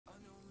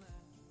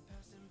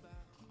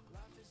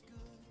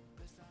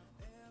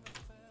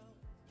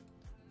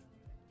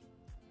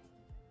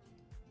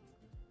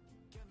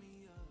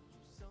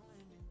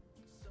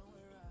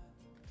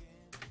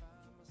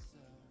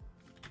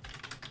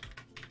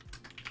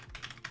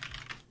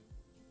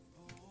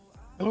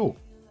Hello.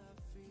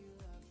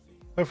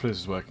 Hopefully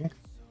this is working.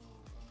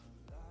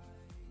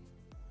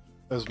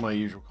 As my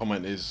usual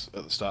comment is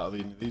at the start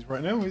of these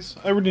right now, is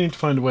I really need to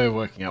find a way of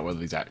working out whether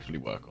these actually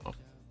work or not.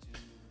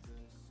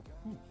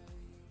 Ooh,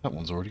 that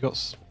one's already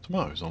got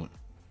tomatoes on it.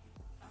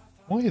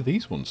 Why are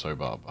these ones so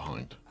far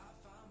behind?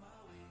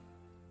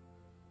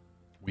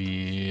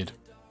 Weird.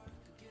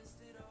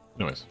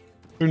 Anyways,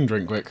 food and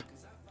drink quick.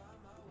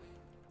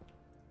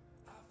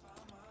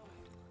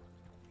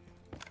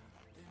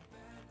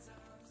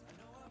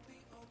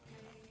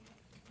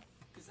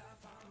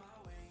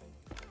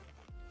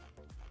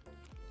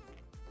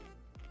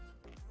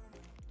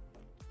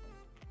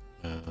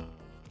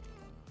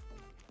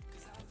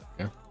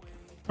 Yeah.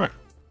 Right.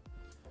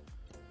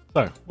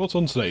 So, what's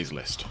on today's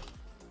list?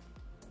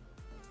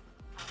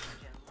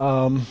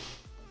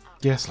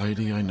 Yes,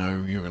 lady, I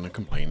know you're going to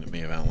complain to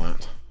me about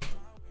that.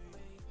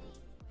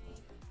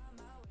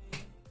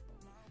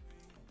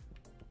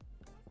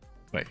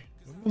 Wait,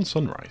 are we on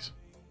sunrise?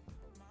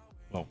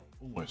 Well,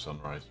 almost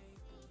sunrise.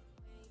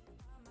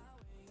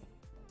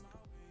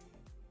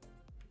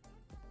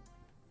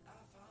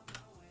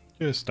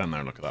 Just stand there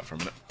and look at that for a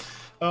minute.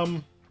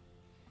 So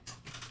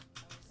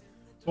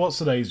what's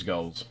today's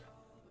goals?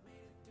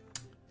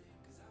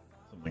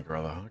 Something or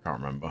other, I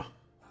can't remember.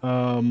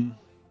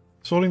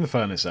 Sorting the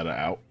furnace edit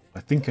out. I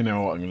think I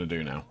know what I'm going to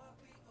do now.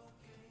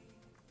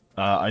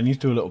 I need to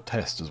do a little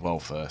test as well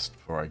first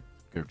before I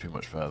go too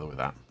much further with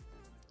that.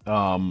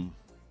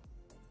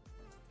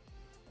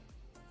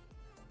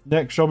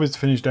 Next job is to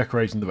finish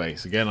decorating the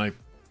base. Again, I'm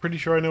pretty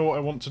sure I know what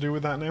I want to do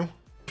with that now.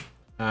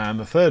 And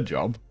the third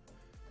job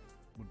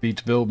would be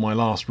to build my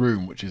last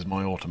room, which is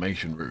my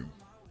automation room.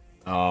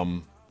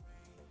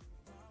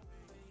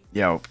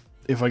 Yeah,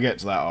 if I get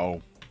to that,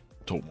 I'll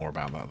talk more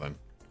about that then.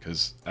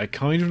 Because I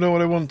kind of know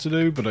what I want to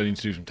do, but I need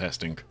to do some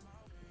testing.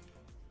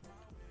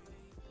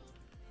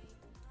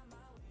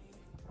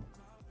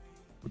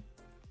 I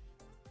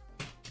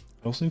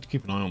also need to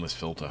keep an eye on this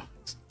filter.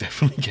 It's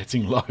definitely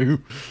getting low.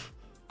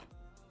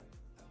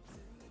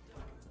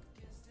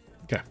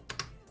 Okay.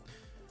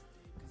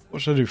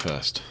 What should I do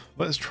first?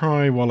 Let's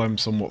try, while I'm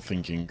somewhat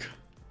thinking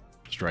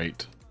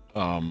straight,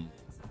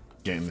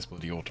 getting this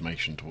bloody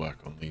automation to work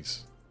on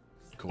these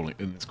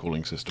in this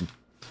cooling system.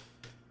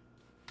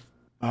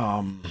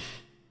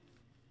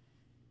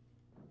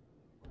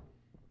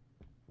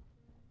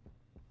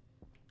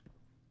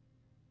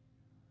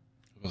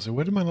 So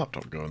where did my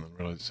laptop go and then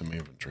realise it's in my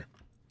inventory?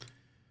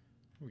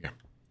 Here we go.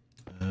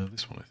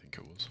 This one I think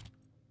it was.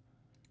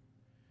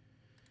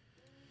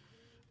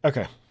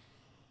 Okay.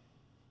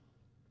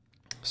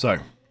 So,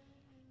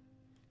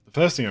 the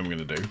first thing I'm going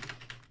to do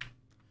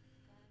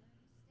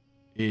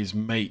is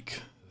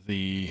make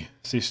the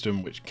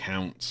system which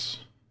counts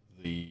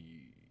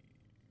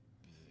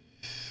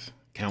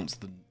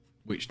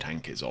which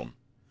tank it's on.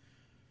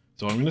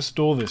 So I'm going to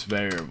store this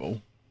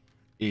variable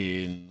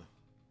in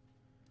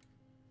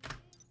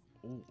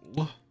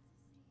all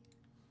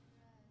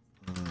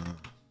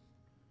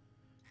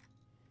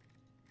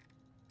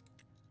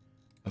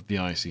of the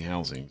IC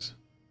housings.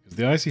 Because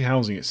the IC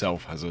housing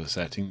itself has a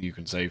setting that you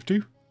can save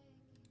to.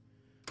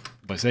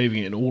 By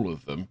saving it in all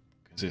of them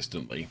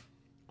consistently,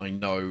 I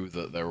know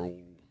that they're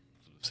all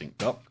sort of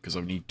synced up because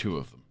I need 2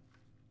 of them.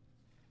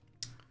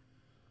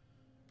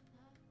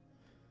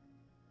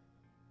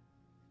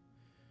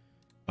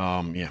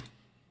 Yeah.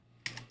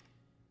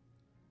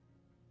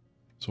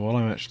 So while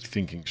I'm actually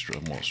thinking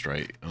more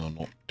straight and I'm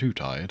not too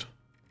tired,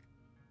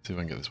 let's see if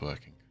I can get this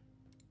working.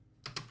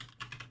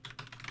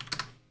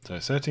 So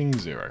setting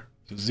 0.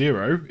 So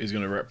 0 is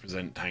going to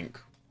represent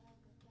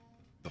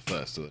the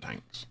first of the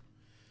tanks.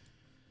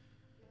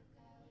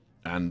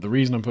 And the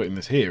reason I'm putting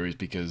this here is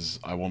because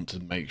I want to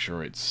make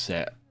sure it's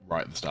set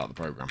right at the start of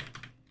the program.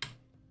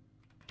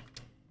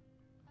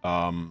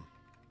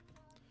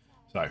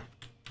 So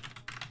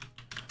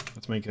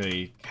let's make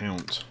a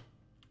count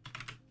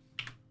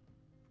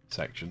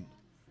section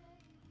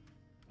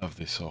of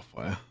this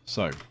software.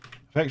 So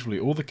effectively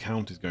all the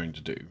count is going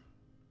to do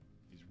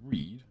is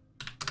read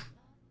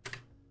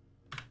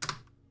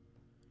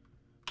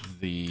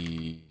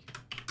the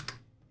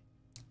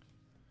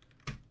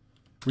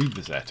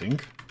setting,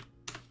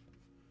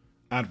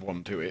 add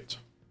 1 to it,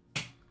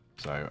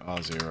 so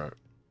R0.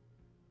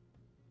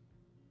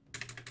 I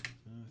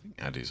think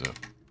add is a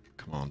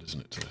command,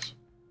 isn't it, to this?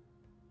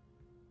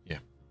 Yeah.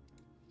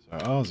 So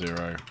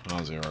R0,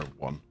 R0,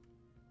 1.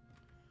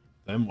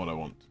 Then what I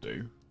want to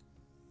do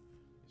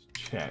is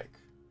check.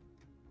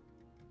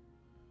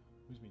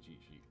 Where's my cheat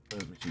sheet?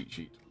 Where's my cheat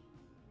sheet?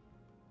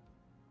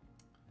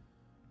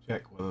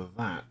 Check whether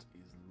that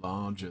is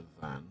larger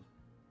than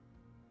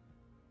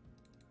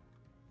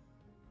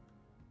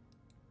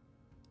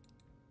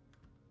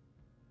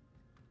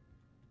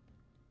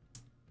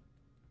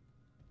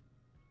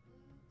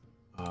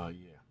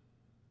yeah.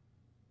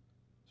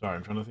 Sorry,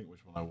 I'm trying to think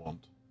which one I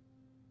want.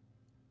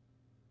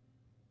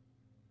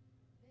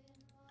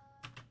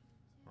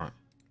 Right.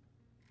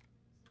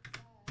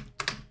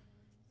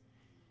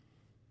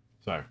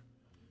 So,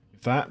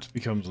 if that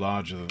becomes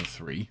larger than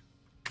 3,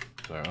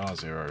 so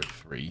R0,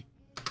 3,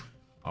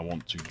 I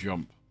want to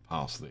jump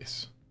past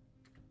this.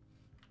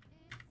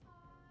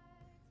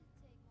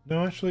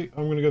 No, actually,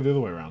 I'm going to go the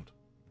other way around.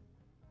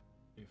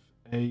 If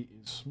A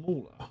is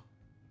smaller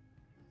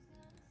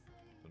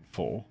than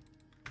 4,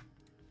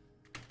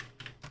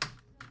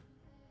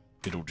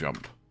 it'll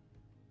jump.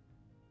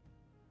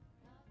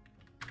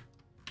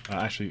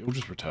 Actually, it'll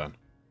just return.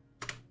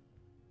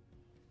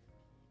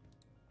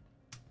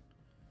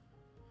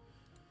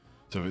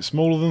 So if it's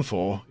smaller than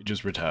 4, it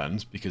just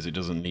returns because it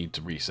doesn't need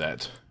to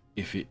reset.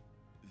 If it...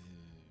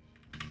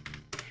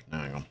 No,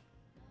 hang on.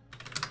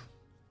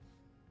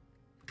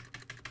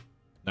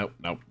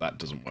 Nope, that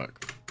doesn't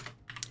work.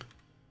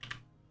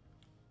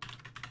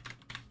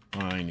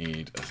 I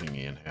need a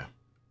thingy in here.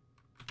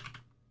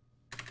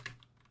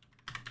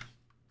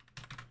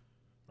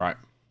 Right.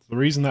 The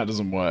reason that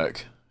doesn't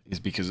work is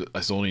because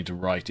I still need to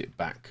write it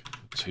back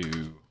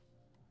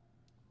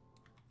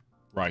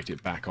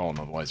on,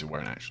 otherwise it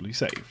won't actually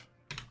save.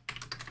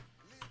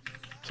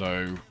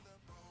 So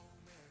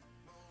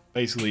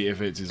basically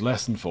if it is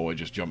less than 4, it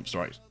just jumps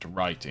right to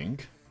writing.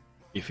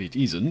 If it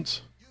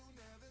isn't,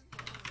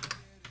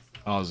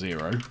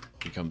 R0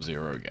 becomes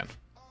 0 again.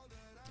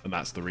 And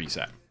that's the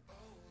reset.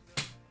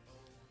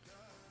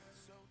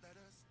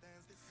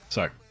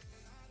 So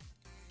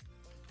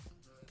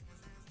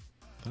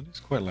that is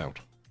quite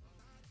loud.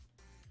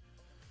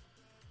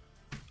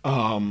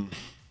 The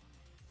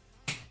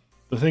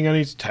thing I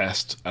need to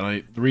test,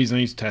 and the reason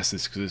I need to test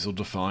this is because this will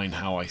define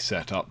how I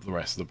set up the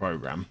rest of the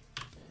program,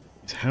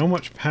 is how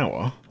much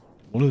power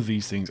one of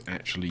these things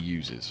actually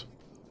uses.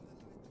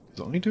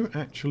 Because I don't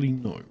actually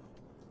know.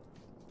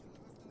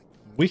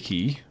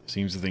 Wiki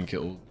seems to think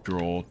it'll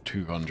draw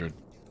 200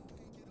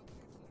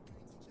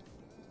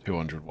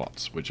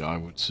 watts, which I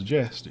would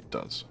suggest it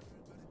does.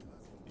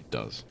 It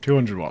does.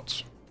 200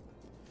 watts.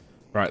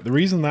 Right, the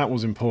reason that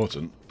was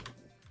important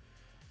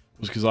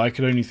was because I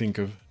could only think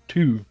of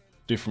 2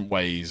 different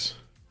ways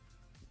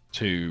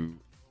to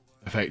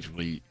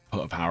effectively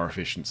put a power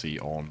efficiency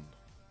on,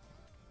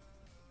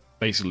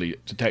 basically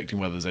detecting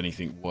whether there's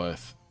anything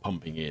worth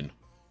pumping in.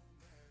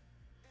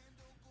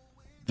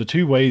 The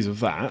 2 ways of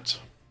that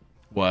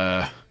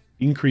were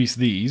increase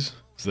these,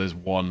 so there's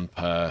 1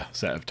 per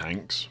set of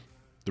tanks.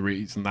 The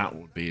reason that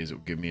would be is it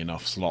would give me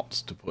enough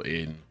slots to put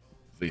in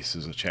this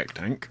as a check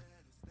tank.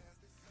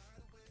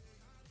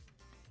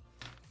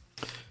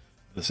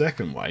 The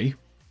second way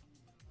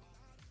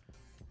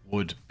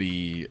would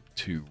be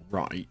to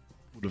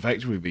would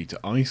effectively be to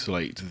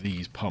isolate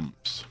these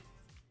pumps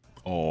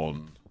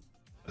on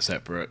a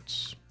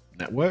separate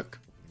network.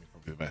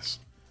 Probably the best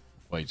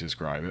way to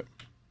describe it.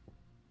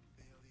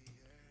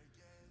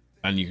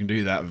 And you can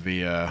do that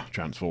via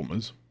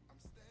transformers.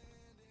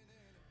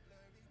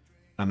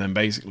 And then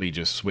basically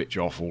just switch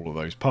off all of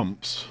those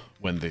pumps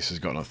when this has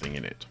got nothing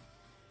in it.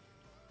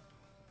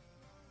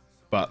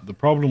 But the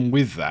problem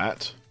with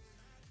that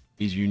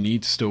is you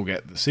need to still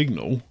get the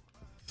signal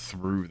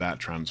through that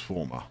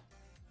transformer.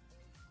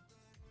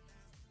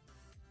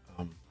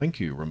 Thank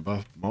you,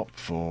 Roomba Mop,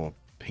 for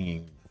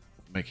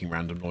making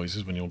random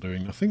noises when you're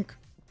doing nothing.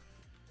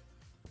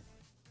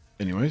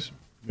 Anyways,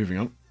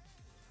 moving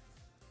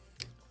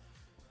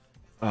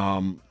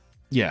on.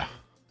 Yeah,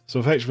 so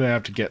effectively I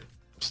have to get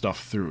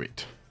stuff through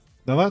it.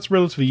 Now that's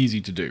relatively easy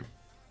to do.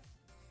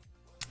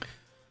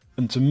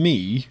 And to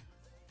me,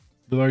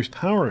 the most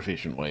power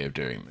efficient way of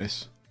doing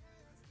this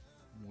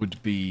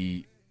would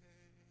be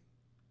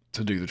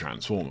to do the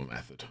transformer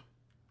method.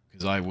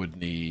 Because I would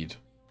need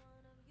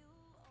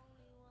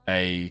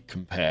a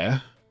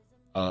compare,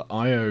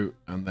 IO,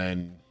 and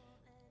then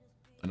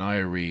an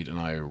IO read and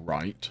IO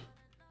write.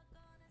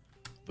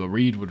 The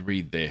read would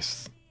read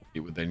this,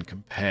 it would then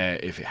compare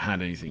if it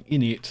had anything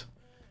in it,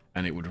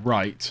 and it would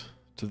write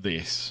to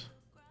this.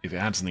 If it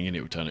had something in it,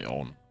 it would turn it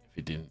on. If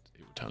it didn't,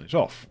 it would turn it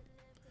off.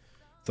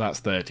 So that's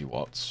 30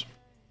 watts.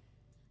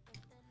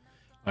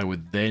 I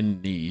would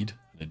then need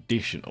an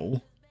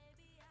additional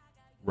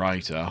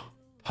writer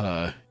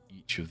per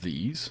each of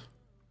these,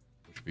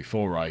 which would be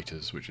 4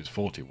 writers, which is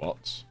 40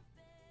 watts.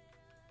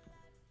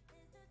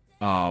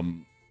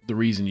 The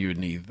reason you would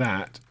need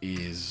that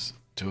is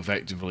to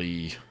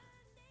effectively...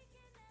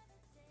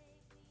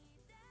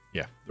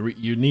 Yeah,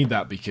 you need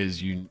that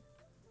because you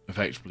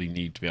effectively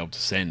need to be able to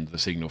send the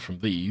signal from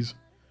these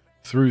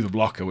through the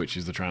blocker, which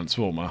is the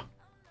transformer,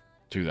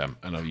 to them.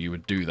 And you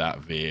would do that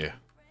via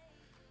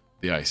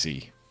the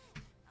IC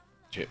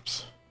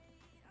chips.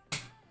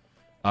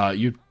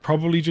 You'd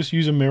probably just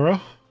use a mirror.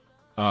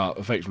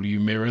 Effectively, you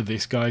mirror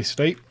this guy's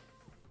state.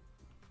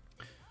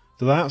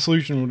 So that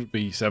solution would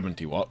be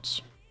 70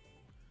 watts.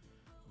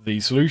 The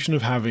solution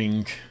of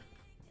having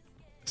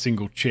a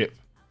single chip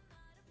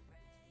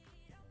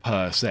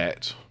per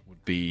set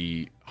would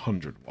be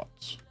 100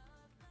 watts.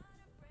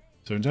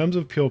 So in terms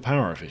of pure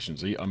power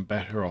efficiency, I'm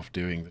better off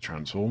doing the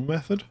transform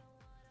method.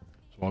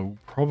 So I will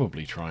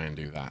probably try and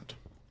do that.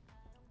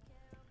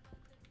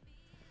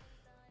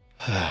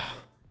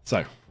 So,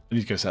 I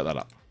need to go set that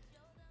up.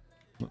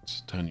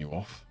 Let's turn you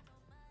off,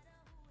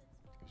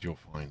 because you're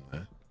fine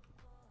there.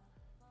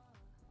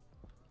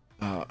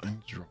 I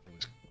need to drop all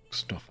this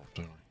stuff off,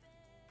 don't I?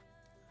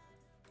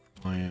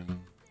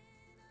 Iron.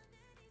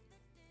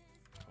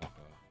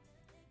 Copper.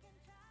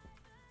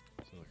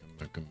 So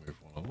I can move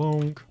one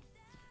along.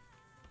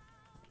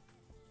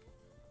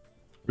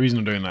 The reason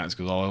I'm doing that is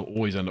because I'll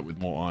always end up with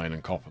more iron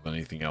and copper than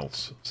anything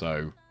else.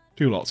 So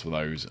 2 lots for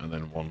those, and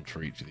then 1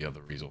 for each of the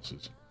other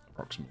resources,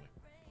 approximately.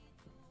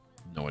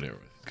 No idea if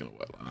it's going to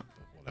work like that,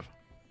 but whatever.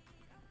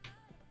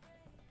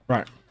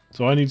 Right,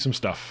 so I need some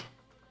stuff.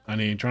 I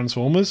need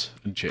transformers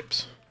and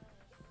chips.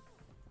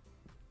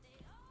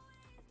 So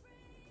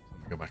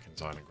let me go back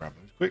inside and grab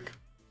those quick.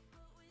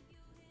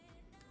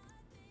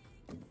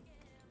 I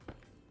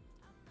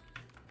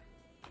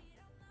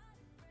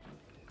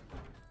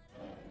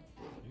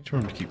need to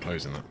remember to keep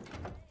closing that.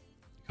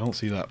 You can't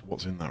see that.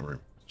 What's in that room?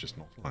 It's just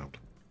not allowed.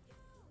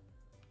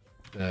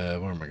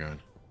 Where am I going?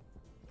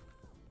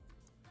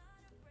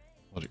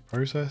 Logic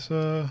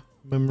processor,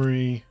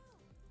 memory.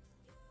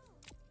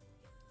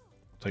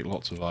 I'll take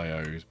lots of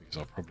IOs because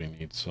I'll probably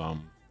need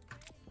some.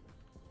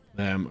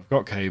 I've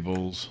got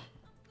cables.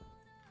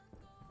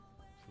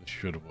 So this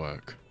should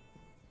work.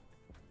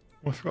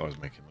 Oh, I forgot I was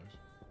making those.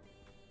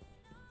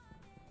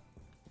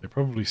 They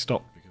probably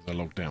stopped because I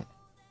logged out.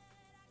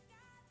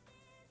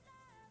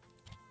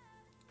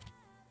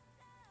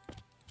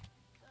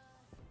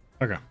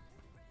 Okay.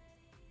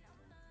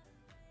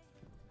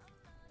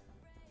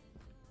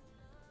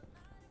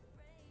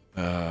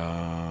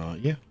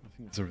 Yeah, I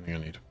think that's everything I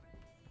need.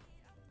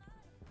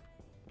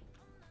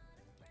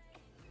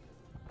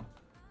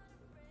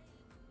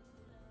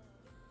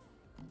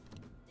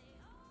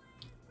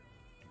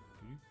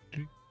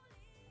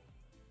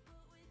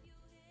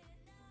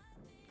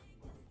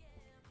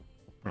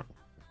 Right.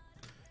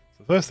 So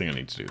the first thing I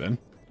need to do then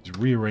is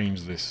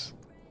rearrange this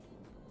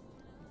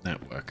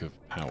network of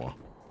power.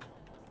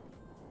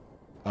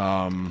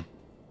 I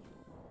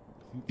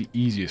think the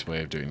easiest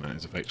way of doing that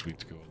is effectively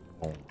to go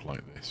along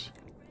like this.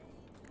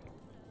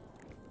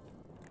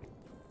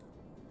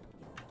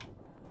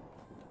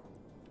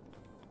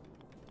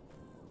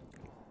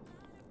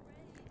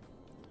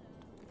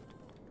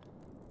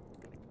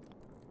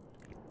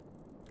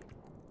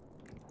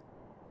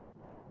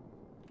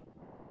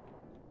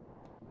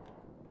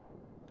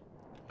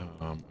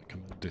 I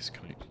can then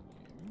disconnect you.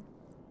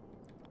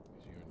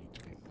 You need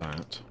to be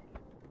that.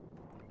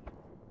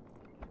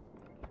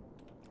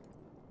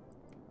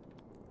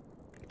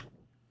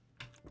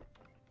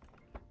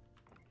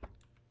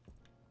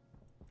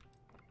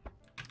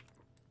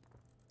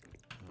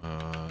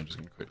 I'm just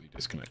going to quickly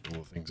disconnect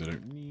all the things I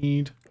don't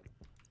need,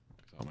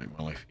 because that'll make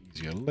my life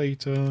easier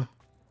later.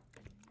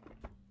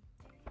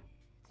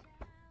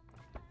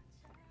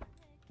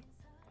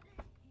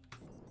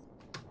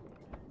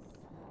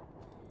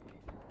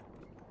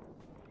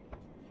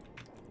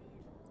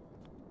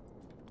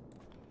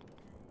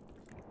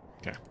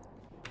 Okay.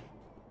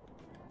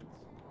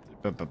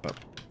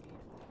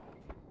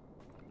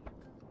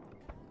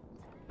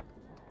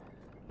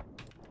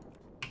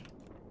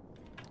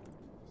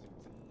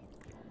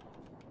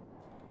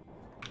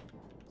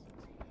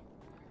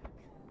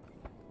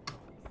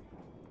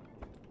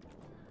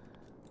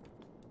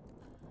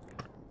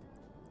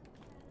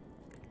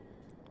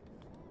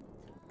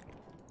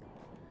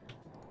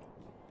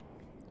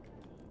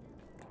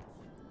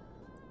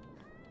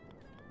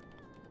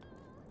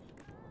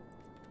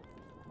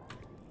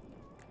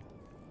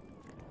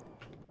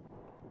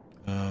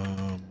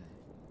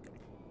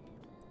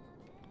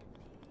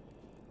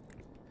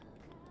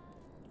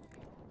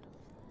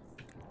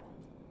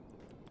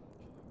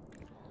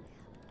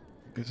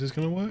 Is this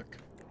going to work?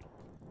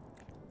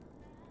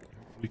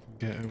 Hopefully can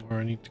get it where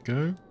I need to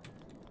go.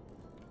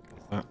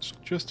 That's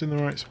just in the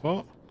right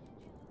spot.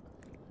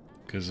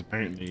 Because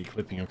apparently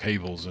clipping your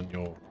cables and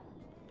your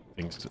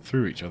things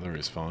through each other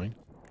is fine.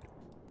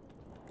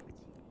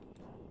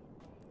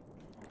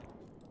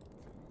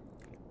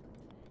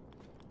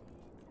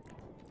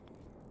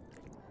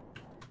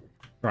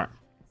 Right.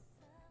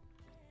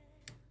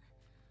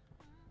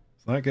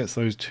 So that gets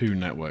those 2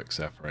 networks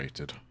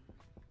separated.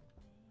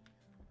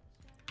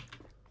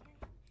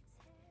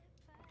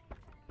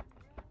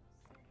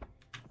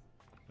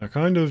 Now,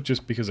 kind of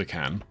just because I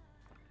can,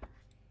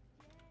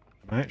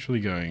 I'm actually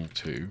going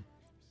to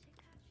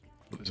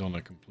put this on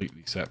a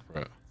completely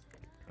separate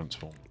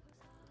transformer.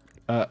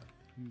 Am I?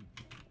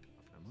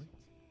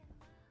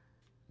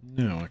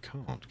 No, I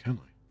can't, can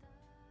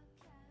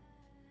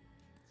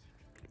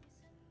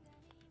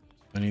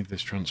I? I need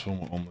this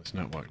transformer on this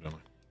network, don't I?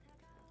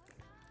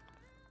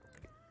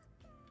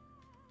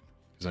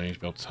 Because I need to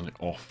be able to turn it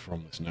off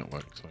from this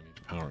network, so I need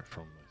to power it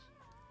from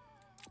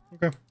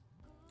this. Okay.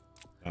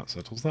 That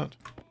settles that.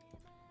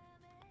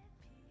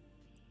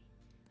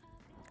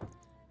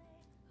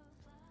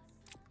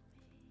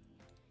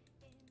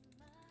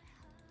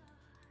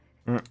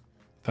 Alright,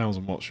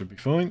 1000 watts should be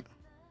fine.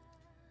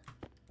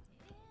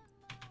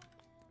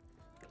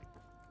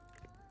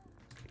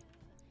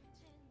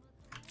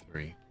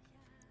 Three.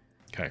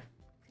 Okay.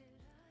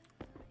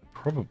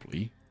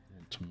 Probably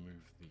want to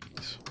move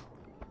these.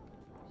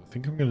 I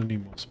think I'm going to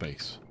need more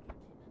space.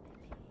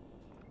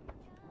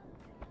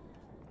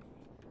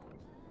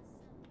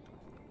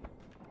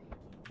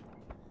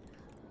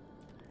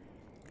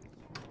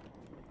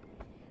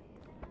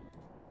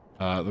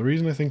 The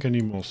reason I think I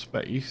need more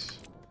space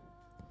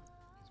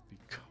is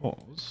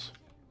because...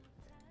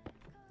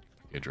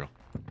 Here, drill.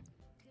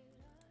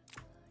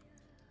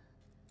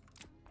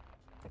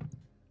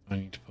 I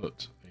need to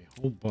put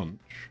a whole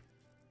bunch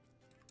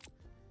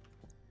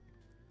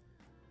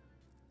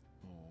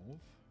of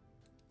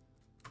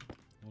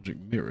logic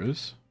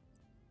mirrors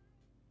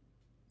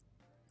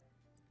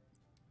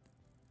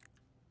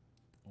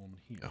on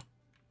here.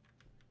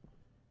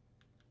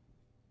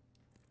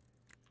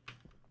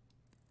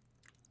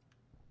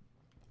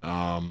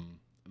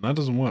 And that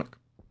doesn't work.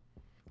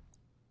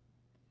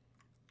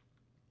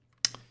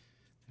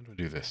 How do I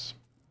do this?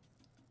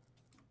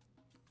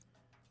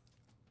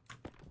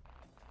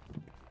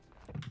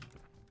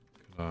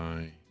 Could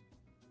I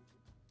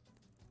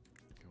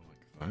go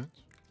like that?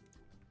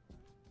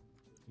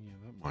 Yeah,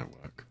 that might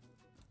work.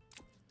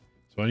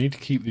 So I need to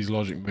keep these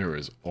logic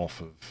mirrors off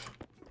of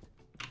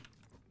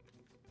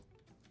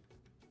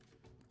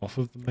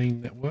the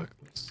main network,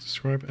 let's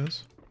describe it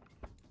as.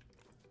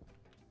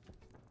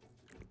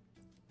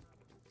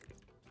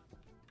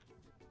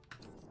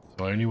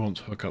 So I only want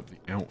to hook up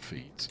the out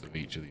feeds of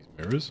each of these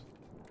mirrors.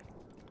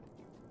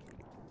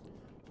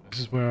 This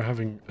is where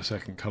having a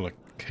second color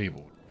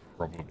cable would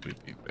probably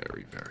be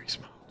very, very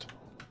smart.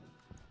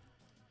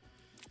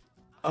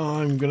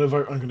 I'm gonna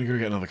go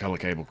get another color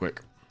cable quick.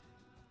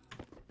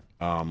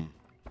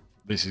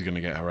 This is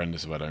gonna get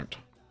horrendous if I don't.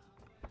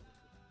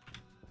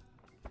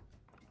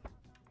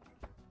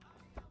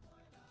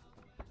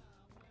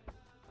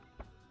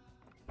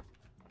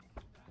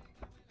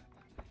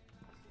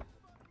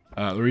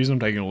 The reason I'm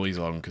taking all these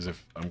on, because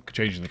if I'm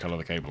changing the colour of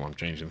the cable, I'm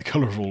changing the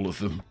colour of all of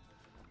them.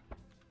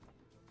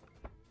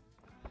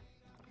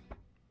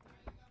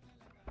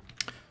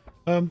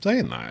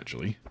 Saying that,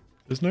 actually,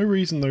 there's no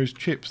reason those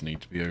chips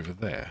need to be over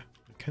there.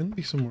 They can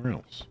be somewhere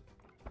else.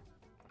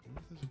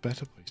 Maybe there's a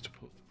better place to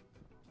put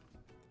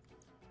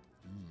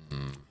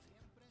them.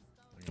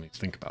 I need to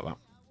think about that.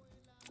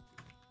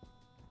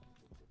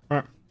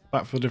 Right,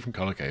 back for different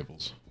colour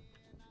cables.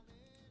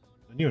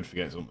 I knew I'd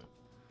forget something.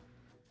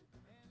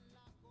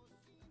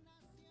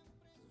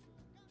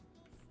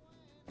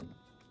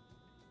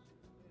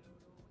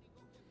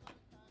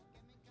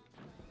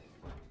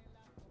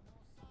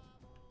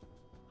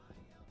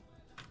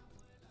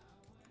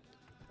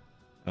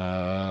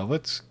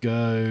 Let's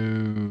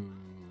go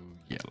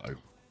yellow.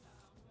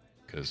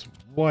 Because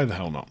why the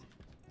hell not?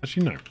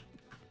 Actually, no.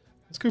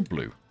 Let's go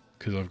blue.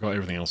 Because I've got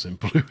everything else in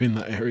blue in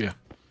that area.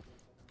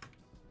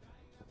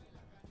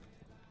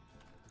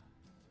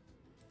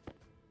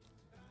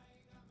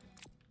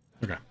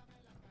 Okay.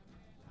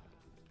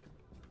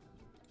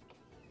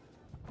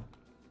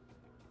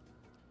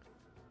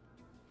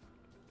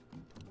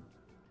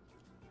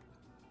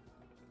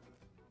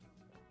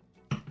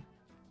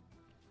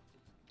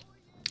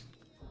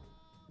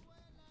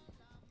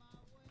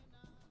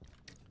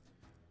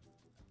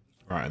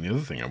 Right, and the other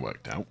thing I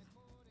worked out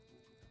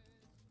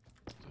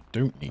is I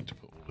don't need to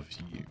put all of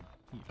you here.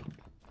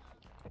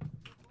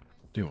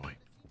 Do I?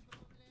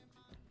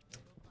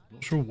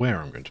 Not sure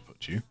where I'm going to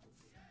put you.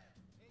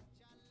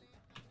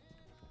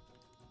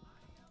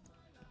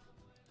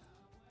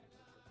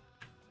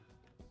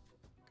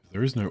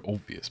 There is no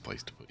obvious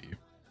place to put you.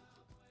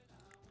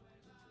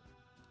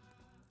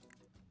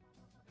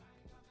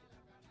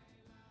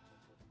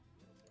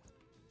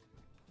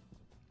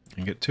 I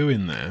can get two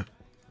in there,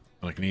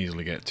 and I can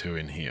easily get two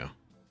in here.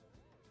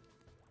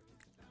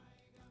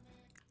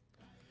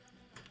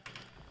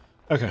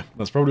 Okay,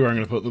 that's probably where I'm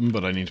going to put them,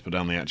 but I need to put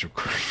down the actual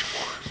correct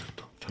one,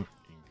 not the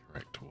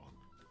incorrect one.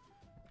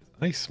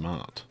 Nice,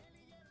 smart.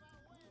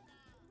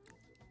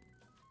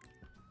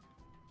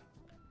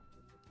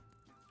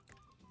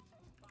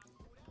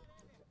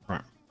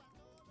 Right.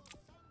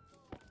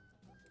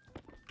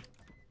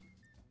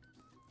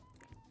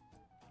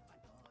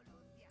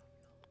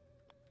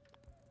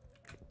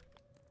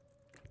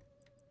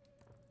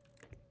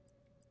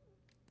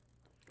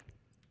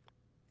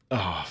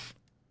 Oh.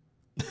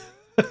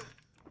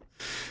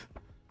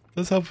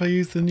 Let's help I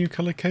use the new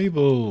colour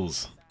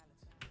cables.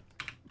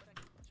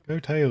 Go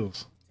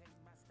Tails.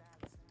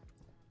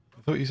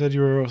 I thought you said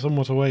you were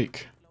somewhat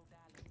awake.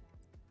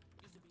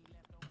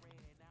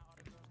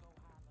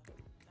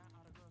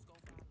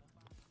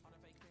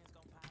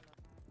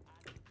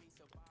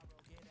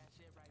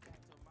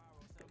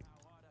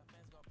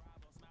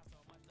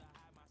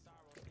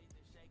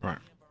 Right.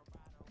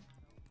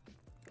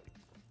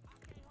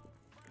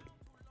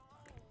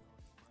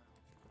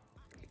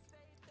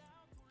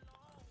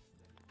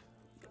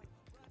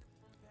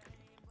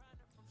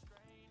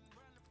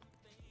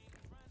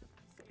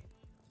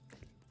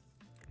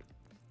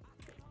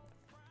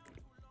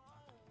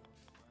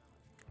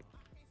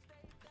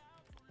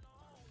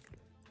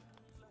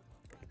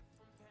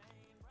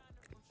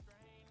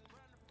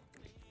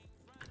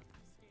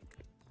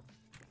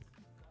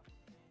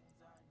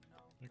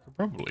 I could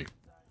probably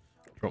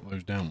drop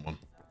those down one.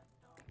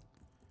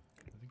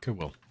 I think I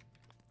will.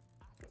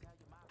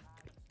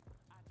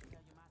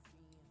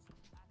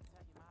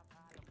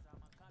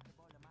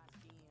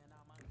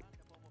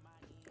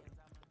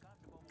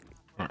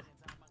 Right.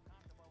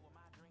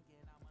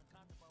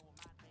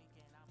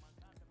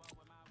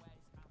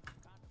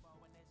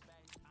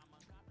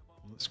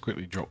 Let's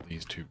quickly drop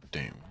these two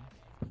down.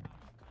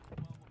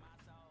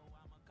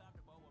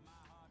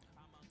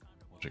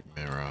 Logic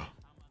mirror.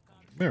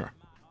 Logic mirror.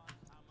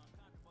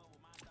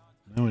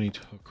 Now I need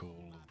to hook all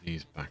of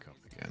these back up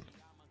again.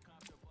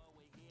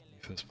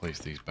 First place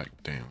these back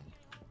down.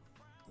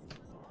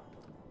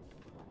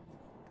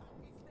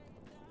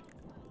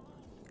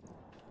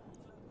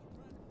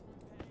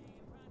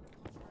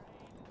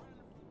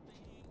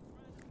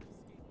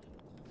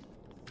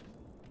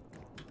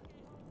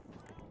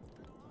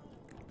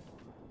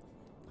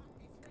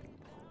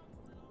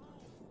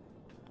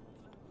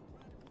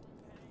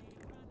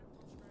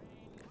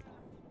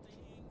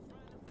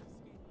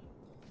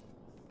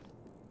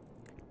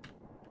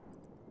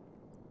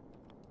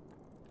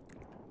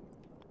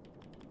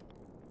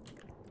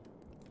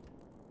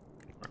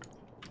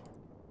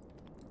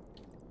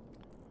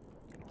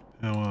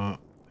 Power,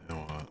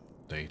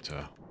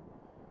 data.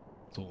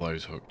 It's all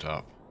those hooked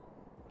up.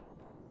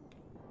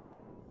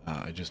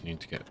 I just need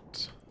to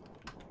get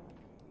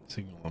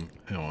signal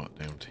and power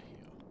down to here.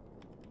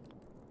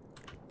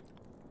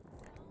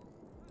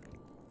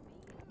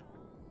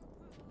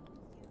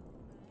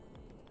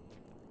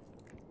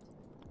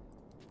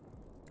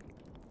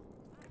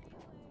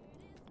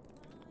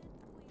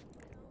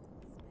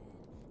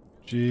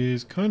 Which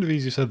is kind of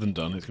easier said than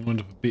done. It's going to end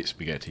up a bit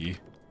spaghetti.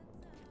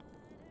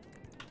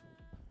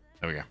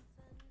 There we go.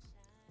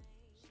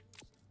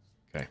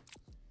 Okay.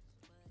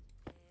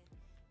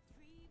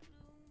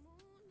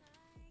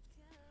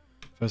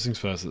 First things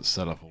first, let's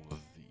set up all of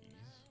these.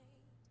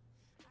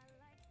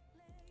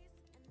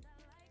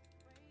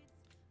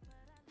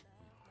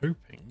 I'm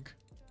hoping.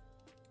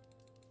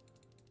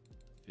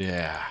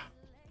 Yeah.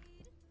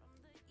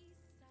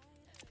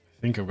 I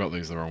think I've got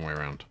these the wrong way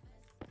around.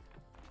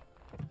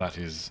 That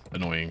is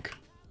annoying.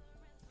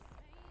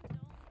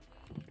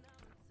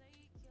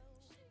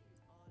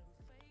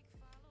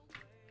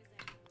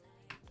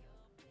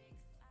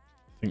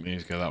 I think they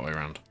need to go that way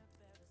around.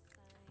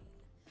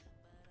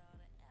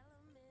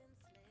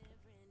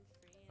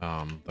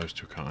 Those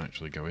two can't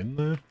actually go in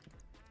there.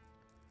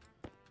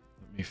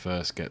 Let me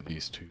first get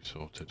these two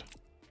sorted.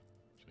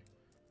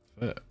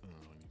 I need to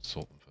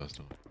sort them first,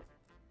 don't I?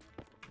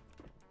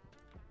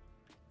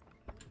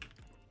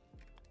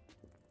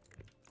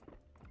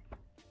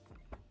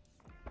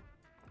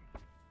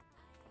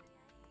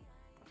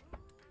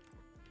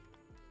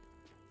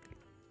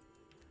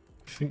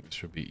 I think this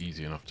should be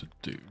easy enough to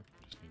do.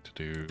 Just need to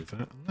do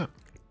that and that.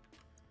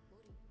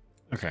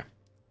 Okay.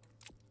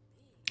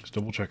 Let's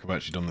double check I've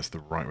actually done this the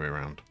right way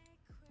around.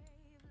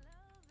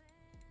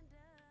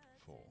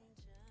 4.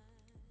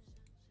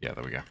 Yeah,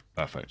 there we go.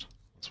 Perfect.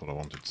 That's what I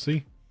wanted to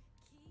see.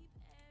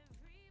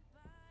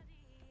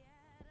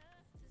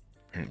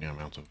 Apparently I'm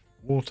out of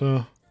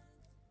water.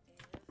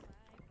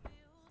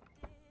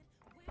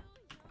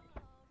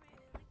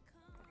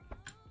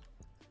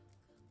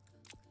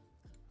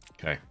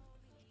 Okay.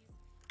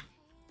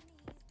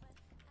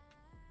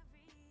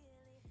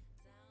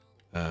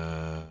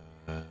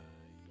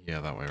 Yeah,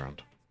 that way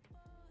around.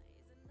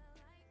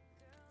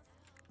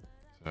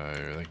 So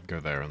they can go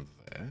there and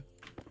there.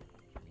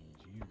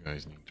 Which means you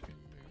guys need to be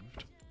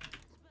moved.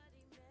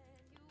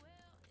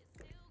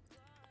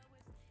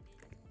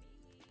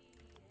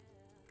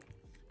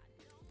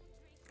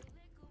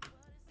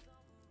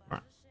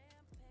 Right.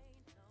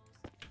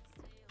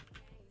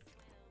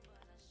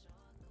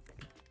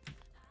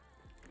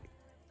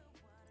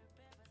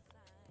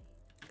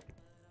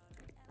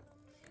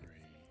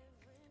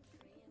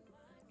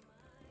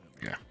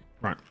 Yeah,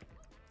 right.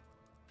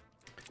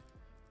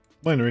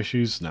 Minor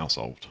issues now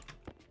solved.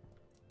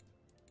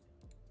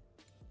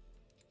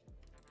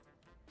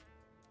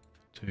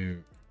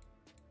 2,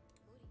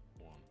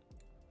 1.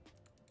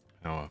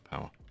 Power,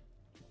 power.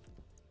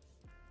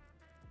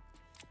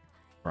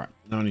 Right,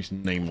 now I need to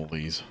name all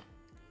these.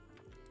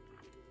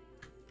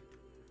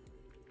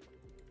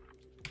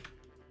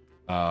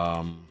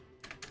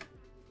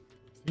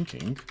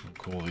 Thinking I'll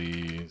call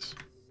these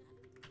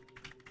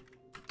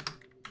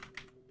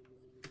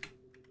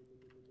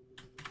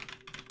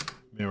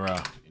mirror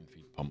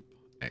infeed pump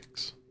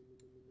X.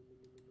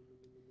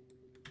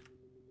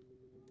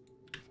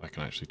 If I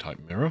can actually type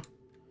mirror,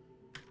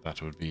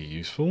 that would be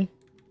useful.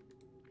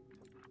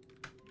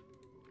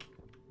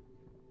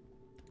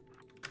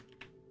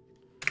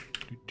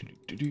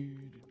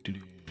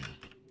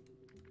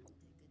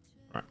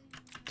 Right,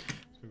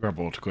 let's go grab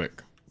water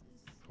quick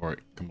before it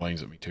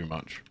complains at me too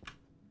much.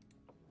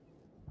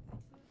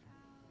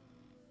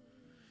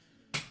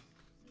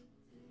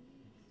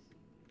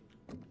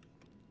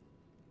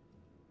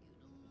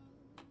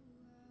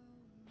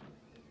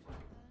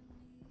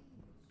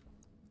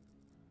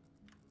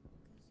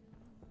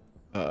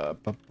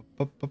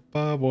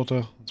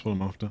 Water, that's what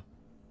I'm after.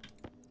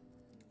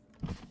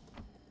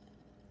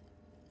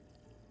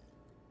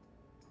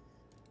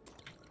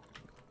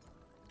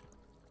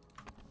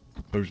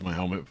 Close my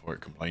helmet before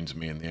it complains at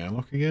me in the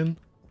airlock again.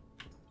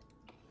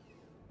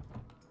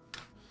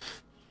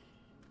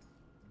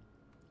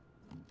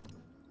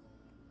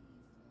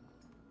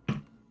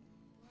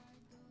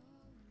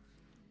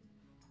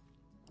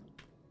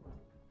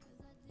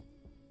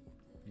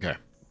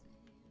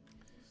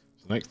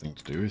 The next thing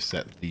to do is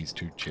set these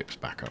two chips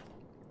back up.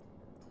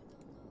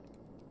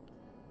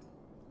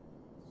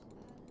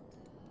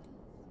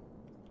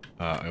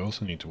 I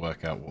also need to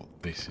work out what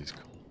this is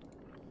called.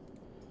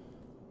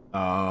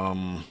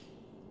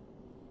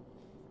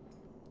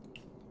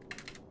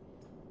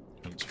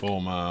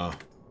 Transformer.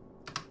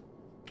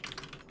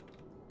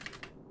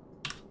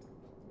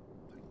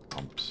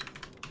 Pumps.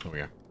 There we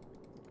go.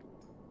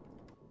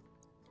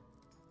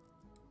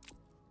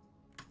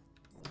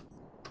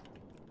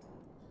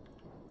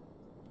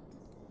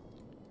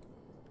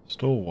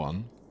 Store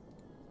 1.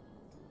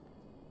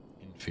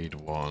 In feed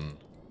 1.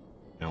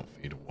 Out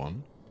feed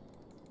 1.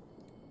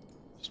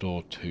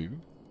 Store 2.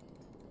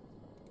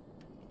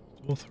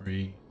 Store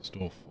 3.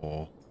 Store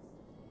 4.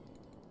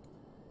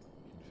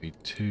 In feed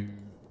 2. In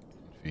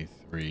feed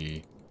 3.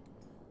 Feed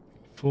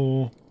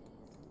 4.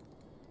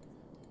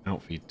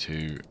 Out feed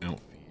 2. Out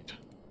feed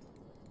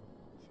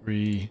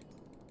 3.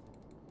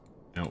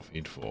 Out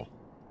feed 4.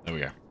 There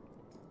we go.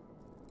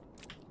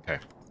 Okay.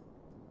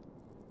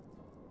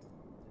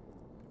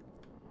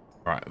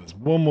 Right, there's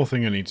one more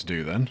thing I need to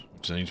do then,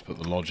 which is I need to put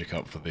the logic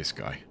up for this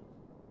guy.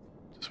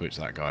 To switch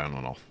that guy on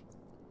and off.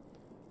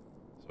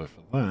 So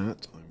for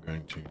that, I'm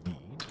going to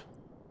need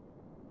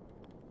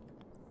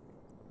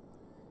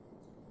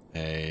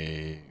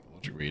a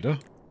logic reader,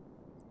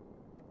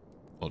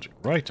 logic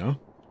writer,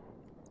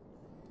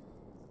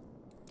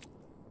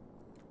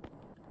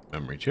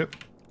 memory chip,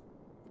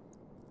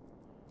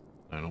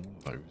 and all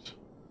of those.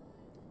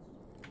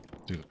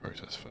 Do the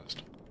process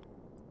first.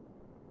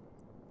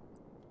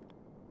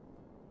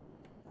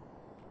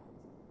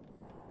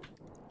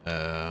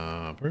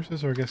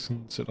 Processor, I guess,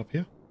 can sit up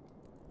here.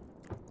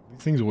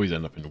 These things always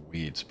end up in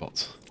weird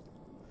spots.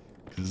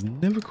 There's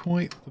never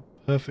quite the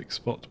perfect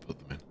spot to put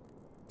them in.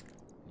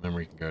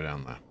 Memory can go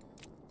down there.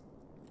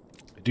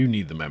 I do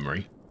need the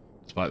memory,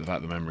 despite the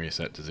fact the memory is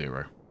set to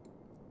 0.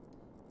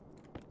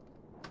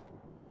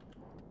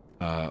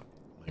 Hang on,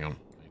 I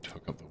need to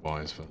hook up the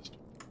wires first.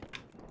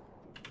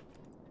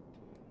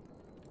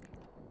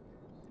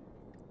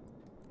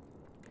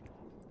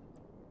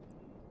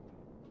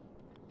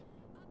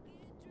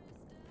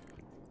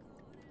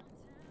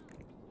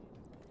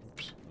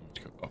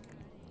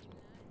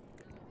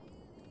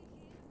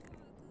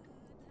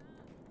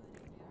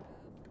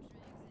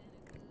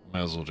 May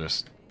as well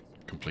just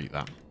complete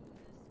that.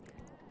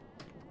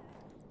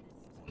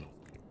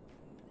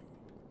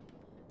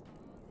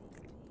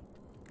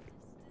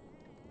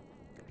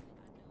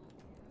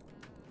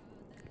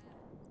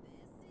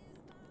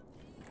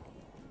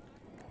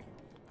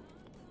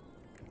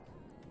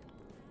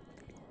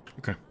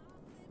 Okay.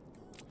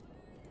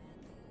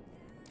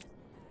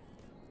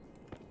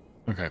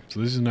 Okay, so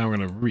this is now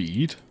going to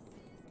read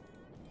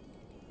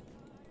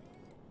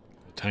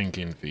the tank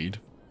in feed.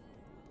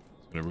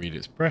 It's going to read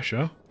its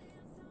pressure.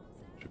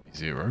 Should be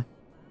 0,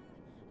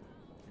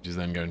 which is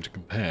then going to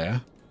compare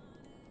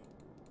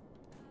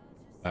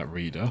that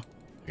reader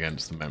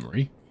against the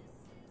memory,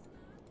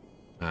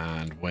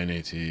 and when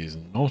it is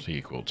not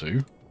equal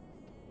to,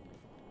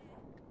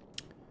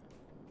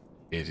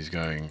 it is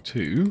going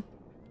to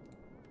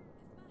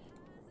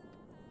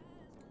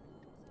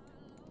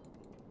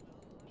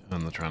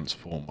turn the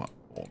transformer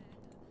on.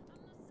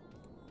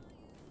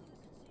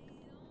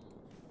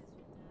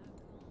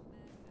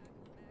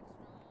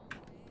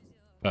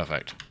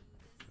 Perfect.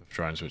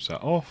 Try and switch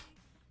that off.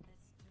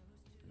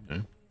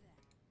 No.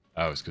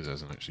 Oh, it's because it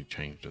hasn't actually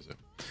changed, does it?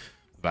 The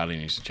value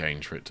needs to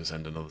change for it to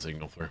send another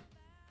signal through.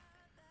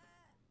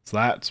 So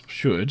that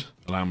should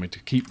allow me to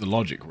keep the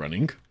logic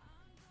running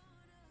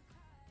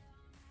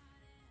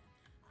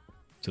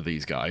to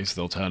these guys.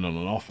 They'll turn on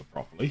and off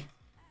properly,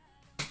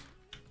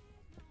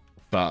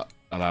 but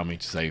allow me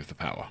to save the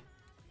power.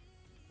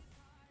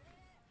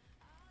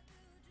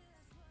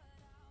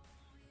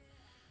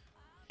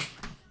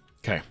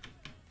 Okay.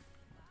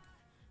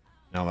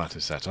 Now that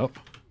is set up,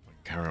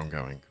 I can carry on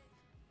going.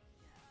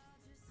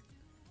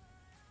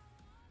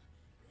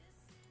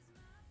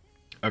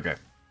 Okay,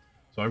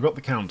 so I've got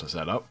the counter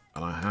set up,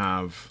 and I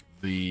have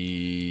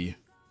the...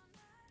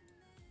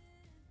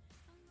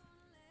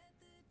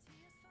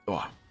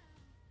 Oh.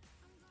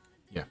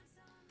 Yeah.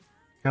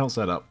 Count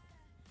set up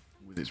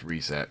with its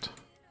reset.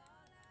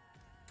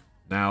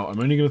 Now, I'm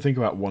only going to think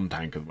about one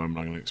tank at the moment.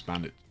 I'm going to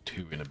expand it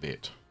to 2 in a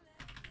bit.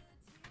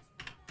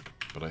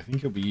 But I think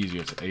it'll be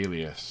easier to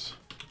alias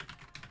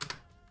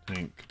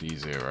tank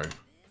D0,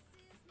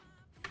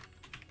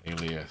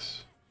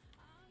 alias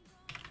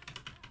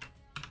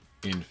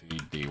in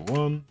feed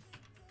D1,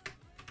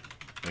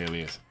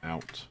 alias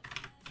out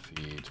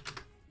feed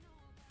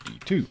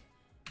D2.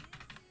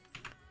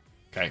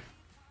 Okay.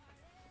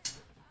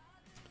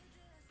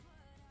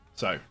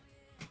 So,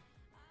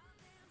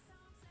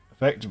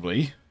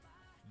 effectively,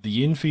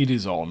 the in feed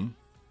is on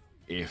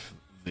if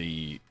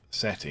the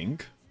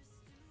setting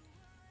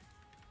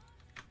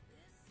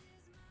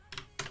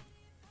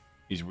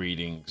is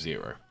reading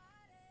 0.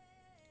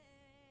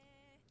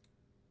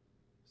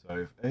 So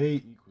if A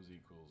equals,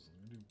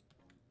 I'm going to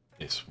do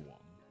this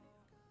one.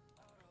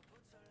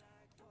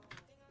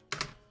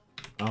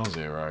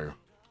 R0,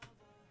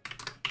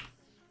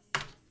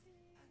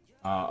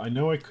 I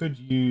know I could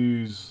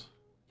use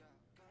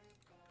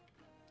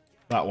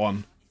that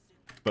one,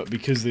 but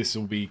because this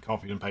will be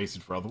copied and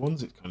pasted for other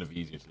ones, it's kind of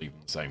easier to leave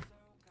them the same.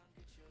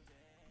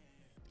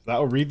 So that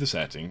will read the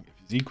setting.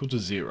 If it's equal to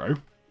 0,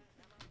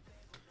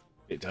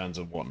 it turns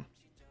a 1.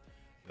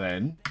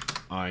 Then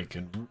I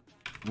can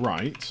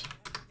write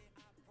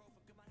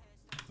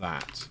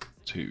that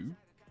to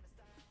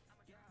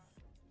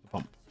the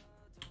pump.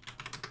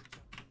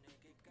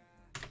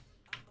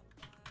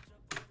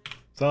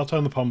 So I'll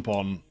turn the pump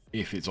on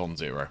if it's on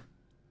 0.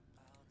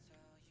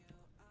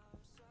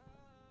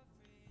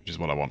 Which is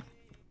what I want.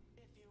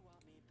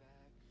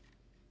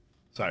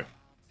 So.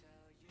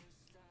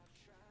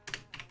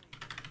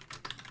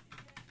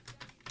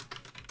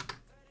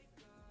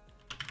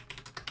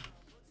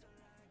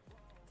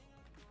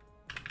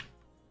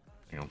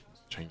 Hang on,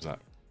 let's change that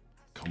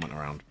comment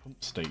around.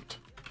 Pump state.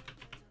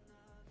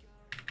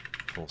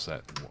 Full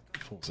set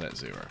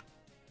 0.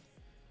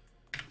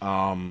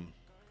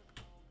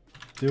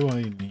 Do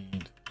I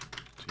need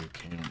to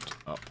count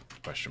up ?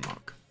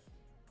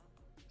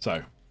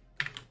 So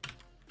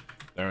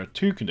there are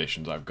 2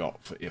 conditions I've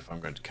got for if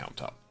I'm going to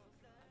count up.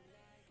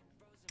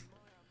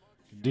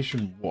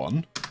 Condition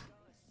 1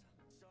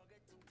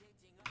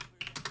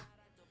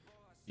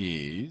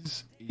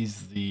 is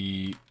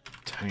the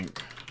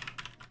tank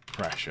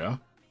pressure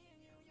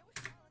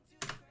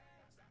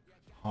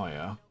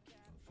higher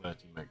than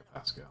 30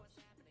 megapascals?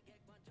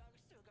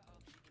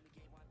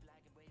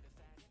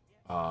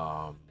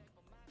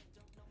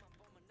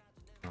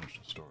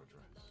 Storage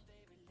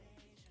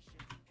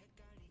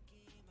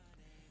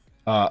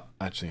rest.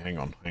 Actually, hang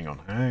on.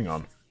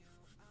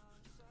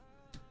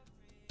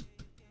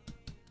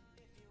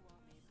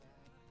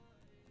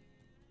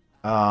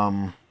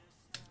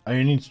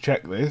 I need to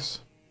check this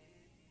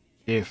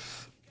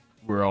if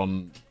we're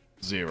on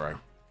 0.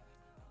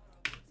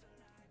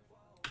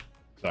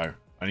 So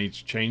I need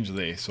to change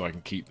this so I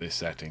can keep this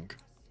setting.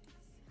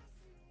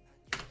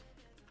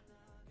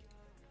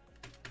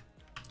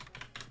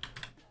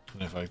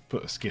 And if I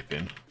put a skip in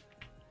and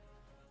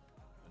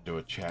do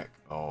a check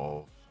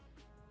of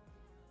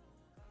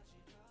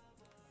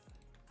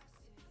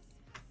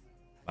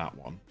that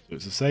one. So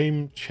it's the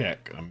same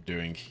check I'm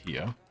doing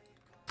here,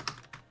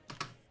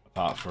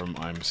 apart from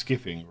I'm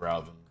skipping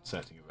rather than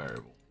setting a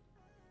variable.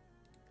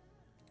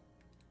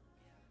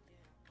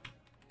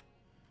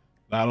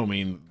 That'll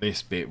mean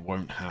this bit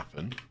won't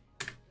happen.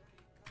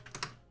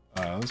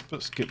 Let's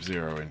put skip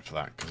 0 in for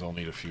that, because I'll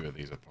need a few of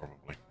these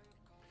probably.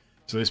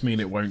 So this means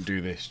it won't do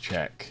this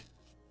check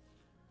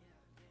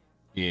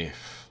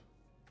if...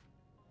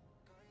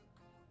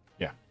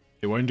 Yeah,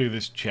 it won't do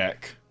this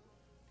check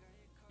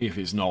if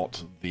it's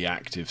not the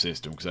active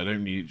system, because I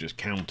don't need it just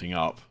counting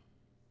up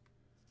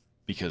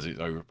because it's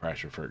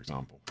overpressure, for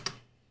example.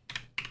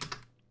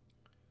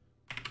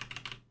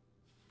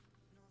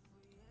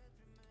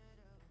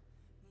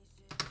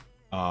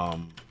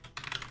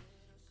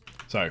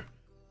 So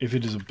if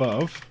it is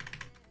above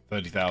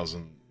 30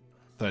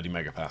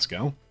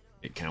 megapascal,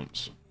 it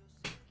counts.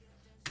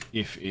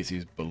 If it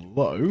is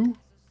below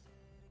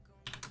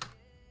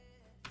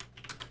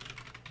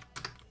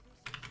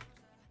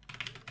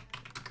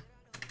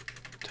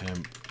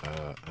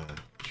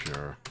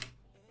temperature,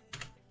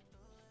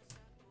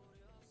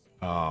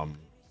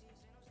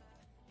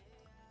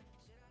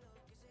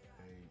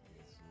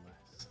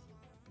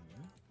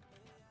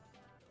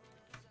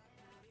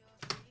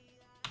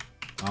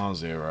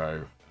 R0,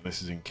 and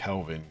this is in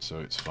Kelvin, so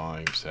it's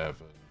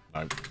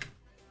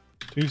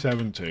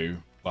 272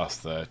 plus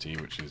 30,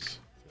 which is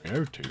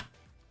 302.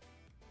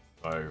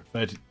 So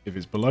 30, if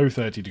it's below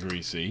 30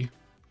 degrees C,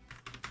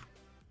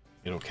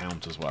 it'll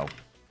count as well.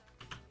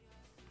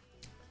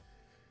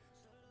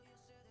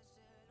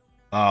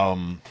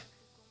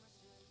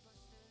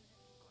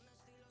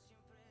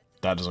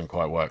 That doesn't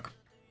quite work,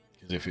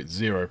 because if it's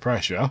 0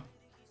 pressure,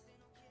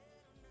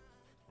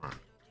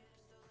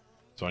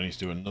 so I need to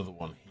do another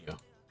one here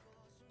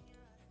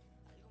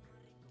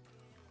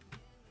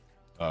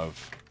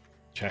of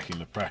checking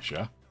the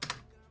pressure.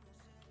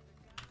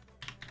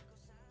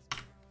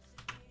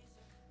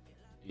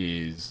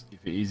 Is if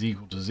it is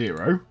equal to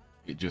 0,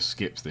 it just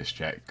skips this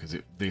check, because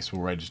this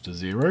will register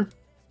 0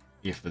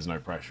 if there's no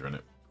pressure in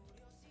it.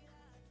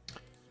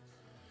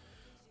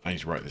 I need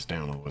to write this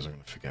down, otherwise I'm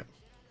going to forget.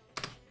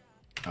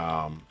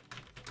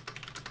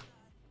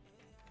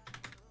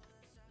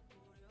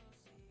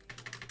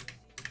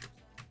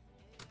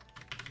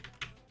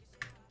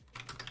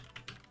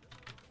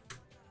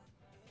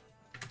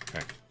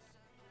 Okay.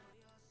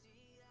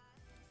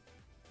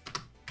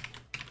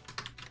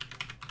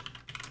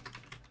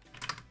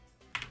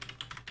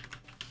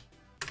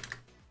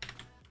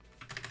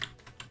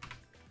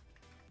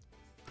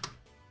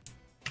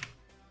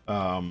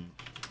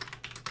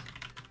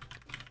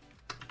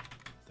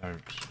 Don't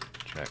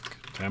check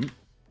temp.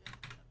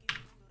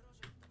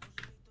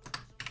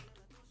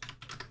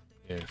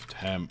 If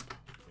temp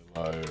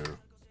below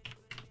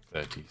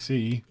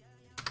 30C,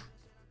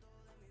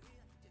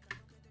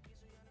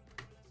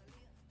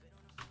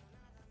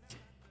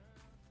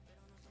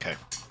 okay.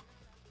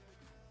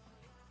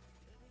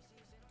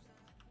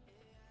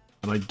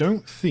 And I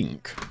don't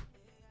think...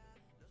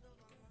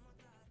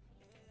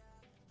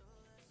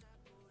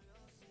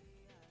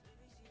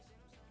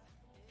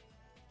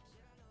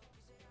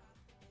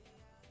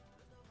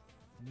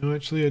 No,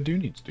 actually I do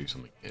need to do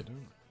something here, don't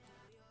I?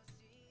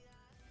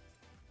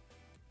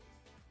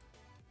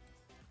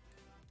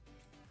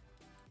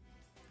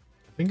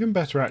 I think I'm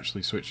better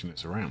actually switching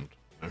this around.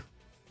 No.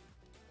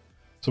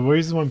 So what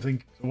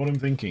I'm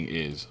thinking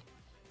is,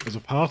 as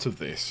a part of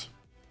this,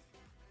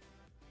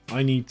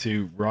 I need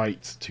to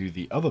write to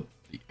the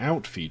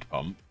outfeed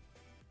pump,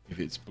 if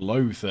it's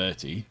below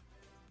 30,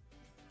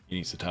 he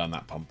needs to turn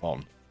that pump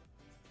on.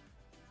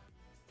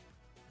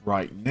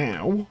 Right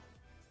now,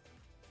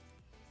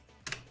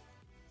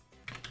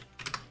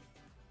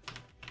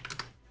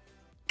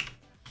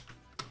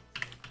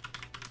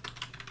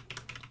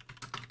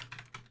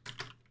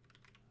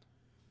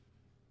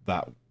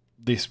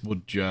 this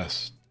would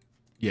just...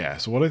 Yeah,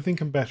 so what I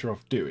think I'm better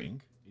off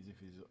doing is if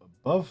it's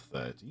above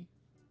 30,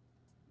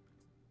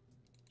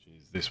 which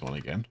is this one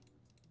again.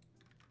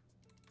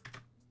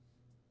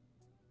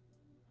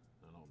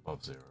 No, not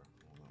above 0.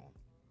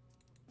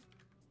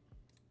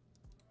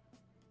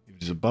 If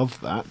it's above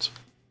that,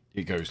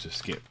 it goes to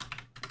skip.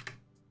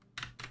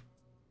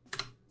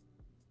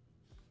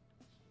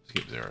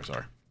 Skip 0,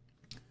 sorry.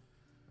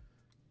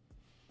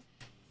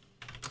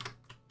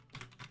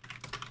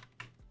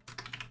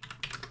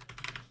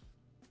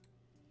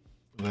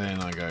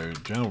 Then I go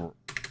gel.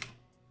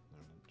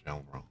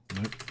 Gel roll.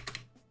 Nope.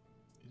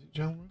 Is it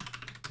gel roll?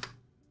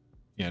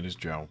 Yeah, it is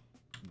gel.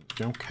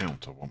 Gel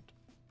count I want.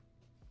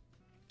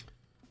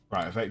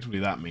 Right, effectively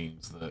that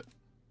means that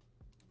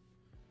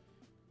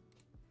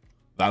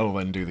that'll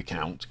then do the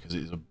count because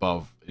it's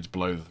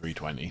below the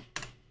 320.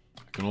 I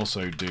can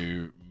also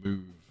do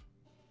move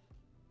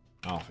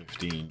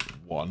R15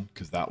 1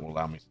 because that will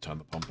allow me to turn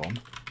the pump on.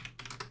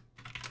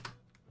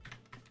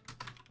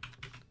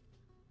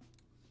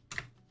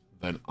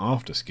 Then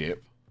after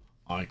skip,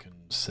 I can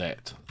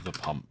set the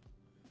pump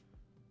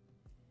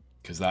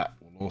because that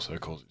will also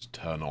cause it to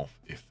turn off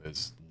if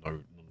there's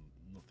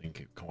nothing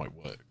it quite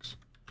works.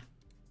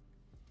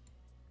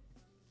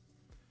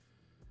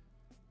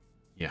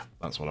 Yeah,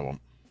 that's what I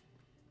want.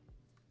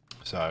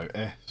 So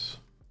S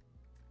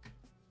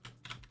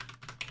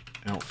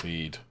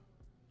outfeed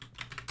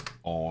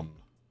on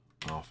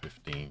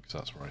R15 because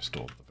that's where I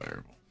stored the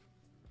variable.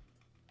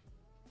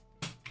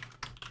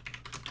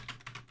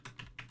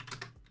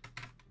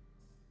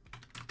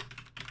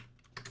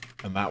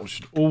 And that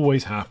should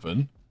always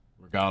happen,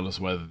 regardless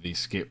of whether these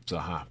skips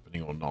are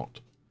happening or not.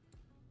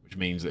 Which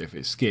means that if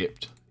it's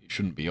skipped, it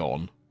shouldn't be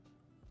on.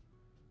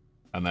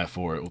 And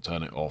therefore it will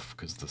turn it off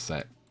because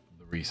the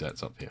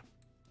reset's up here.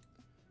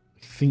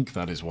 I think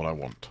that is what I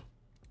want.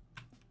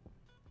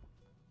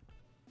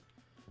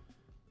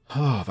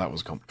 Oh, that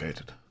was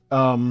complicated.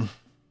 So,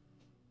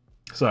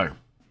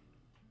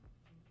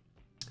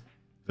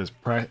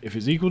 if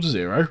it's equal to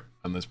 0,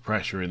 and there's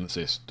pressure in the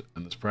system,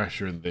 and there's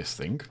pressure in this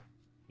thing,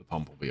 the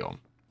pump will be on.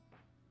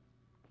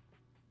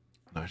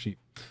 No, actually,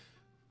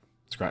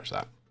 scratch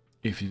that.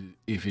 If it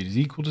is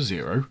equal to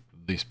 0,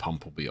 this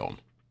pump will be on.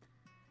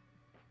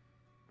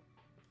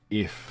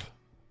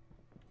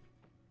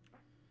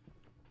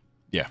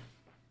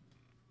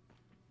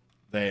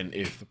 Then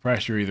if the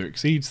pressure either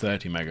exceeds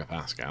 30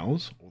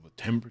 megapascals or the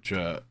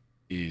temperature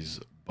is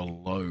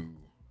below...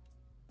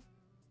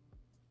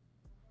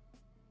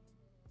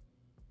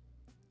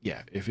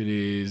 Yeah, if it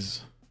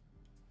is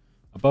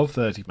above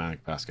 30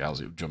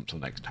 megapascals, it will jump to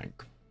the next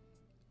tank,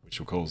 which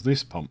will cause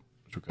this pump,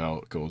 to turn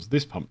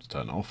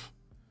off,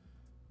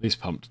 this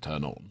pump to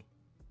turn on.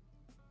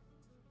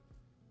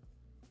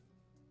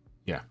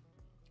 Yeah.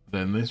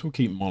 Then this will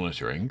keep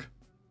monitoring,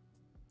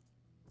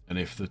 and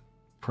if the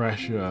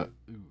pressure...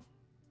 Ooh.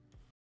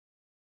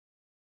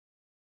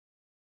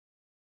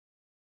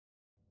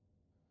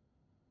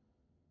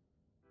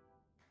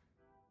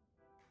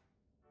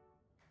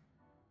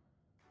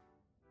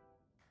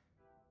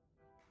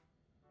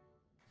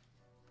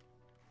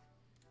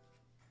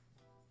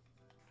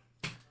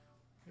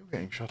 You're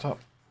getting shut up.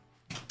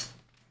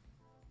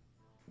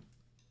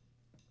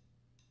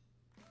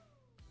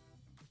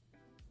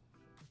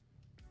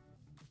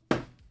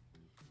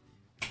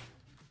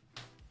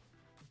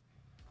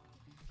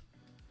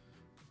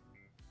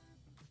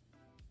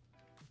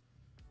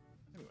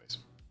 Anyways.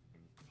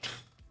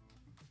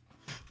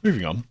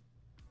 Moving on.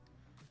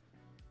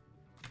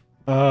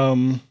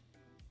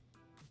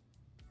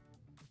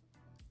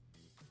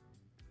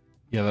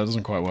 Yeah, that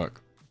doesn't quite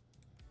work.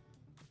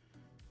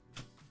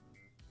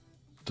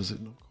 Does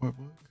it not quite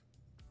work?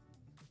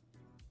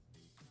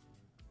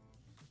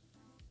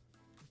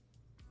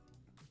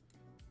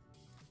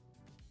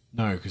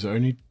 No, because it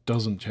only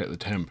doesn't check the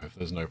temp if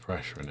there's no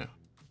pressure in it,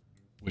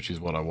 which is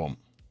what I want.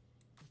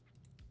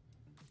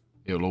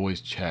 It'll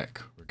always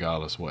check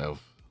regardless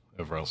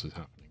whatever else is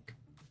happening.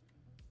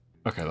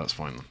 Okay, that's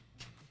fine then.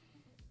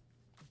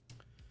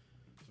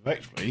 So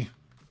effectively,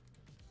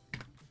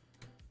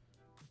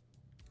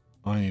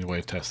 I need a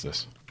way to test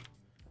this.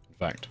 In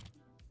fact,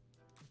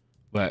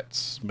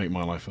 let's make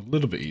my life a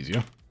little bit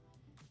easier.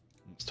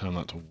 Let's turn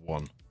that to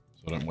 1 so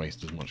I don't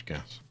waste as much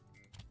gas.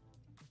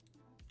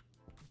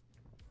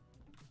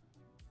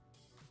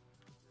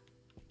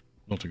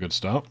 Not a good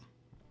start.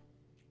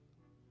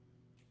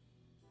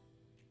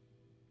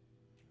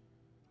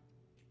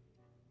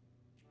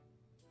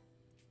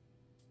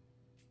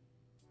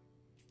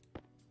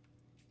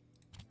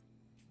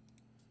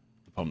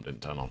 The pump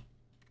didn't turn on.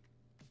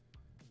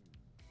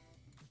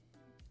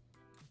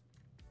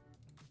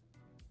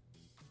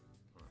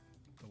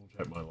 Double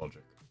check my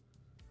logic.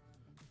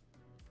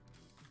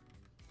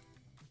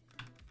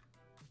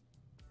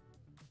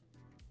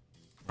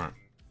 Right.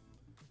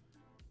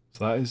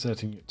 So that is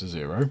setting it to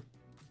 0.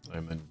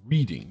 I'm then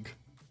reading.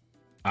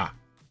 Ah.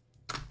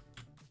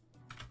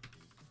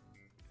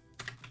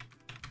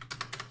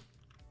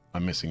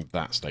 I'm missing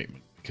that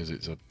statement because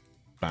it's a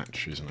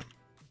batch, isn't it?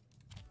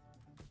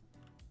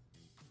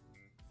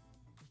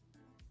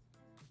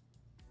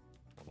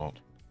 Or not?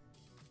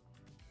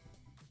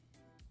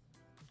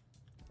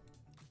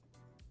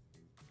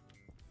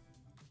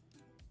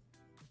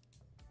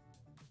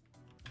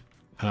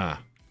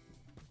 Ha.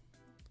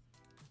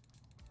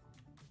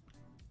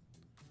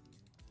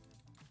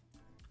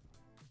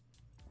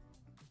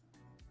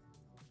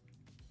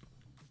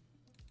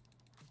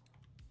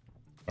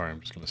 Sorry,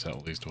 I'm just going to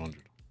settle these to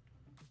 100.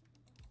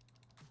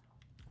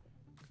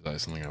 Because that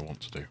is something I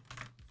want to do.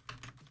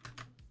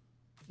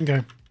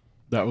 Okay.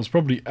 That was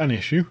probably an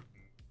issue.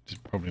 It is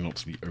probably not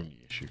the only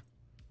issue.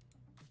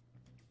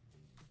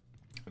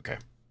 Okay.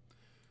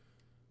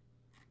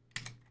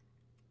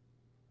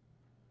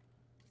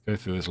 Go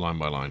through this line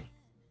by line.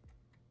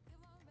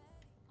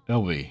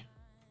 LV.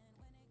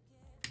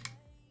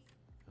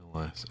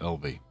 LS.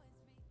 LV.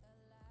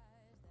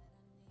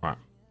 Right.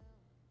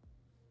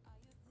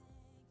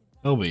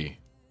 LV.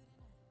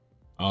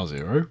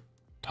 R0.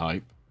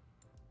 Type.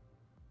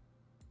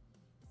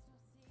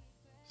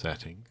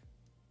 Setting.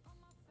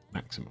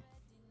 Maximum.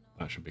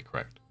 That should be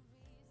correct.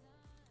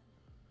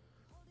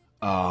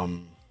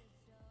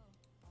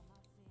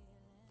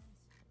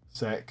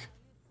 Sec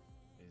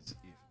is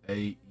if A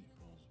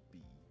equals B.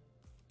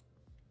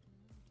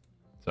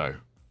 So,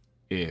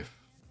 if...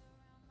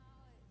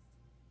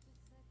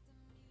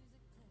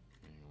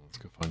 Let's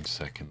go find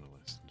sec in the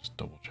list and just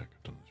double check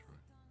I've done this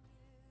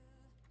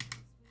right.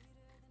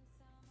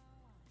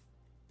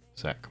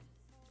 Sec.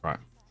 Right.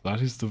 So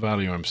that is the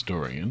value I'm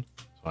storing in.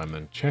 So I'm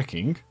then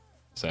checking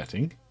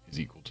setting is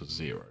equal to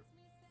 0.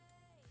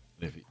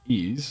 And if it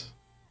is,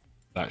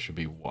 that should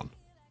be 1.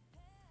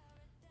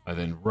 I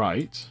then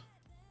write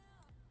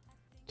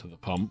to the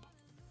pump.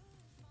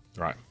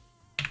 Right.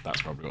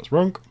 That's probably what's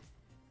wrong.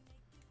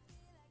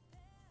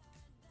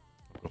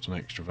 I've got an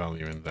extra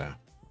value in there.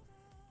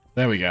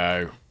 There we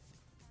go.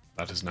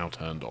 That is now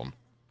turned on.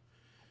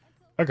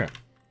 Okay.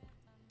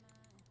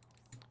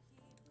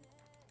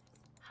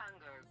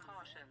 Hunger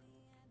caution.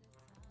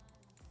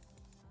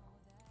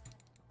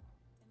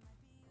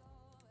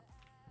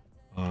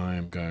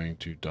 I'm going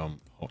to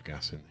dump hot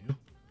gas in here.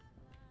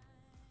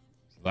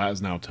 So that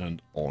is now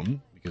turned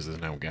on because there's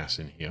now gas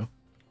in here.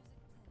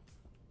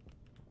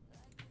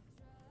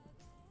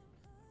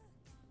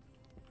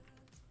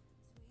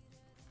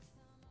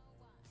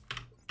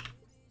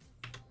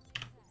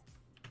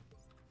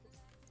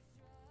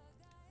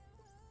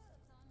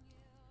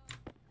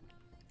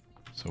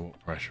 So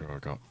what pressure have I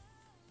got?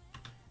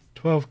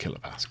 12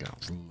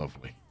 kilopascals.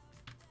 Lovely.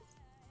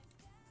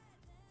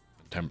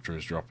 And temperature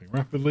is dropping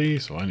rapidly,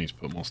 so I need to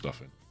put more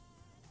stuff in.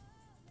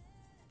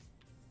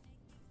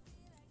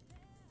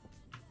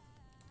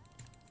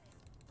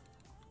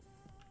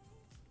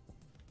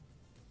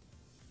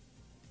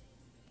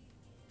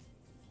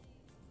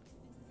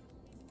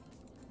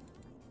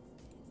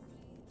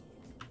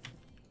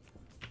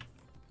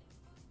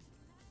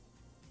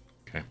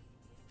 Okay.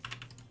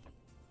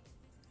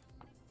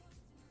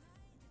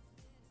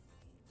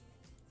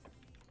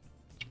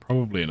 It's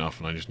probably enough,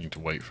 and I just need to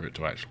wait for it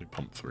to actually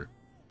pump through.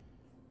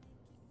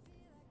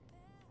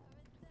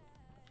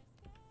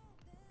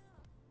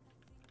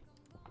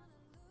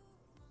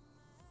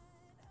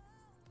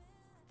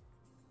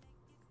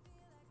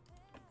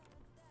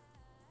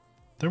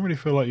 Don't really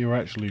feel like you're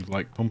actually,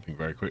 like, pumping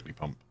very quickly,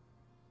 pump.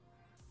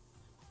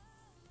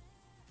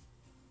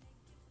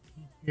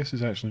 I guess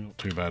it's actually not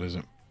too bad, is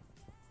it?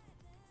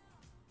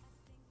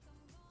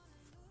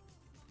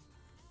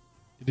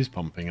 It is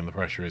pumping and the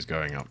pressure is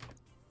going up.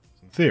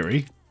 So in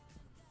theory,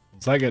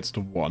 once that gets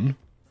to 1,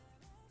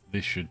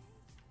 this should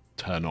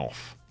turn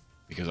off,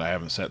 because I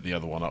haven't set the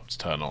other one up to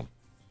turn on.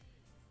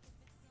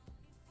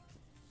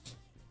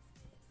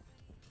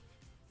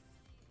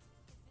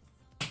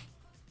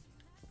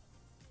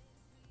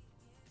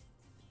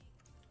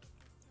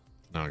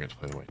 Now I get to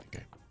play the waiting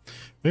game.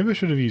 Maybe I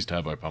should have used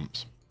turbo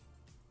pumps.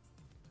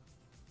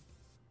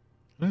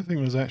 I don't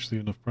think there's actually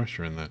enough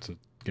pressure in there to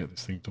get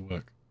this thing to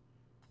work.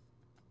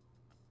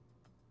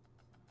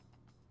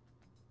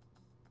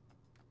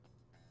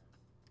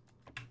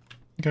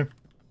 Okay.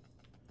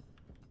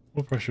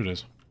 What pressure it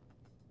is.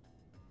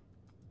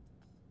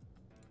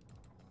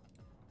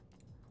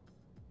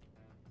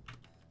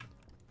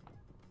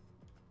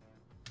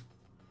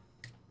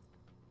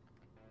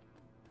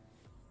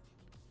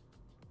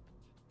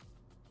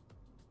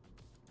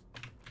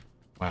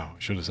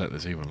 should have set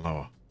this even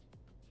lower.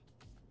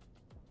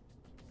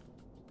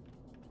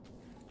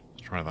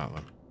 Let's try that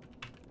then.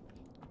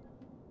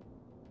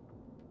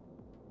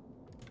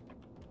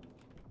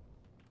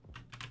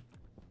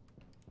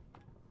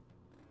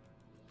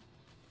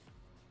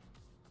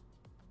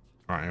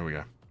 Alright, here we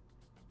go.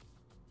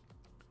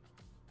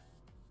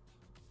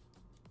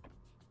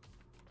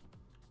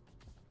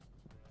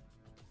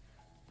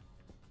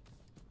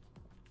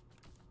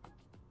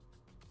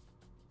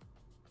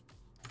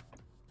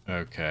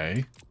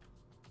 Okay.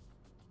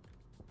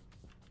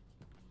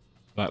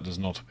 That does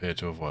not appear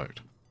to have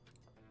worked.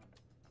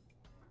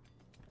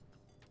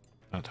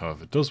 That,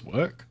 however, does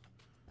work.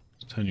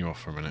 Let's turn you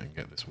off for a minute and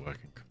get this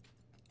working.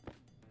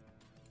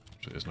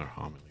 Actually, there's no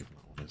harm in leaving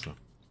that one, is there?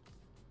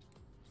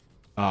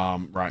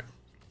 Right.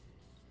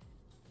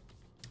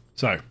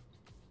 So,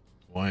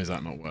 why is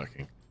that not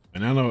working? I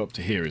now know up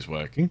to here is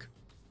working.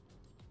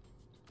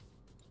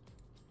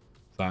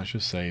 That's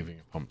just saving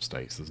a pump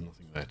state, so there's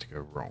nothing there to go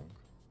wrong.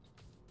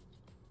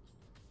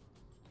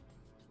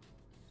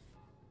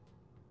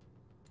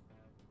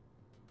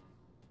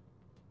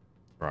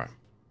 Right.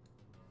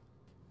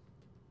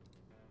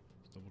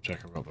 Let's double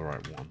check I've got the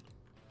right one.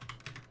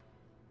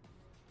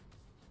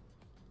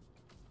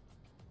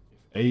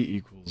 If A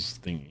equals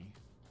thingy,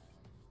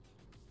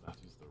 that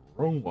is the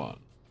wrong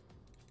one.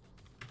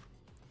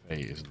 If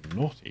A is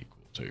not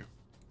equal to...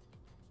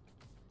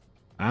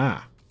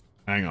 Ah!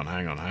 Hang on,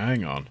 hang on,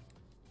 hang on.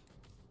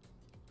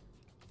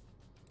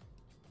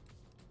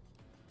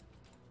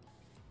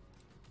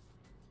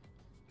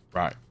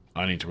 Right.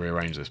 I need to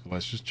rearrange this, but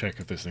let's just check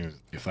if this thing is,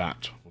 if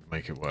that would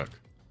make it work.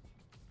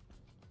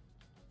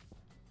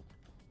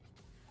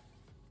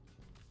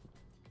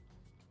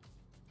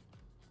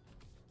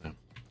 No,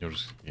 you'll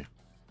just, yeah.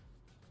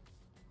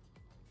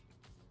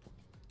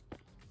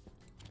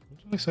 What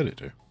did I set it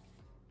to?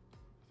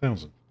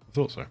 1,000. I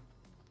thought so.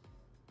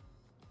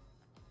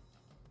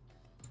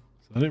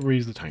 So then it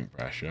reads the tank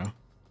pressure.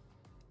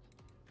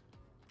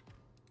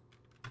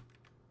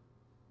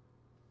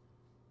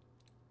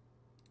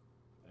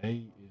 A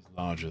is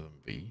larger than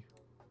B.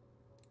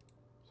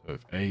 So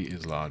if A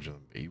is larger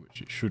than B,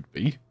 which it should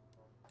be,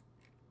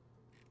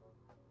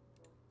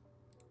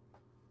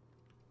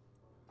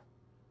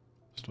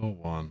 store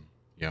 1,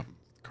 yep,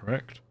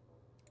 correct.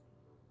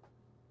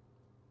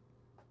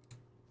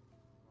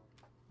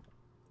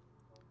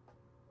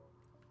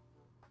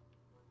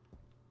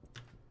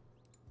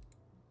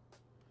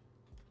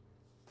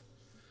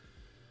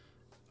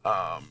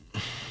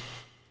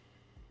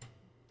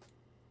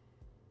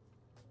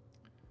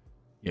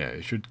 Yeah,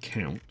 it should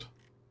count.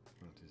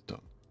 That is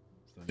done.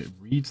 So then it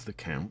reads the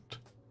count.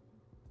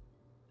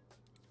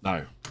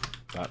 No,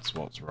 that's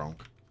what's wrong.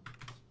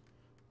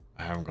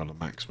 I haven't got a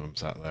maximum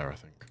set there, I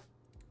think.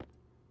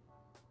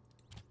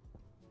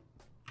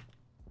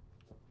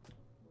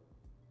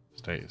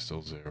 State is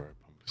still 0,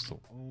 pump is still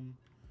on.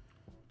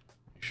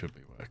 It should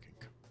be working.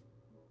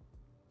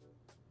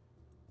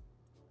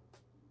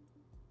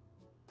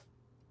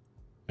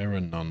 Error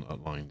none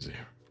at line 0.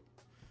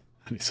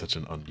 That is such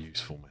an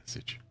unuseful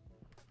message.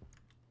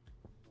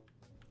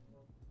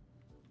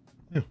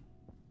 Yeah.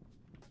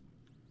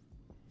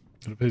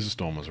 It appears a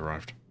storm has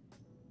arrived.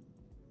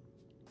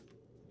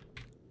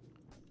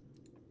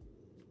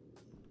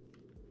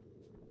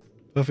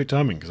 Perfect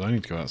timing, because I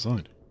need to go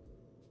outside.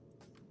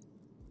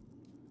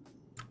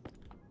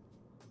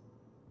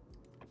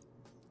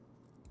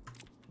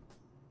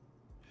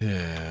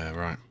 Yeah,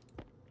 right.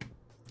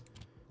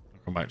 I'll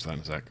come back to that in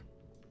a sec.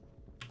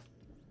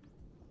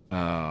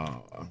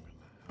 I'm going to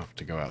have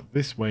to go out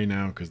this way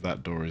now, because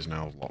that door is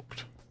now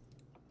locked.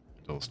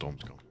 Until the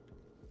storm's gone.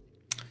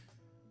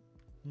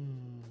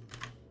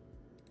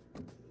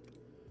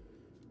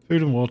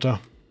 Food and water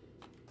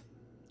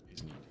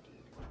is needed.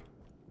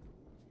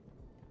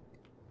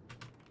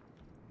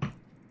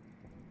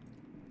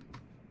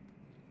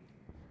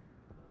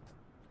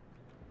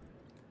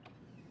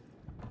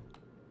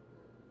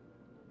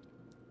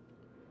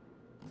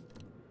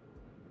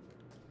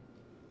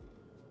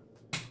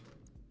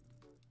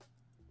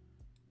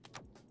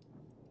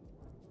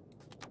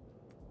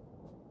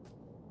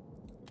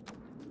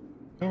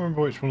 I can't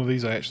remember which one of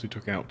these I actually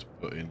took out to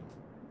put in.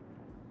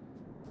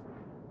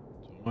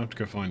 So I might have to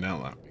go find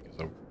out that, because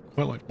I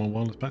quite like my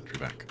wireless battery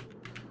back.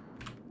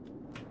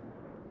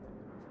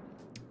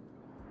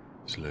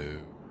 Slow.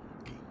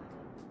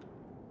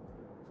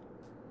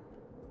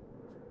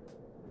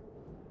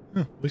 Huh,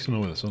 at least I know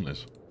where the sun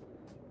is.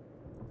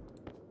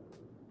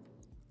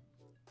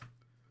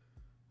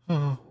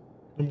 Ah,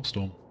 no more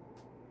storm.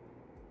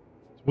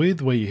 It's weird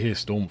the way you hear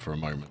storm for a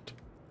moment.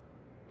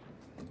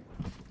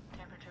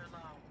 Temperature low.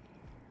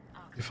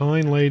 You're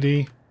fine,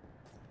 lady.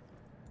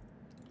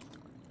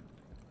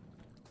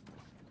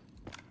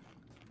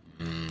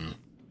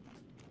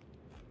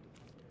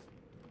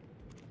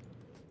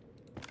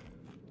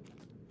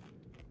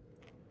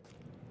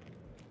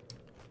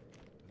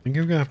 I think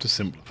I'm going to have to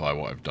simplify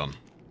what I've done.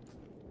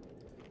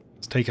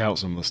 Let's take out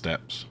some of the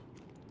steps.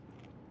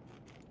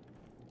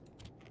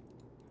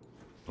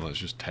 Well, let's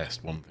just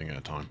test one thing at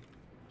a time.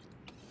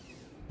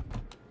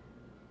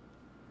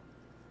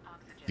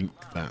 think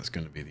that's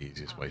going to be the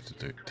easiest way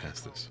to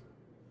test this.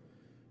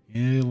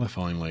 You're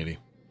fine, lady.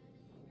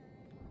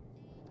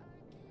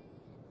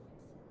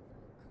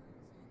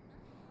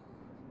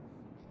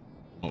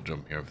 Not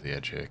jumping over the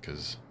edge here,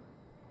 because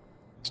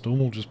the storm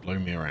will just blow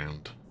me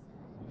around.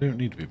 I don't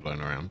need to be blown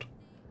around.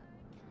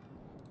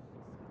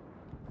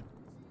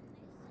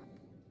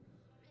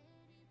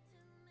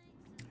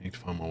 I need to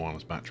find my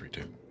wireless battery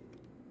too.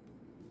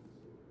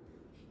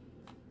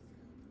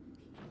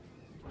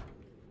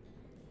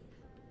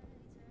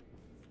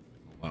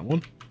 Not that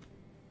one.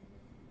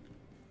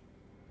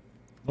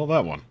 Not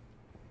that one.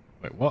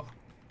 Wait, what?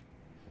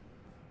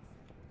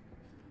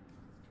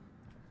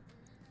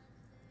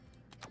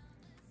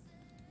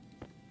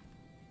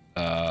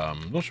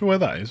 Not sure where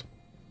that is.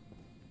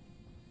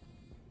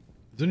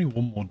 There's only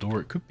one more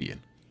door it could be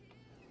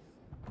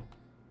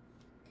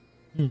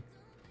in.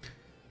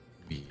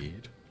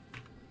 Weird.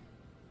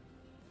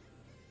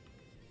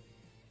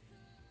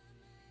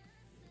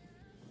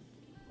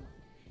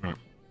 Right.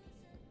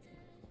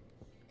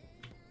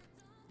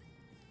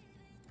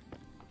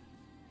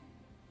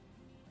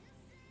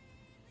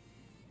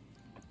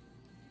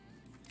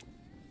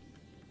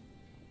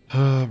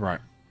 Right.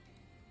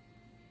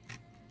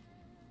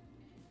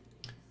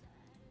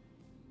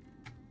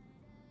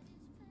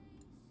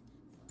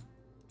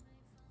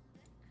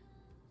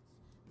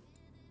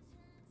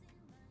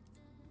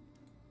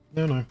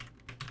 No. It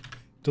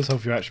does help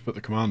if you actually put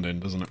the command in,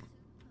 doesn't it?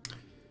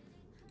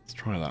 Let's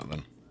try that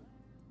then.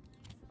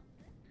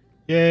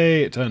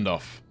 Yay, it turned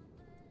off.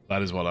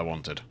 That is what I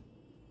wanted.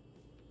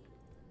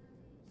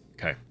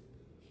 Okay.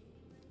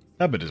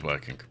 That bit is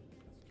working.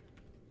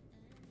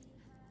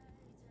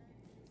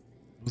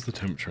 What's the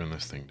temperature in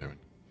this thing doing?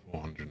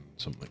 400 and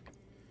something.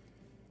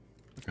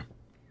 Okay.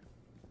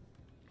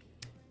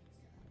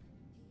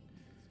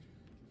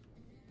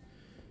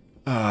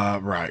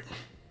 Right.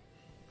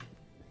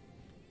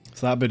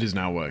 So that bit is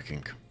now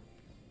working.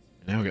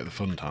 I now get the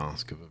fun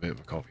task of a bit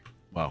of a copy.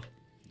 Well,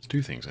 there's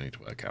two things I need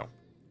to work out.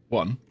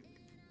 One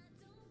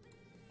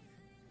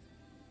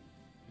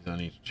is I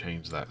need to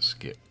change that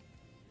skip.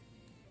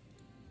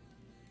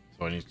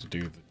 So I need to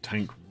do the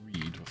tank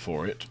read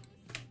before it.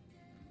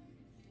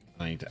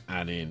 I need to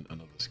add in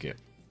another skip.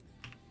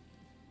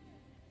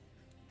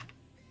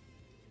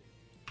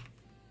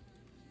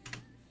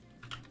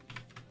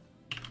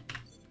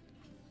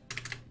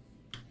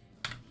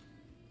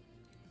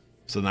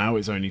 So now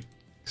it's only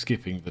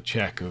skipping the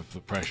check of the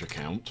pressure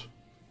count.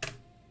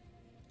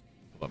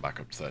 Pull that back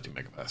up to 30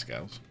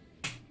 megapascals.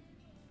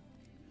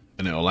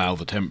 And it'll allow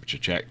the temperature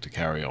check to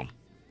carry on.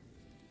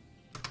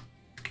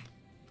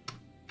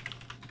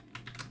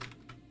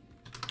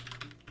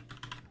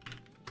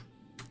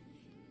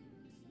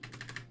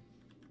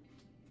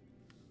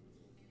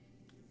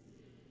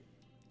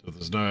 So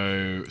there's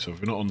no... So if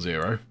we're not on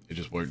 0, it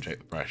just won't check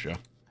the pressure,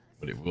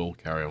 but it will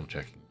carry on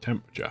checking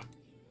temperature.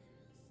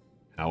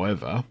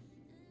 However, I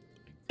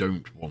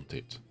don't want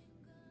it.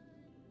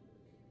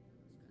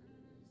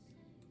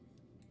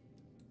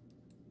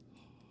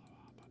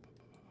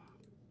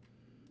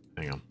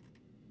 Hang on.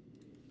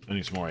 I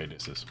need some more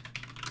aliases.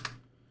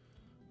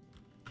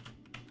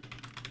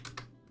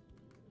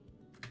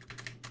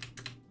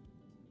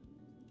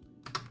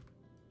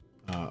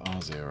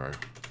 R0.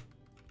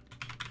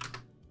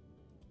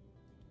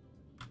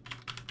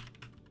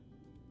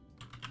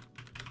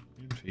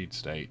 In feed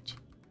state.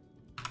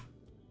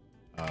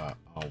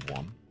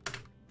 R1.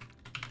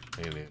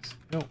 Alias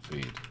help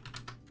feed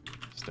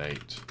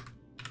state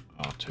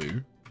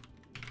R2.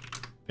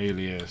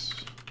 Alias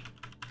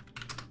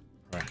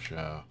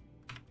pressure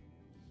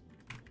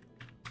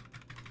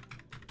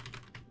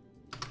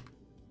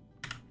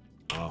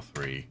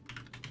R3.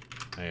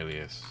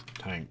 Alias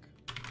tank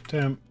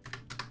temp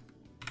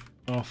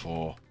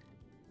R4.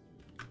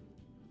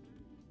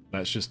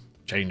 Let's just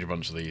change a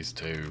bunch of these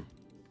to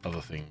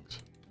other things.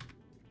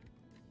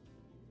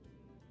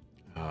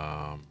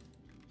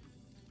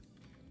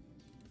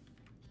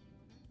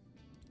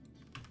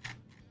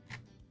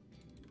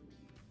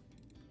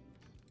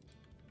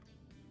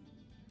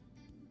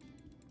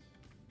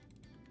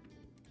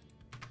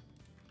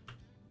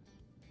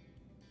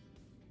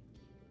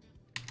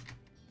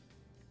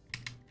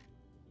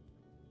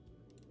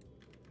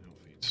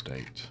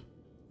 State.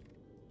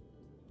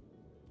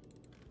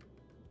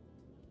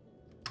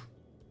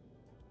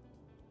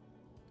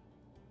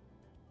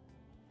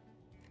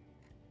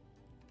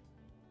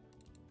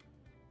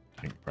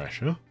 Tank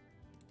pressure. Right,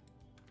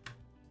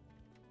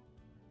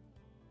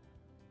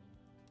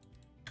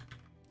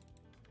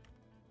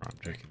 I'm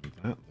checking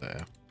that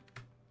there.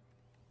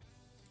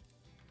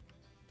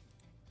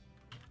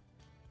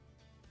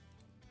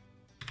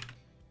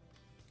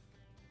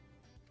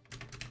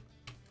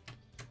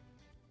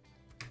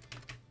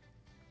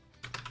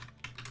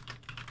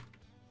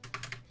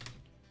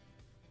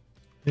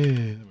 Yeah,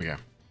 there we go.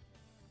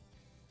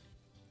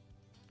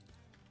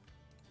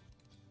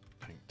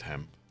 Tank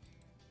temp.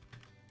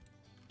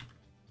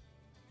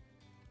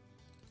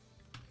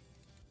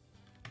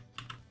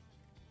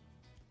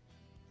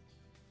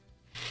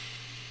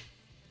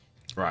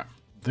 Right,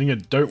 The thing I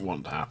don't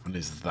want to happen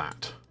is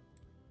that.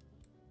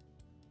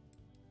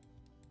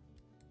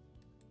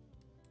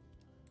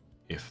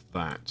 If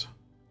that.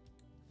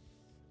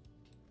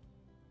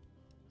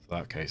 In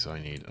that case,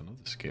 I need another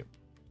skip.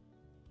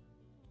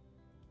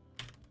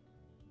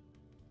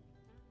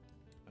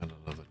 And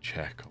another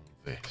check on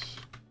this.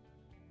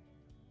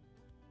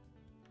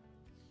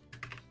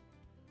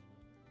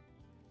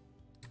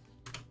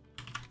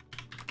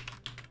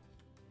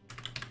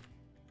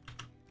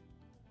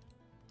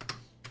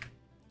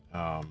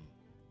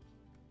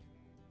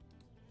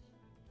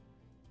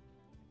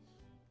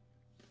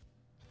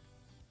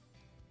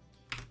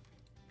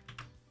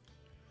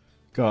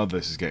 God,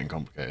 this is getting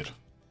complicated.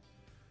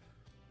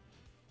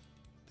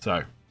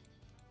 So,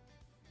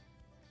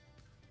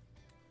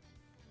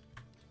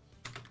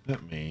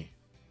 let me...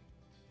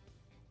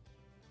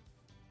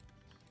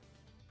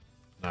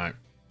 No.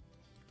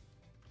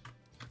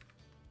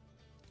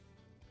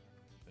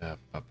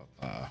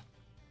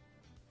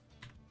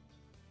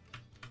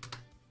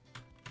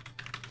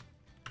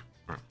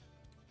 Right.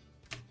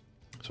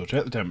 So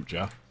check the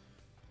temperature.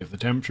 If the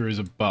temperature is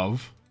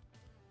above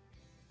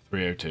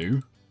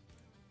 302,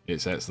 it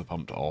sets the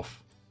pump to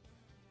off.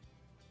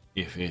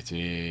 If it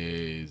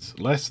is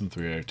less than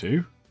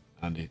 302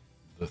 and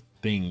the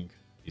thing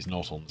is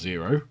not on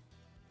 0,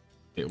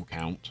 it will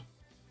count.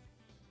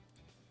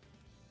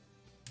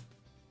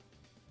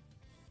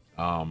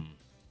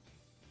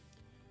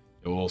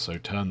 It will also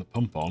turn the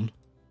pump on,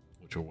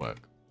 which will work.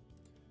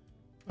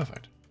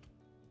 Perfect.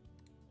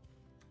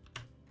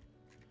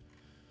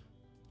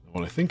 Now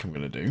what I think I'm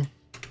going to do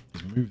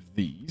is move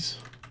these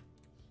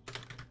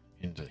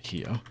into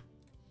here.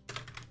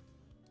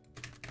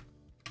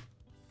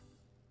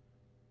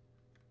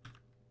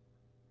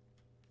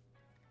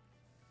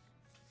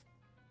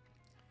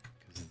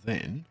 Because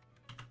then...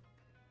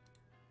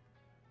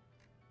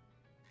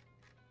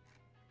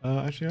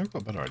 actually, I've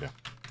got a better idea.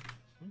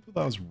 Let me put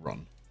that as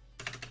run.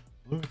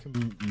 Let me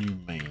make a new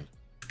main.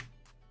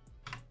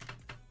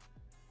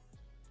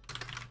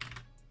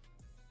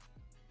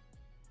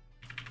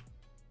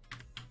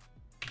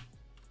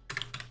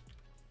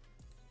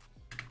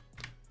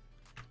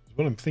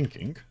 What I'm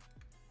thinking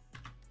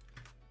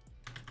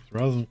is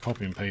rather than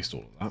copy and paste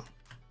all of that,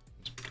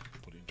 just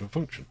put it into a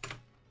function.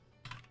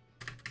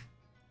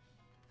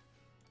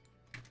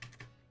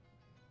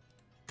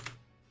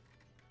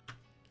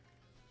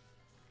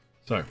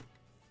 So,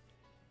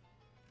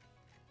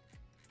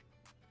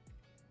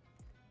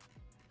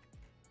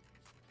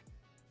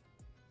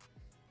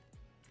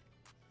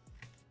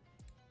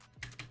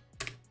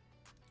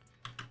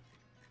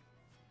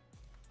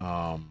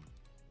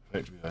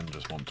 effectively then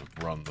just want to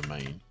run the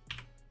main.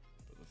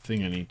 But the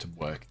thing I need to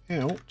work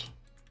out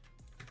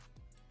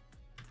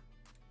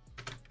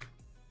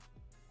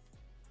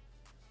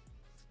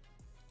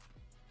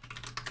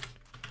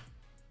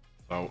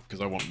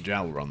because I want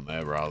gel run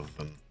there rather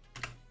than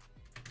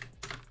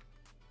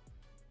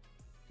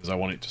because I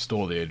want it to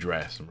store the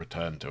address and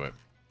return to it.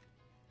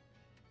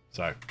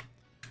 So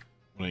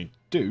what I need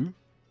to do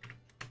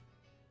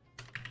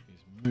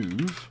is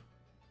move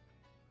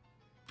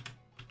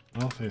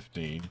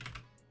R15.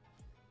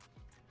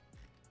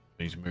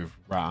 I need to move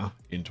Ra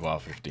into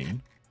R15.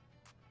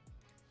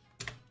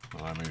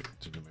 And I need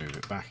to move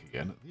it back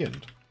again at the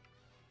end.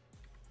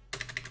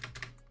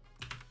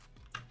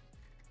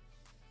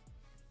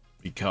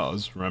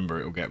 Because, remember,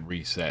 it will get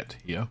reset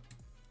here.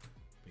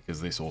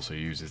 Because this also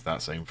uses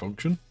that same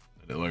function.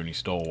 And it'll only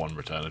store one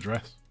return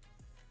address.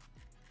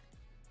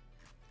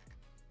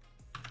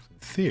 So in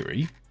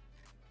theory,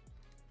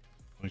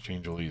 if I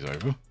change all these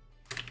over,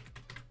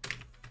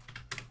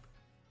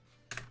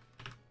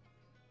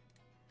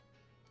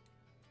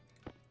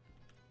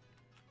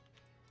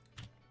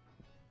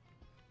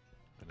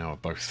 now are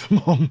both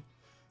of them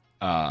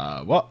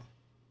on. What?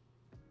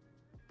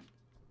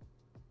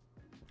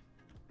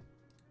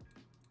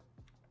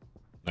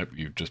 Nope,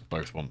 you just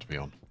both want to be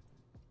on.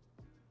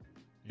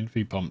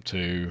 In-feed pump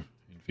 2,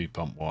 in-feed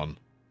pump 1.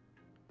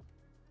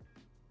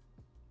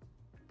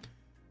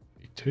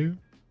 Feed 2.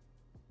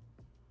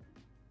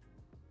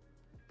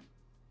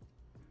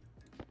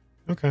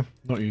 Okay,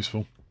 not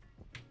useful.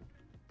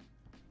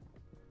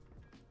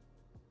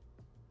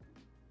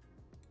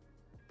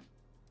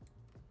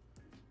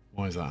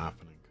 Why is that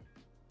happening?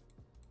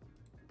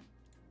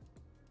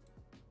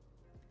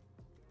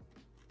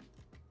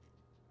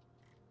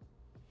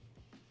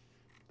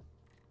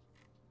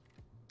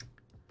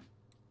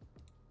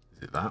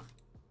 Is it that?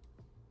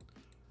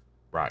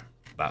 Right,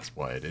 that's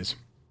why it is.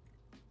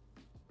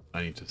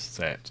 I need to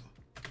set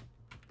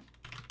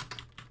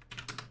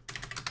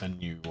a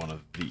new one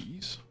of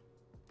these.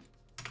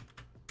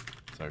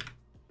 So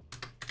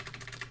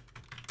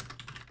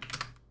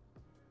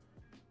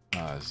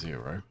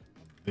 0.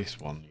 This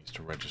one needs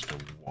to register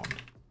 1.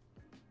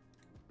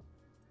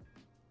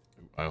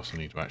 I also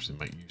need to actually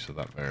make use of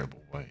that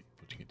variable by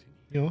putting it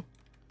in here,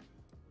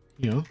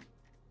 here,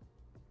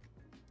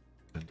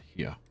 and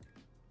here.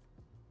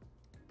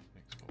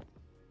 Export.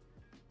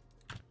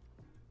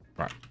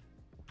 Right.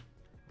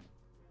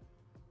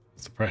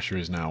 The pressure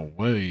is now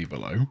way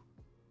below.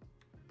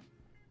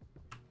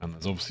 And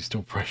there's obviously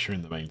still pressure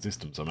in the main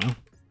system somehow.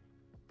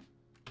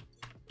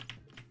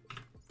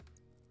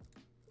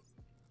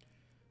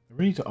 I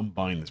really need to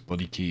unbind this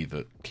bloody key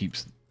that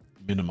keeps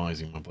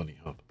minimising my bloody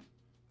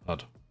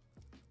HUD.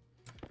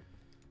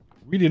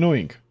 Really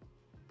annoying.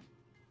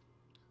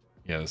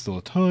 Yeah, there's still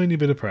a tiny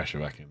bit of pressure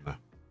back in there.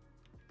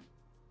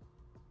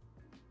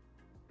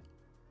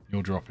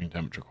 You're dropping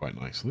temperature quite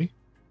nicely.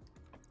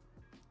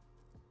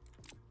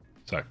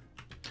 So,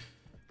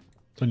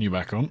 turn you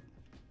back on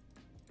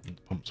and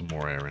pump some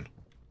more air in.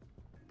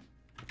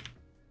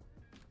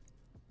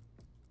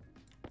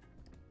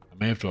 I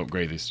may have to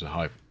upgrade this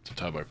to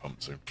turbo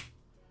pump soon.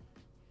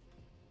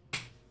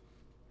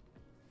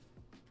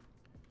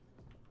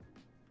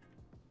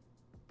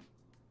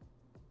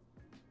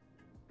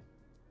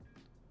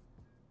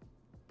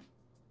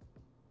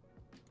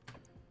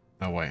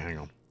 Oh wait, hang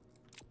on.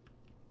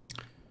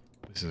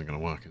 This isn't going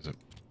to work, is it?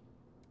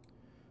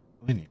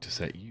 I need to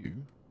set you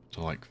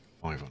to like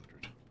 500.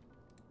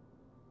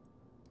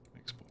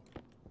 Export.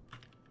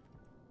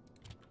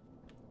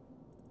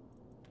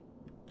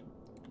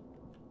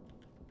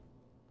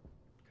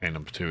 Okay,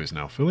 number 2 is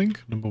now filling.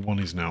 Number 1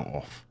 is now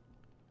off.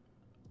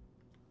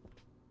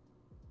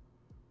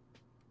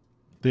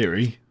 In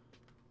theory,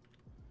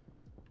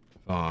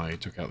 if I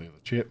took out the other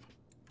chip,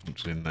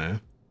 punched in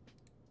there,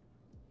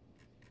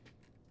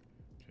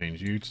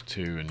 change you to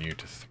 2 and you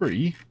to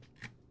 3.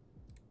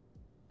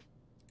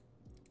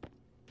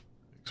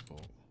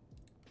 Export.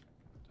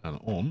 Turn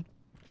it on.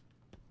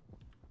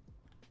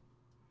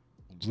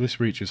 Once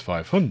this reaches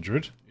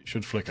 500, it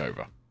should flick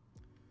over.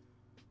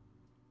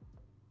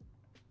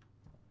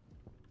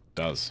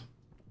 Does.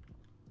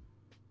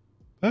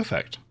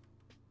 Perfect.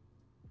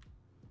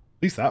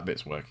 At least that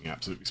bit's working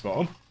absolutely spot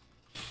on.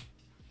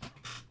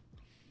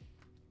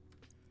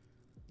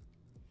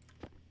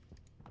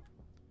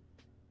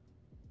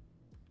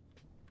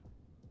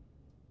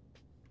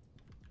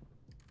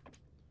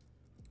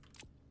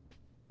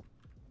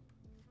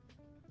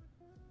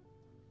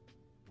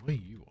 Why are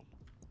you on?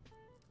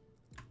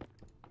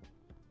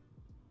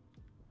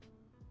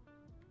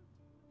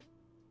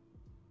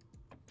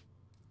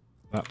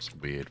 That's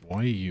weird. Why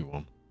are you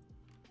on?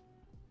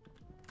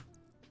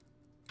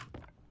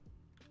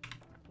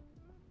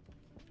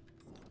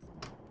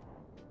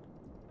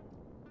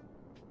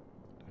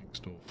 Tank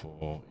store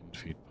for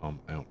in-feed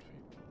pump, out-feed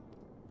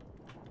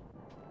pump.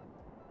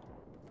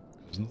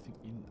 There's nothing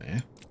in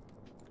there.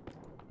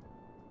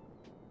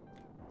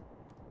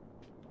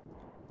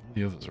 All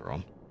the others are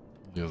on.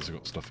 All the others have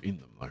got stuff in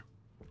them, though.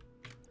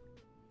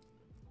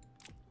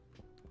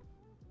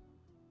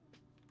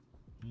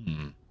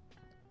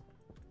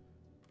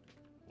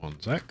 One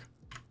sec.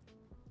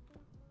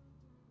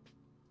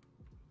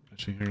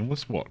 Actually, hang on,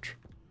 let's watch.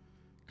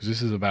 Because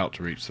this is about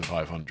to reach the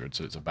 500,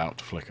 so it's about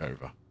to flick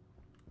over.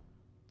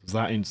 Does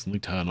that instantly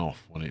turn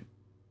off when it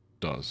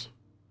does?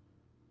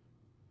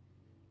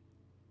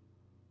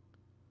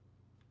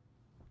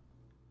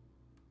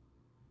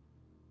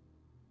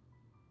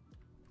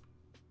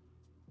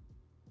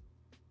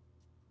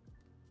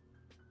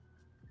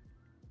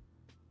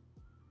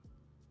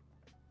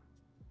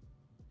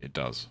 It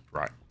does,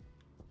 right.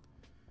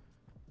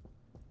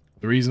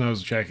 The reason I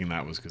was checking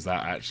that was because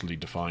that actually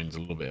defines a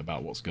little bit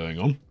about what's going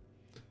on.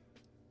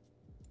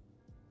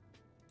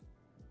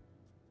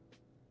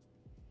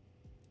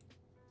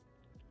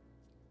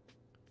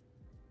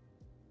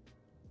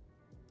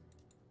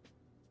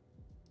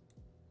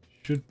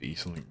 Should be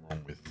something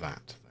wrong with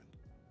that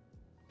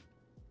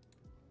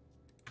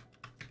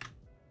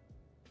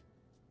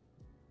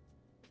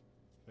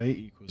then.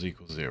 A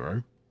equals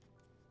 0.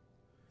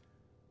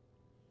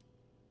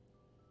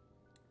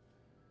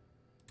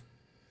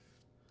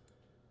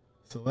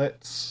 So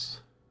let's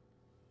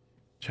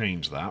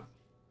change that.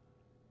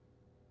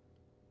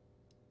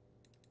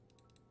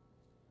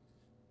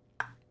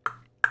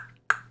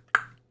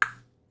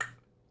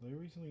 They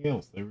read something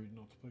else. They read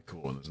not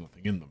applicable and there's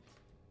nothing in them.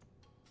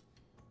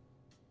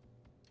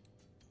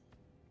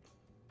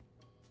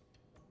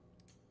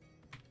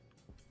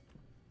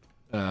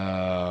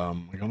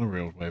 I got a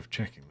real way of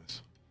checking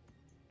this.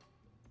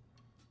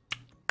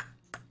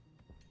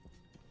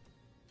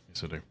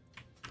 Yes, I do.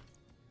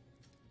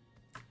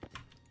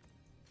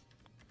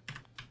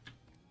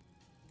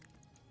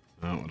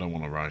 No, I don't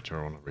want a writer,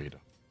 I want a reader.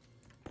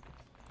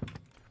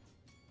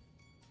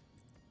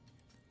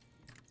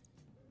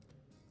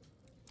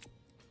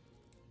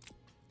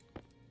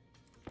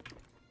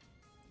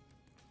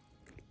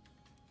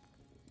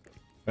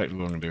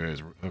 Effectively what I'm going to do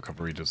is hook up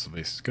readers to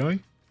this guy,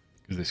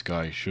 because this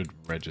guy should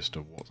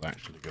register what's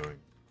actually going,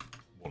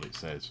 what it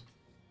says.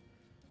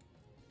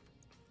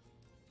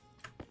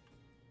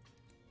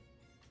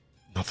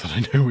 Not that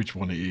I know which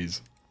one it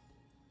is.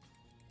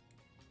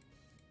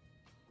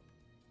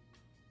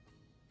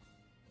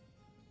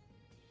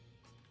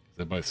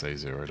 They both say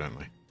 0, don't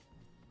they?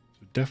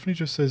 So it definitely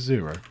just says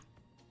 0.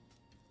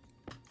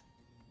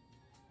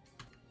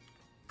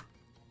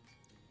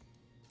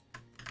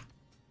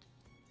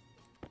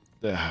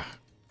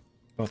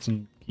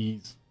 Button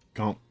keys,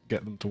 can't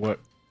get them to work.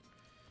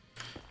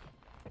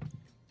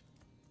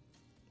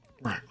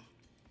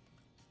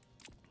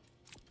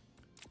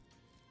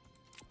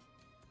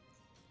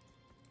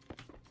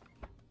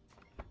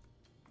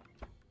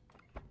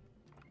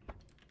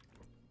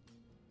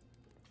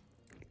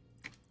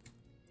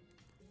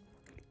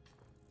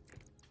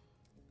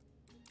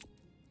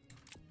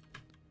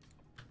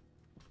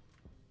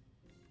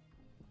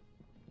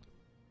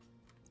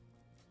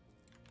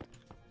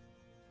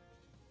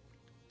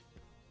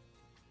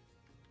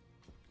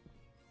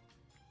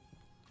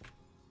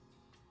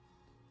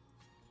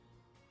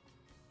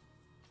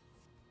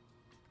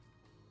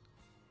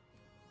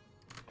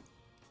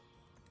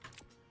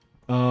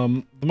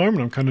 At the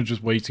moment I'm kind of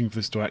just waiting for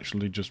this to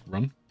actually just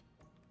run.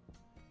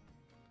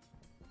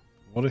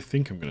 What I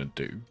think I'm going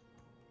to do...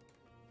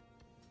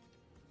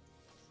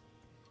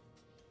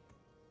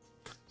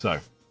 So,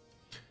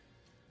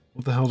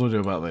 what the hell do I do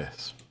about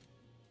this?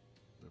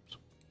 Oops.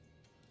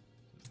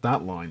 It's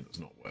that line that's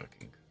not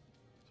working.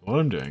 So what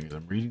I'm doing is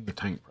I'm reading the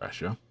tank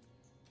pressure.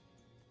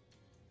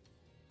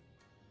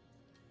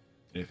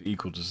 And if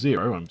equal to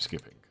 0, I'm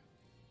skipping.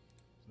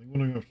 So what I'm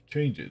going to have to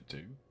change it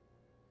to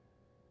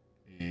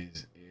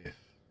is if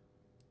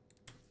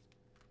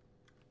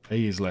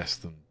A is less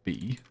than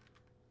B,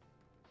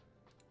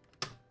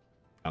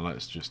 and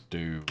let's just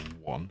do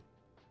 1,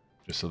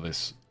 just so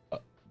this,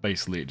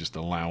 basically it just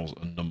allows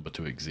a number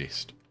to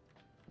exist.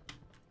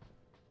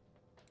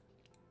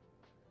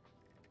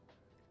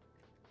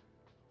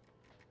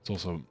 Let's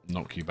also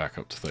knock you back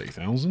up to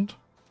 30,000.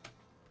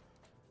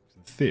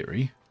 In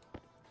theory,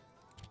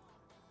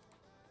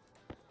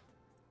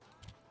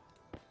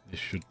 this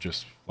should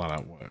just flat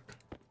out work.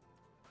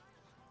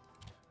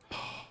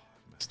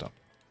 Messed up.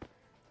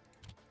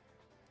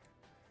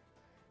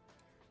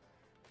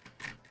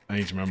 I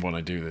need to remember when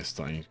I do this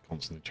that I need to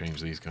constantly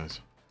change these guys.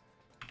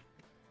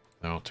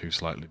 They are two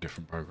slightly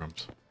different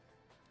programs.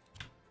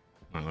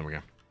 Oh, there we go.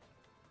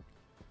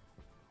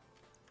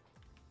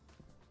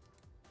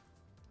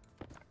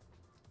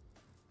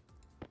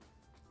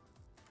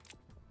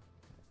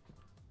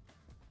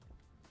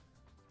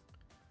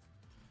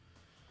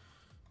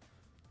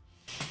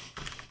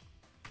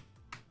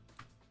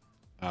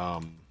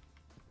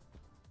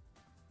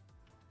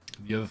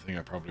 The other thing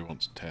I probably want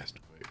to test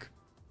quick.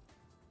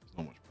 There's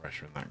not much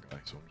pressure in that guy,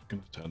 so I'm just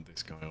going to turn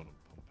this guy on and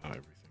pump out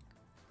everything.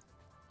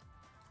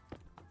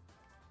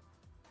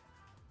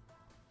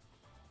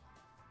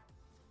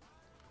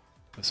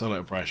 There's so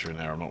little pressure in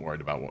there, I'm not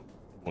worried about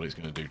what it's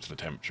going to do to the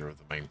temperature of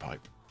the main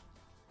pipe.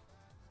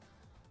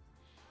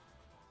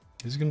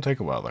 This is going to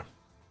take a while though.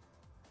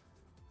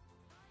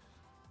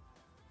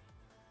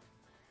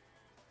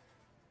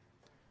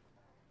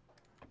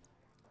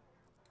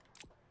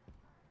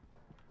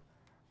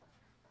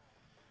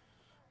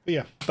 But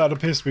yeah, that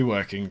appears to be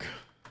working.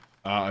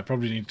 I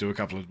probably need to do a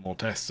couple of more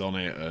tests on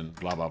it and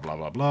blah blah blah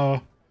blah blah.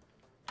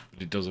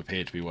 But it does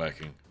appear to be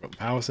working. We've got the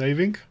power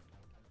saving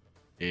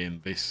in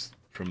this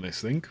from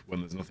this thing. When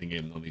there's nothing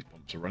in, none of these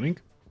pumps are running.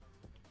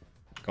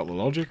 Got the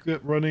logic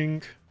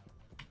running,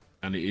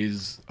 and it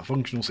is a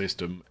functional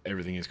system.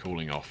 Everything is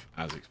cooling off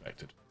as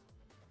expected.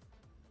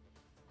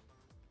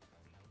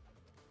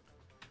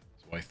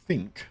 So I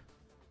think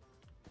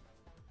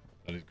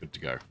that is good to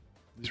go.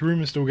 This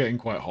room is still getting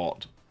quite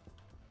hot.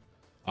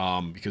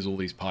 Because all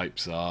these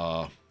pipes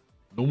are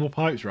normal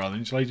pipes rather than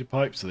insulated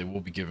pipes, so they will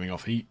be giving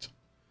off heat.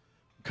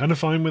 I'm kind of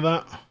fine with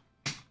that.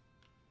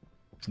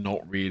 It's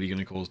not really going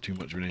to cause too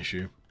much of an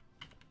issue.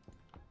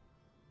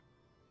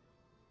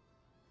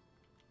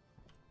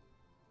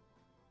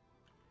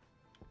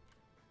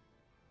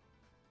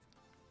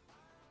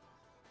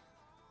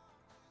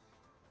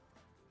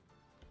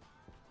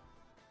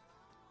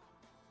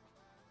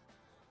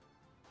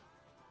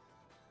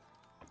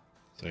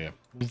 So yeah,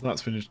 once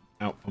that's finished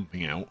out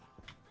pumping out,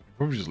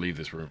 probably just leave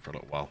this room for a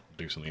little while and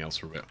do something else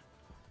for a bit.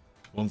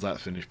 Once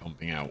that's finished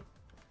pumping out,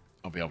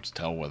 I'll be able to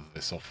tell whether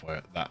this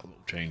software, that little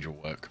change will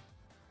work.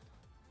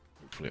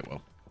 Hopefully it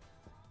will.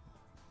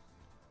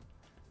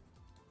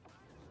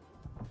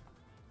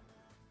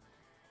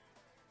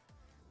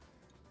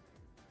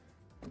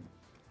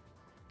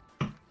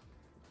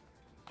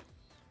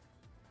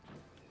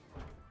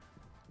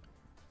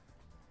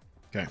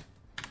 Okay.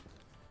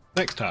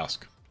 Next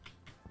task.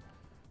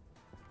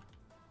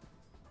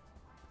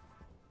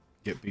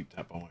 Get beeped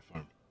at by my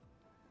phone.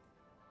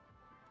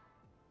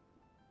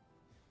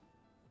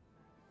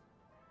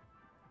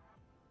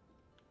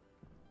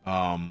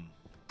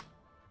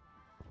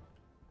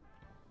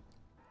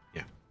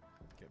 Yeah.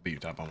 Get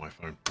beeped at by my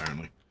phone,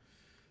 apparently.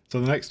 So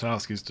the next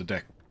task is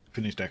to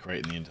finish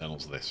decorating the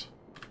internals of this.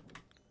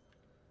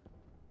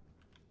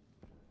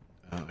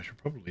 I should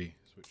probably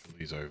switch all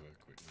these over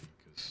quickly,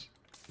 because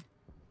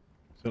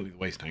certainly the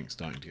waste tank's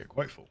starting to get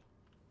quite full.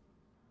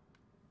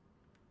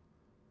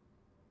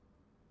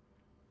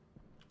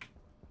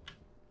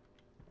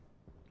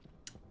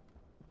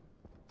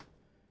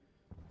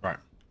 Right,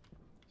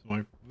 so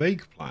my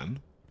vague plan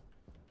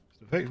is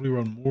to effectively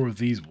run more of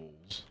these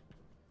walls.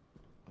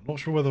 I'm not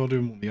sure whether I'll do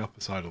them on the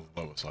upper side or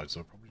the lower side,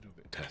 so I'll probably do a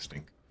bit of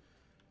testing.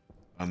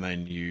 And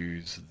then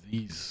use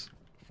these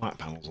flat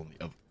panels on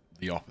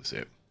the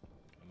opposite.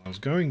 And I was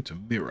going to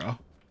mirror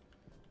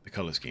the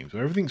colour scheme, so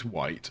everything's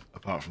white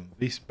apart from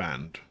this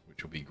band,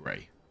 which will be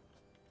grey.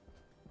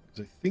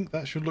 Because I think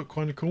that should look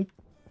kind of cool.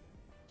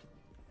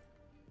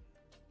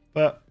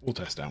 But we'll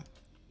test out.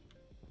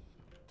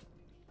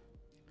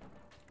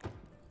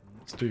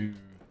 Let's do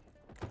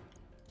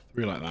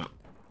 3 like that.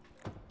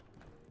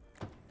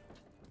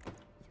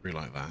 3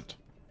 like that.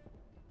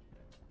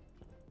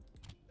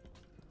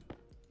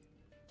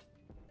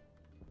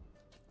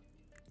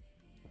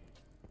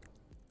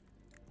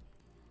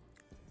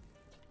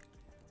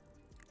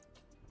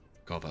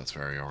 God, that's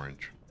very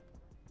orange.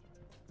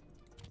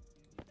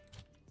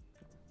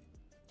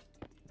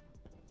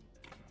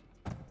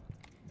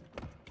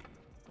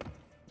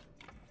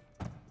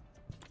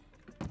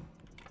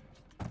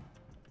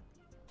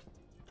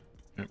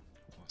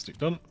 Stick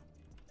done.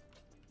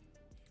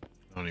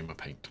 I need my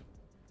paint.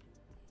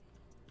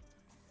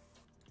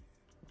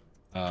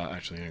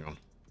 Actually, hang on.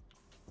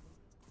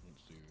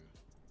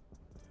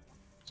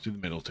 Let's do the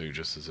middle two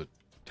just as a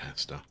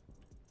tester.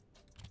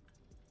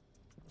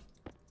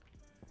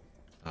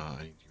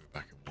 I need to go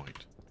back in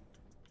white.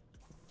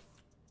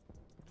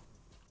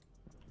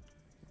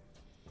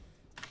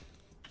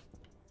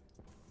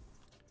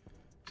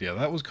 So yeah,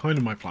 that was kind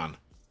of my plan.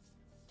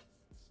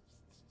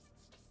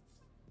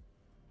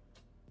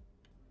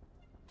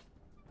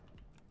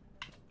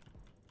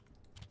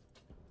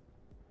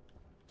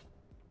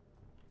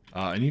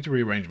 I need to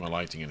rearrange my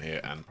lighting in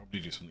here and probably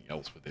do something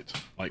else with it.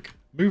 Like,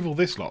 move all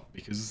this lot,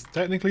 because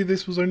technically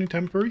this was only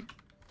temporary.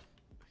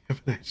 I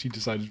haven't actually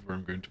decided where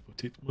I'm going to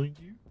put it, mind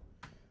you.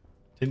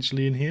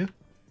 Potentially in here.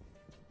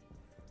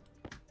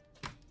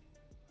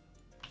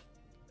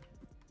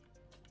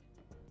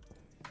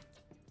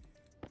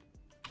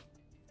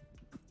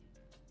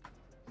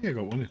 Yeah, I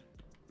got one in.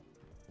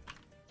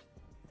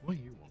 Why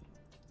you one?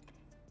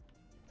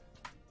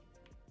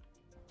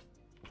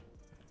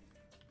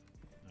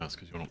 That's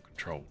because you're not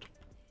controlled.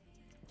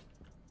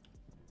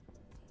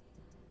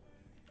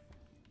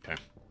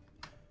 Okay.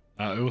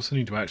 I also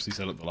need to actually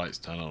set up the lights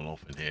turn on and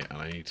off in here,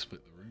 and I need to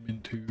split the room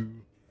in two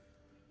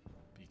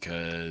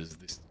because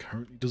this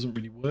currently doesn't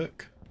really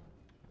work.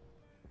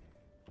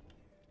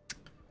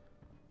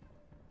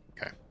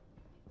 Okay.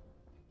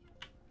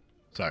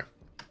 So I'm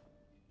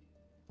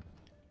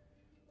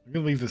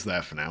going to leave this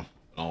there for now.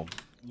 I'll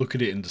look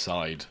at it and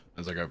decide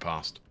as I go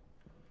past.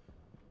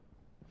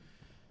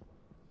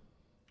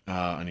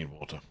 I need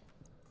water.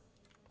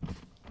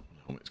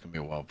 It's going to be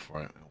a while before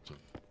I'm out of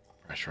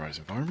pressurized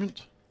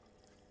environment.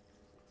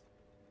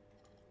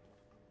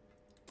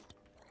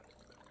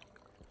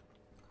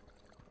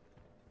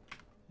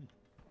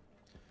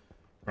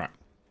 Right.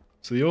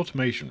 So the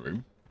automation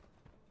room,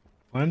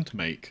 I plan to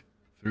make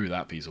through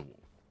that piece of wall.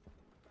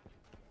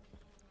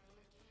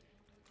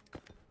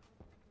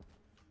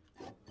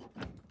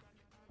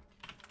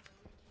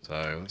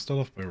 So let's start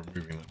off by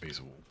removing that piece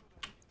of wall.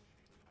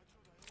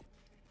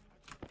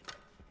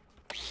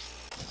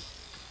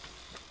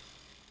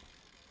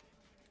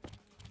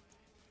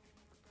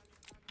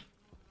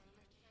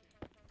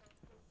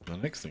 The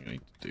next thing I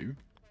need to do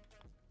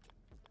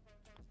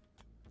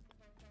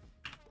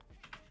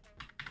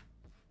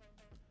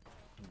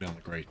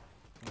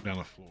down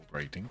the floor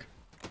grating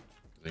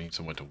because I need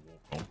somewhere to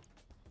walk on.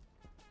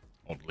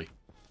 Oddly.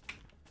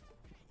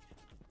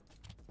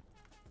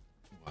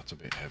 Oh, that's a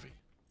bit heavy.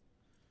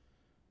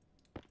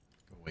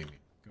 Go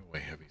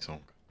away, heavy song.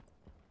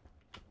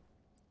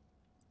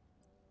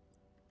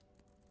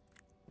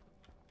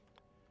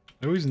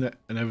 I always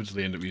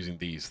inevitably end up using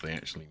these. They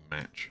actually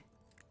match.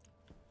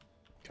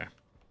 Okay.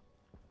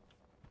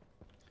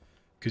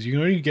 Because you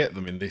can only get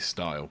them in this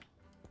style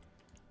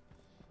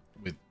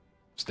with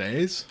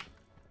stairs.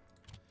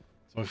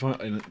 So I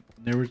find I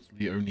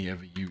inevitably only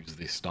ever use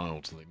this style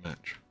till they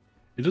match.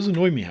 It does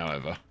annoy me,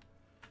 however.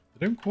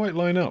 They don't quite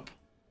line up.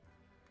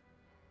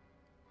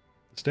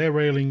 The stair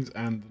railings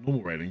and the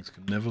normal railings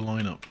can never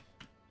line up.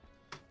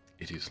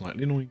 It is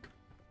slightly annoying.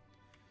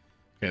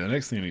 Okay, the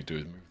next thing I need to do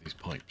is move these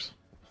pipes.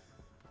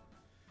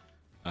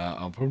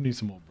 I'll probably need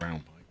some more brown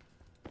pipe.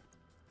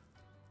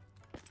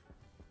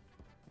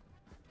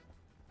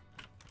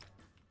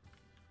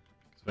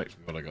 Because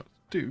effectively what I got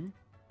to do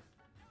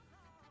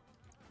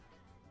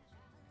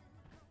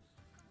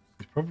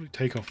is probably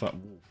take off that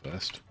wall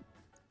first.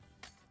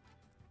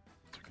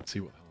 So I can see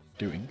what the hell I'm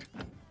doing.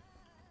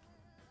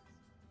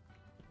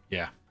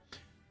 Yeah,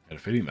 I had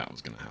a feeling that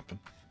was going to happen.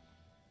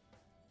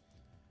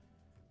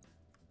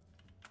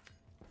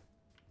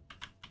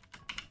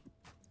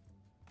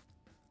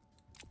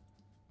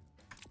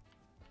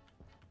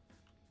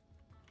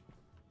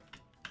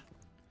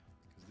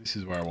 This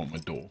is where I want my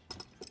door.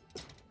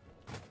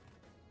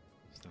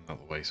 Stand out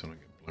the way so I don't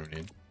get blown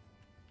in.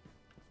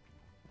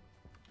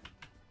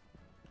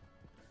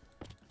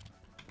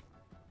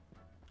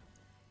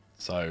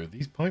 So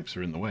these pipes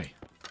are in the way.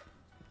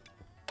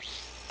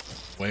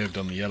 The way I've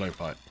done the yellow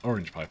pipe,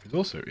 orange pipe is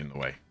also in the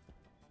way.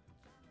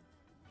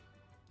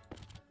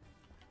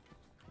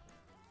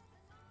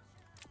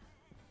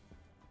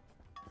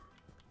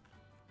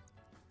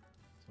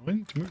 So I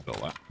need to move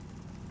all that.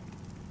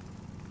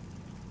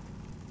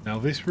 Now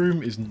this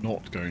room is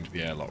not going to be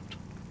airlocked.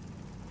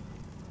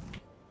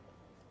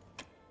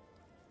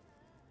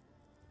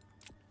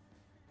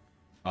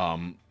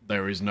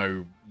 There is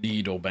no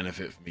need or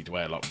benefit for me to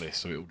airlock this,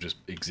 so it will just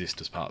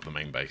exist as part of the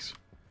main base.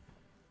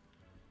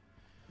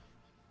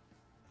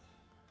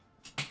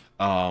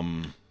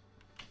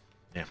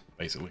 Yeah,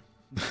 basically.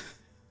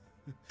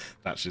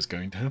 That's just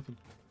going to happen.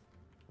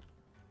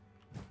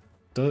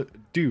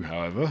 Do,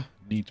 however,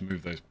 need to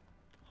move those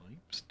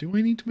pipes. Do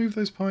I need to move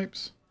those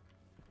pipes?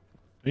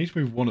 I need to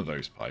move one of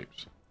those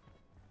pipes.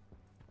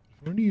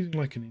 If I'm only using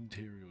like an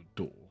interior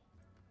door.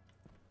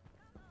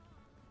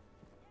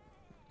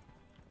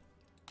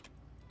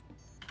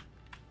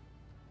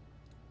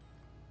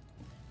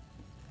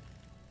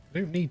 I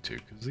don't need to,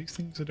 because these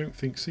things I don't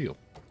think seal.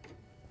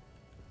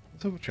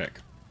 Let's have a check.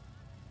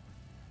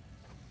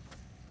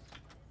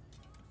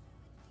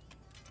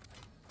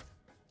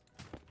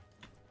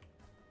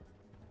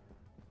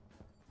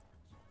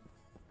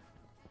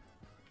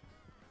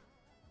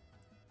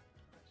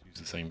 Let's use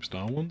the same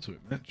style one so it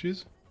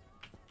matches.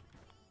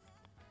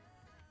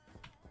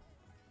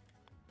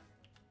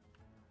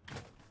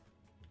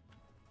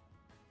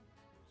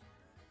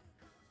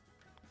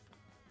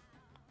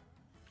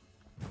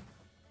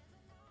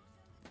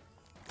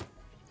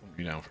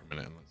 You down for a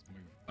minute and let's move.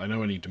 I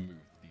know I need to move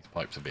these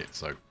pipes a bit,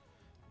 so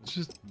let's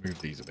just move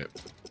these a bit.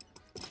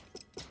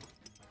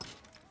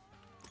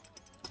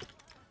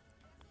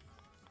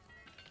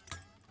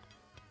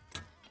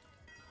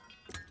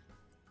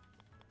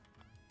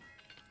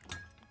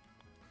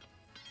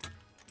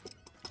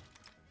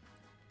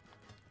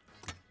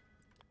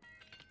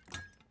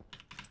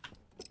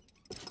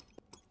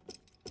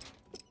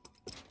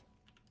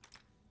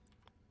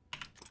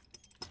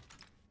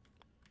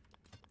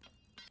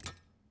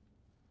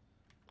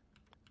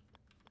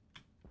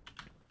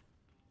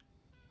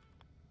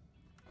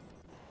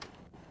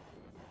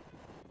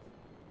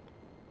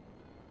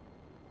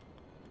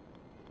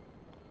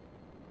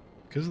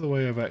 Because of the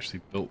way I've actually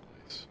built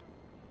this,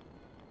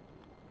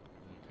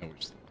 I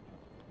which one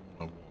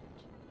I want.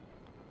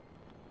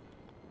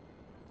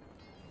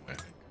 I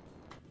think.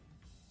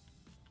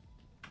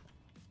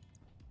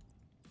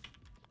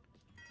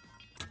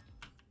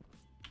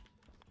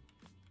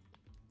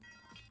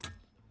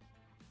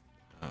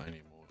 I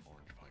need more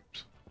orange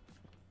pipes.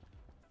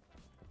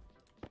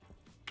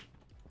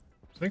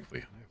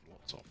 Thankfully, I have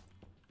lots of.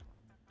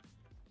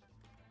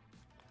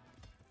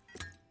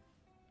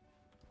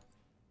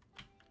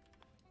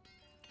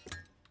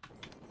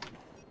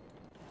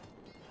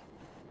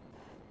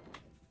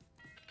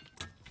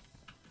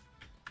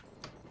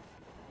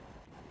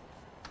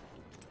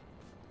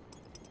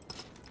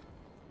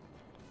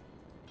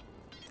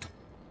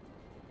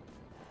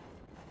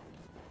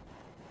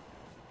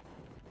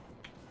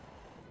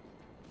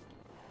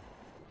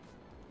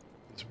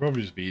 This would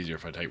probably just be easier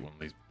if I take one of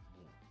these.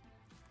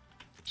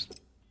 Just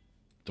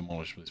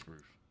demolish this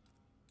roof.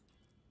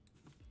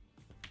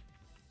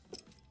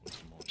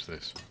 Let's demolish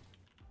this.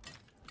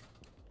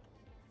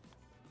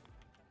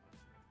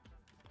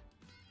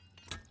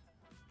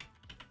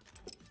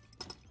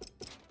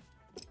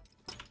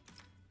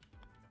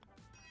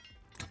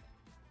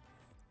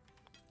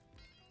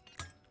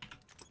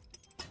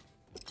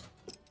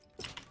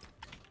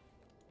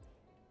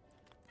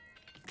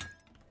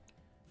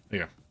 There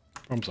you go.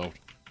 Problem solved.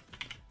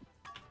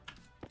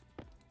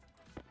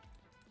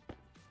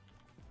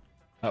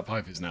 That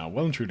pipe is now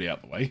well and truly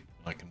out the way.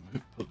 I can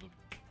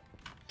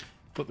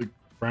put the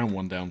brown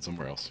one down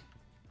somewhere else.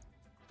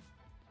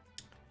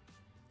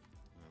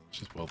 Let's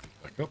just weld this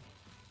back up.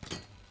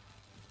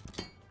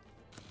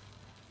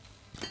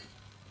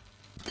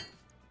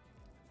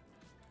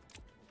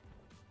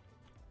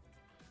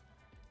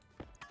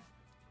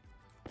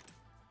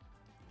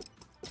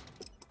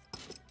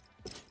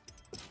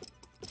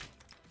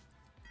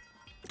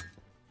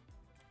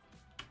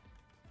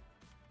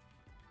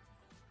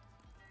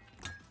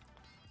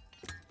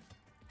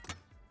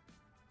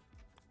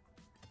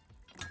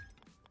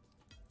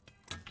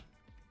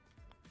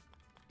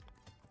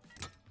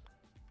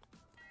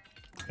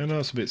 I know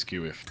it's a bit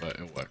skew-if, but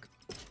it'll work.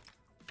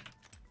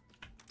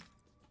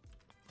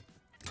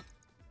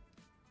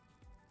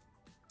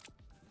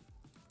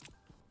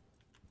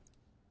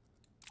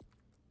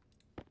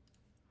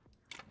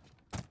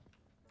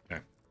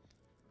 Okay.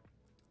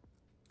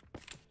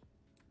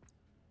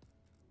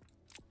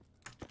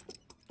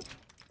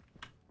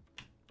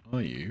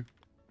 Are you?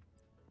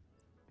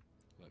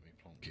 Let me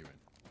plonk you in.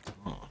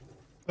 Ah,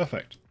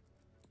 perfect.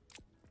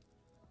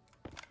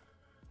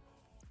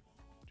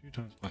 2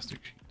 times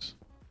plastic sheets.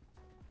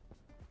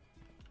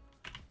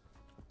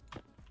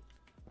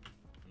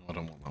 I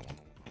don't want that one. I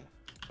want that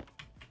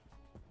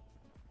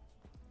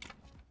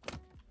one.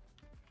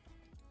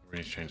 I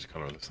need to change the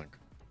colour of this thing.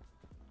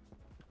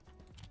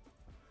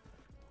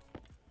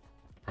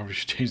 Probably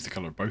should change the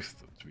colour of both of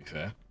them, to be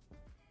fair.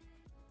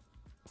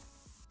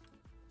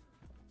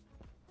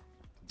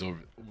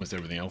 Almost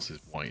everything else is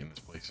white in this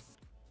place.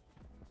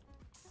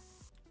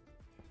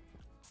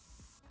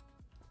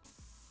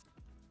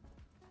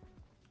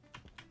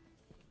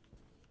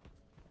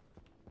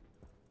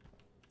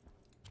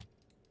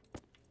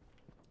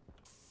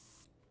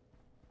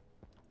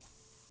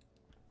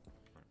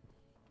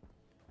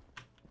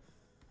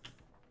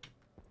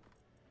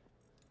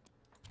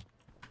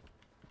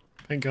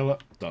 Pink colour,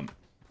 done.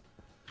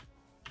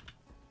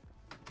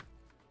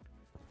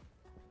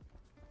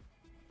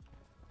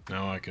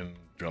 Now I can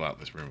drill out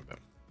this room a bit.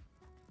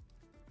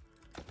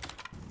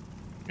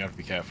 You have to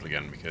be careful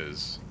again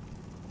because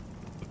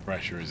the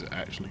pressure is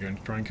actually going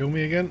to try and kill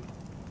me again.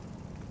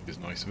 It's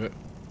nice of it.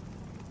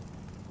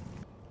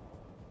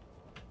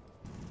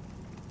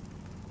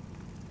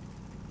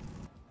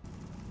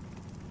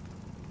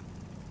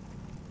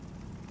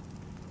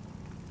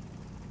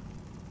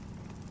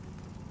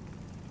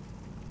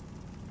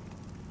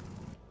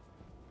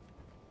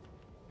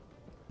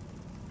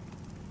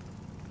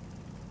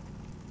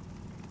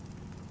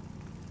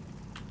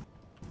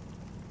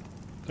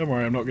 Don't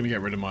worry, I'm not going to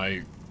get rid of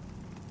my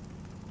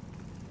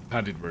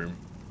padded room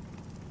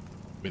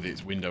with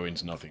its window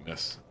into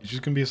nothingness. It's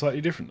just going to be a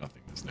slightly different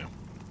nothingness now.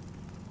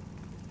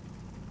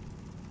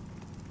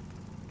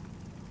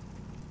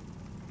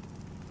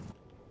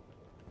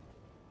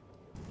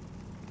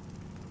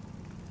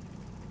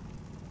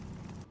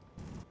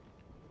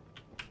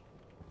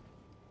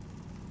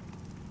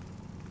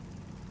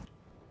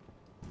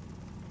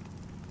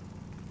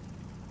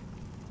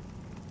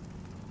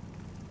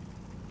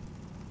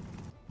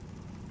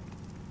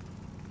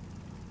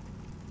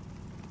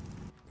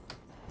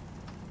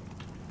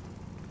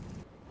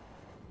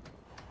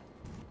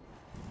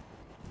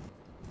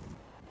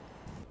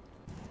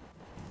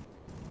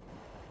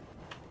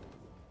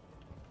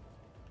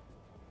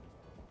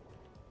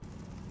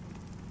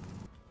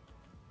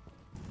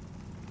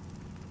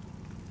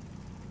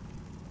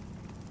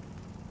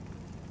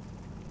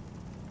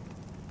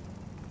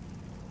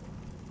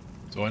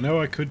 So I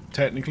know I could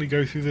technically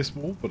go through this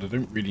wall, but I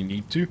don't really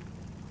need to. So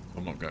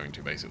I'm not going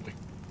to, basically.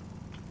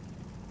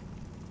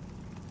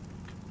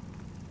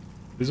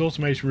 This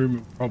automation room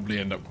will probably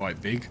end up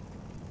quite big.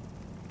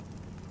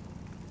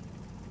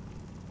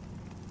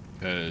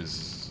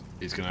 Because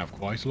it's going to have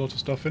quite a lot of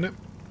stuff in it.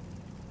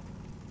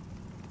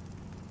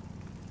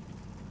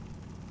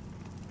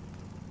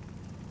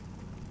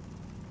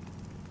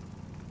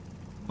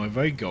 My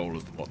vague goal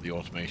of what the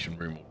automation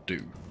room will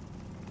do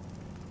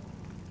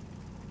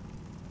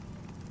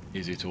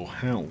is it'll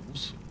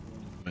house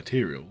all the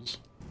materials,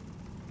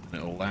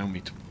 and it'll allow me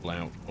to pull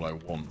out what I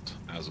want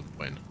as and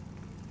when.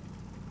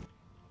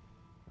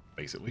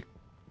 Basically.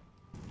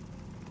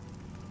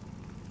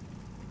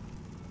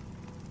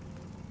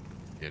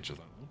 The edge of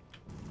that one.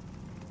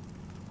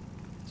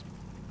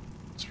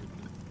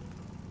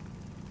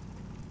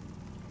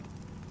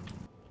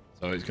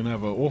 So it's going to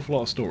have an awful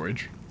lot of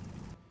storage.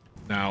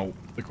 Now,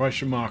 the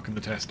question mark and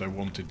the test I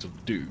wanted to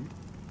do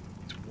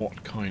is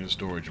what kind of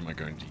storage am I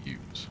going to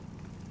use?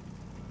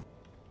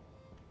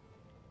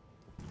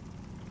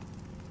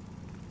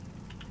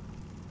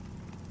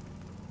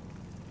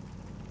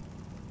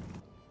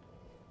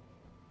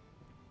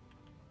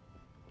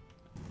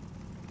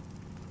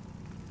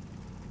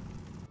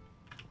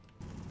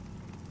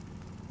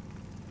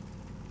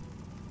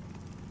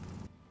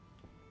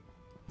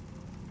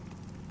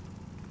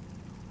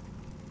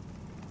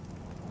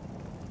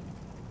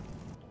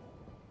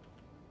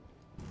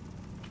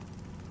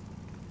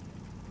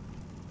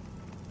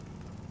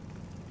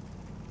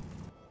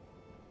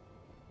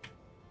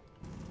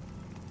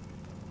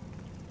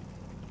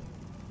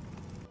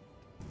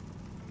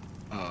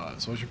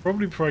 So I should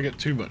probably, before I get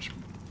too much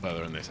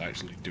further in this,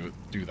 actually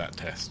do that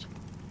test.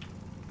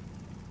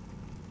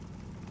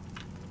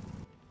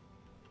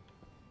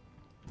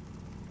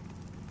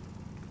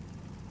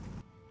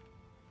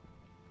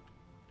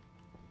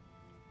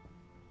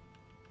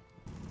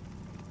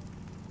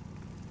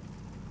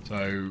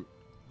 So,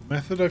 the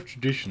method I've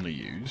traditionally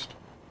used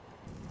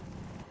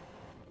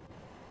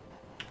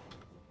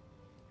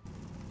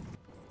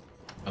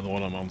and the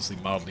one I'm honestly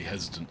mildly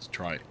hesitant to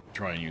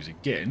try and use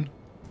again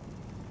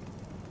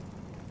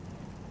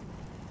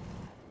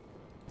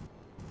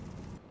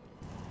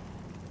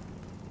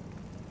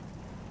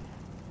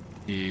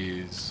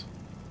is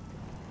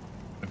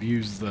I've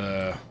used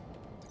the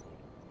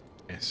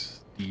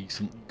SD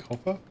something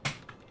copper?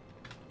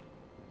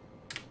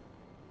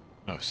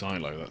 Oh,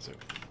 silo, that's it.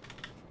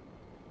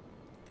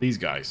 These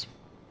guys.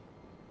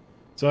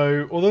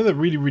 So, although they're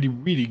really, really,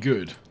 really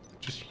good,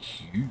 they're just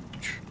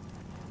huge.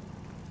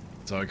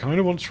 So I kind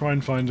of want to try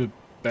and find a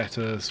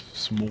better,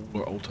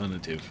 smaller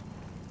alternative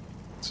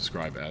to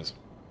describe it as.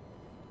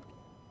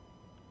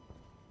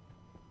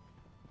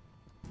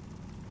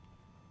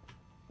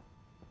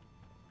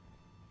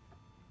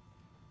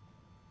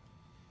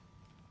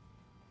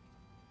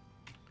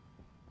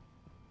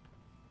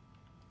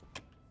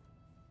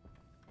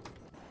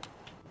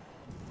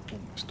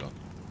 Almost done.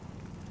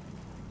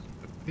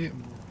 A bit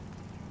more.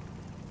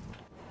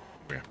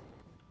 Yeah.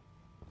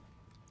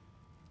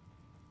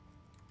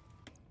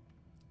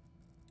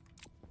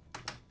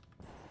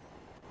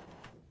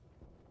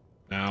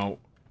 Now,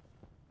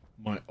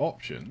 my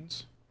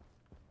options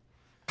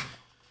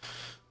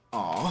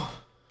are,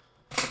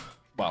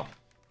 well,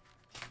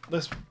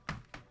 let's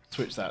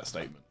switch that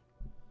statement.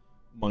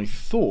 My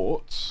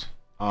thoughts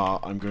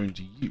are I'm going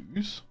to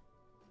use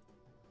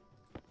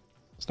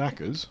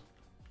stackers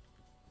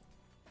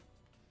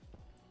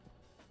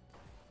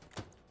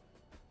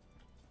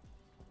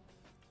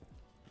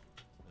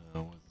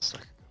where's the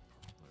stacker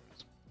go? There it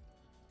is.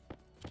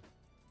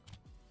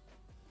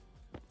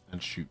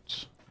 And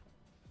shoots.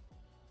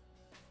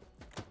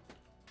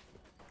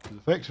 Because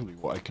effectively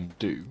what I can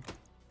do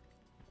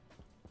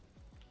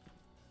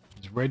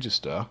is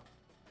register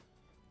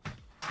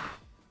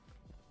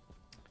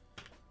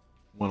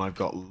when I've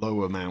got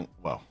low amount,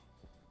 well,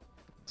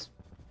 let's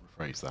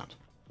rephrase that.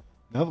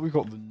 Now that we've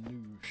got the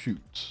new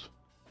shoots,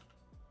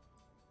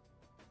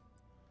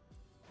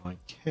 I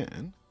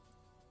can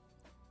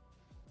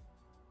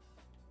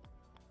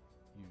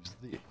use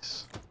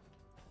this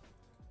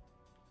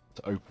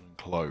to open and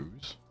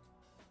close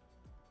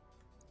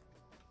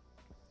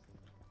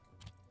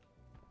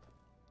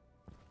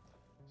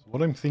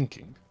what I'm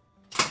thinking...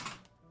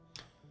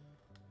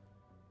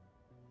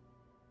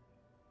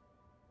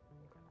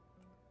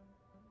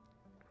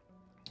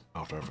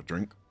 After I have a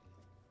drink.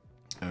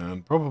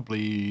 And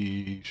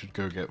probably should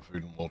go get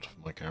food and water for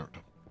my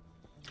character.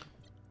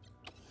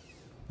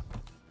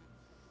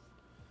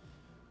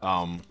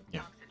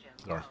 Yeah.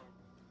 Sorry.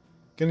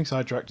 Getting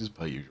sidetracked as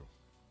per usual.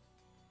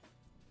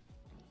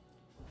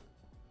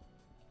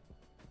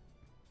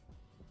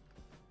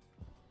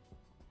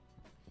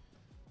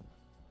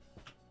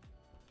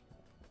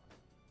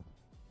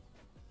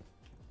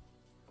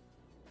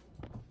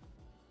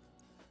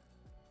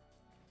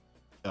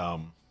 Yeah.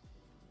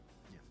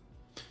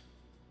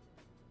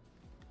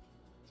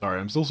 Sorry,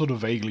 I'm still sort of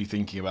vaguely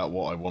thinking about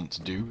what I want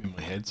to do in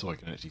my head so I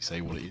can actually say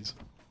what it is.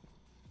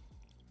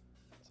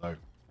 So,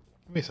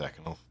 give me a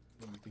second, let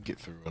me think it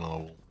through and I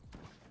will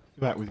be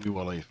back with you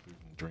while I eat food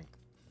and drink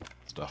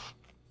stuff.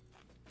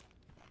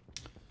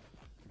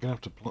 I'm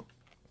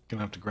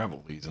gonna have to grab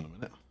all these in a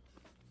minute.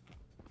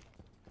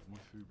 My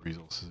food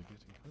resources are getting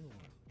kind of low.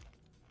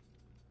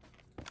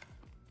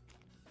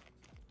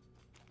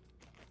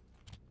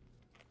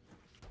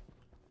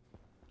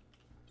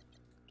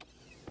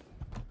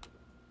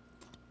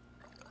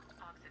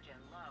 Oxygen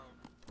low.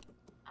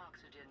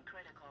 Oxygen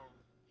critical.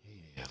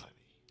 Yeah,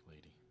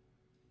 lady.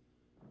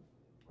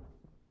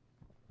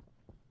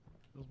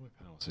 How's my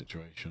power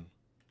situation?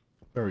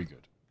 Very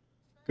good.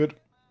 Good.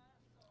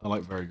 I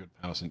like very good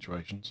power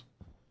situations.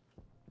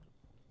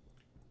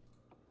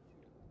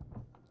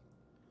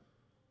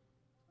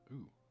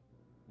 Ooh.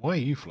 Why are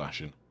you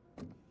flashing?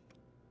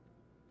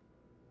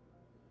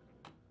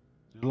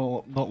 Did it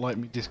not like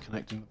me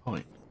disconnecting the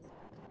pipe?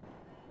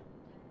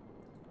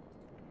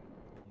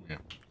 Yeah.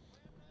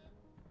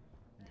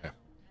 Okay.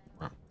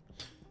 Right.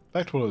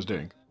 Back to what I was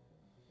doing.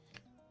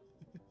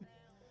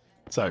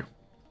 So.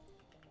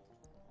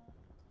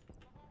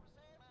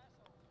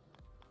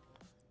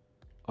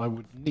 I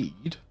would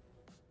need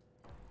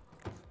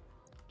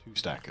 2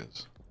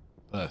 stackers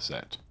per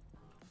set.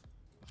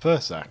 The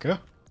first stacker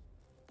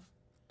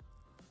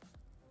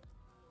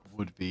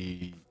would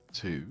be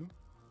 2.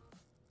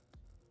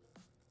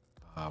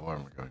 Where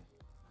am I going?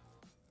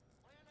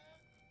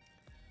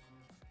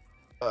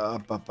 Oh,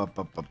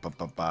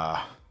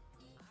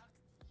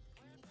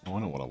 I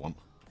know what I want.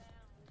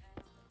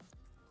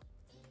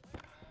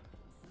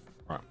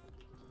 Right.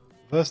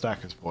 First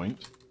stacker's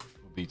point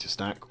would be to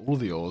stack all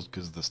the ores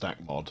because of the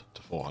stack mod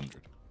to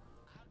 400.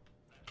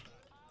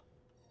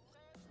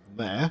 From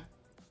there,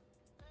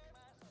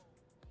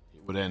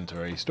 it would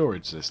enter a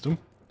storage system,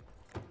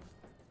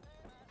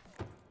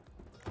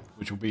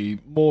 which will be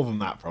more than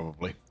that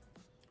probably,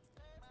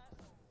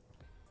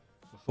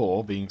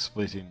 before being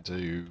split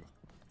into,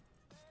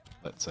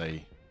 let's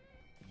say,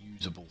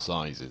 usable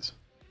sizes,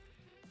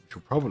 which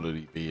will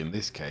probably be, in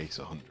this case,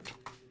 100.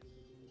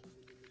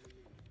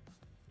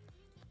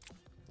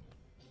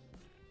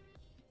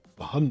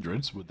 The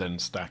hundreds would then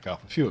stack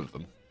up a few of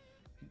them.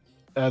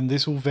 And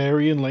this will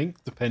vary in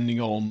length depending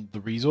on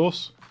the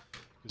resource.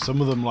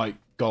 Some of them, like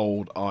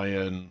gold,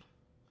 iron,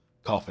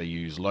 copper,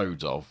 use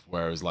loads of,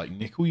 whereas like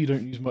nickel you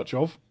don't use much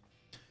of.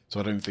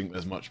 So I don't think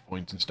there's much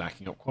point in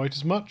stacking up quite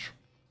as much.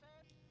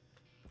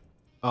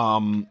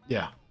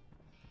 Yeah.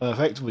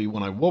 Effectively,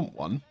 when I want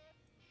one,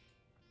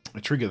 I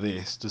trigger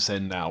this to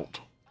send out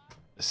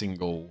a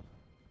single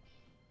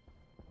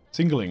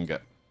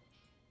ingot.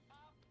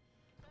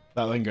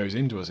 That then goes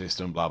into a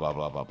system, blah, blah,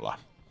 blah, blah, blah.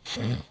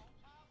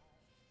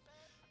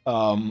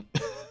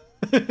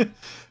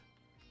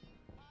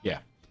 Yeah.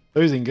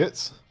 Those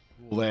ingots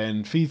will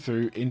then feed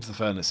through into the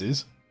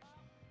furnaces,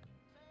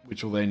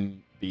 which will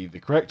then be the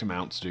correct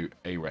amount to do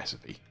a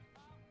recipe.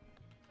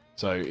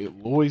 So it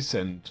will always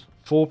send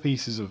 4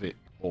 pieces of it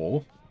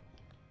ore,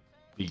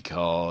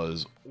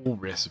 because all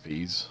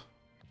recipes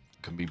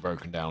can be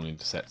broken down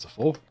into sets of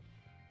 4.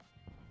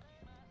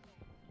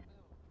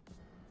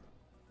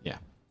 Yeah.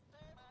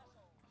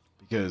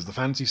 Because the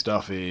fancy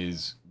stuff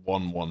is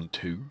 1, 1,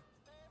 2.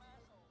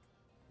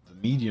 The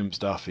medium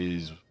stuff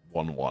is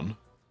 1, 1.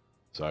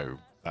 So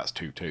that's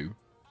 2, 2.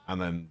 And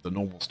then the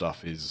normal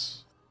stuff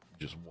is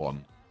just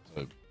 1.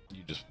 So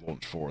you just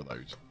launch 4 of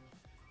those.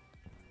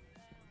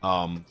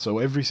 So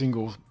every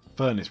single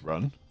furnace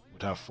run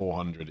would have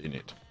 400 in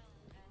it.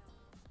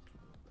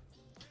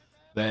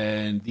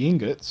 Then the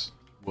ingots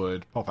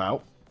would pop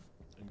out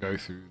and go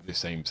through the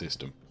same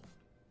system.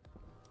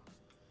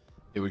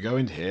 It would go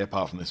into here,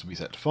 apart from this would be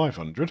set to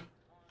 500.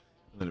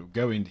 And then it would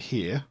go into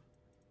here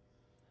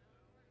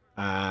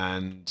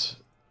and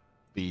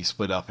be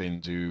split up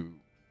into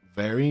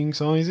varying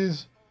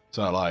sizes.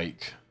 So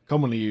like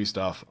commonly used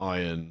stuff,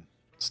 iron,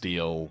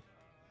 steel,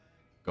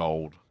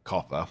 gold,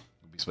 copper,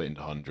 would be split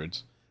into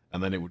hundreds.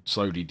 And then it would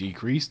slowly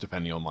decrease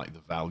depending on like the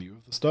value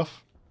of the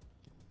stuff.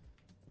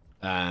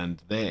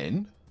 And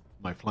then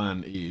my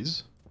plan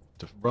is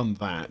to run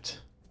that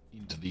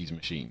into these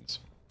machines.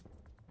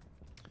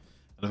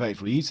 And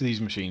effectively each of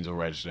these machines will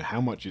register how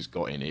much it's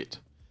got in it,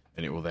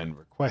 and it will then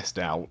request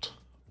out,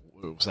 it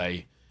will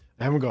say,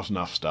 I haven't got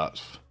enough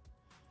stuff,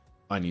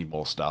 I need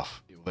more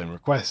stuff. It will then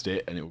request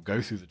it, and it will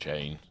go through the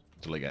chain,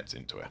 till it gets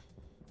into it.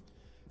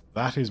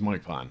 That is my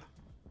plan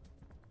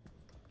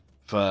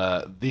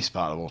for this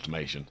part of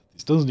automation.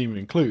 This doesn't even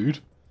include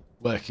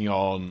working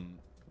on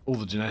all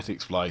the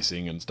genetic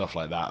splicing and stuff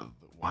like that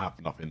that will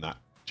happen up in that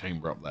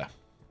chamber up there.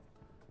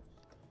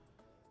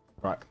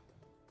 Right.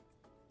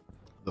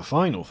 The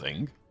final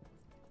thing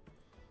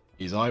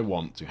is I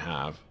want to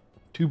have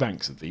 2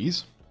 banks of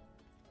these.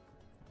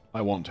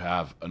 I want to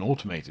have an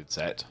automated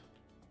set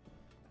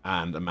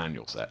and a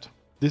manual set.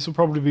 This will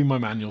probably be my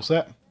manual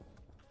set.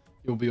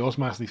 It will be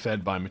automatically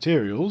fed by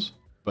materials,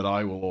 but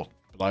I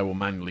will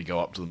manually go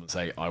up to them and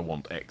say I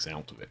want X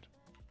out of it.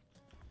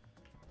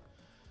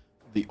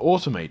 The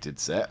automated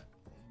set,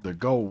 the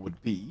goal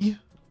would be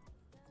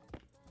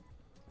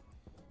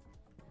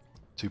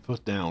to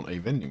put down a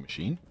vending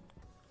machine,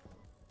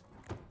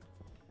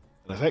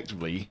 and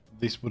effectively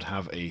this would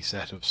have a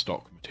set of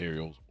stock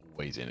materials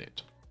always in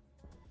it.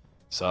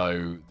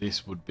 So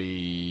this would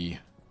be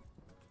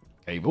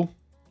cable,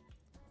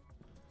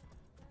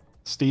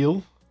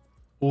 steel,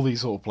 all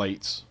these sort of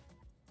plates,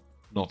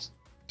 not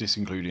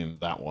disincluding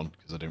that one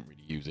because I don't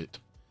really use it,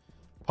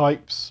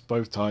 pipes,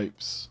 both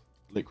types,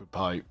 liquid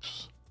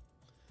pipes,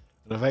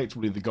 and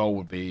effectively the goal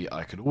would be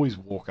I could always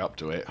walk up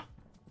to it,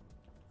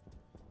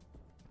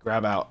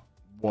 grab out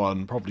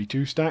 1, probably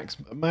 2 stacks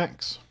at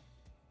max.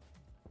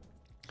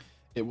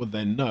 It would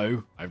then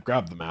know I've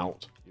grabbed them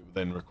out. It would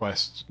then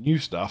request new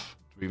stuff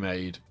to be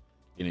made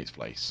in its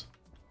place.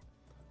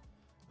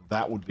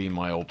 That would be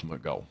my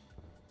ultimate goal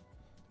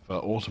for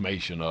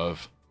automation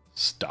of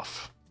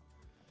stuff.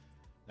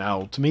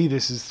 Now, to me,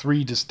 this is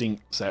 3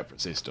 distinct separate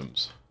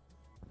systems,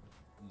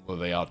 where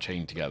they are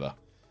chained together.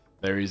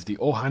 There is the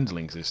ore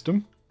handling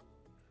system,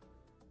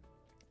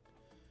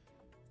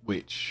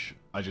 which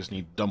I just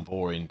need to dump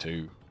ore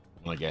into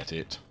when I get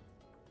it.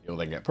 It'll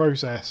then get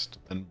processed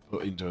and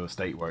put into a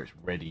state where it's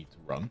ready to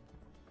run.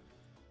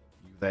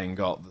 You've then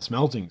got the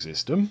smelting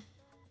system,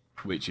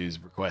 which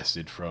is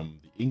requested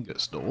from the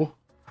ingot store,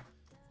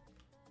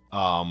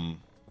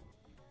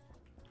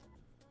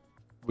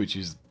 which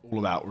is all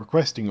about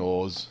requesting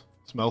ores,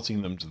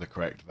 smelting them to the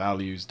correct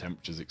values,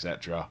 temperatures,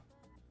 etc.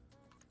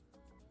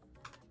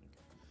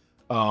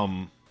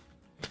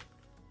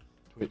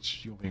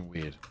 Twitch, you're being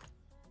weird.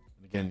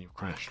 And again, you've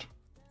crashed.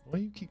 Why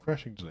do you keep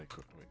crashing today,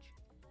 Twitch?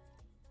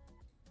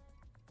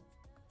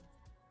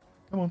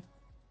 Come on.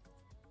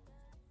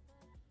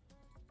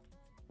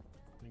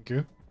 Thank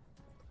you.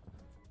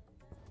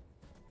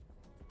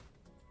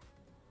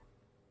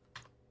 I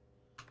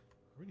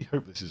really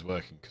hope this is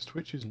working, because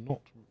Twitch is not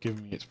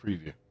giving me its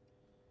preview.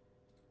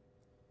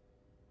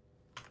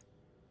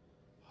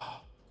 Hang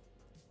on.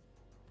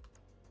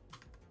 I'm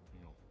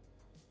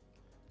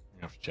going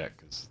to have to check,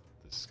 because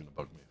this is going to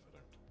bug me if I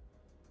don't.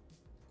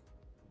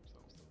 Oops,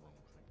 that was the wrong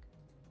thing.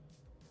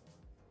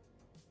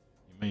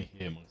 You may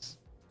hear myself.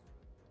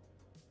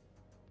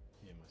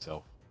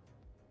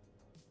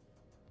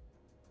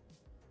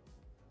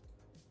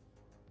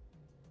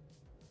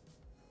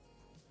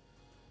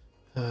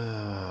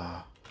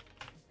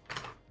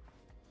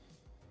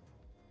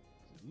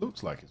 It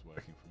looks like it's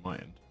working from my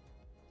end.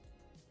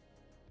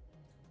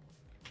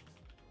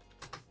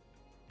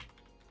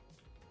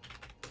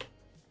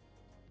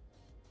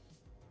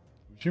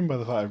 I'm assuming by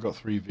the fact I've got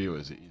 3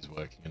 viewers it is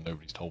working and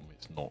nobody's told me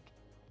it's not.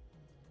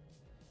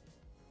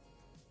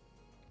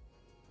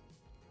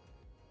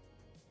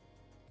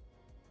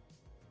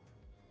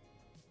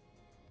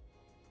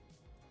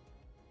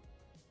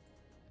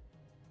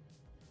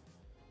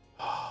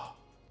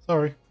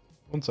 Sorry,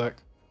 one sec.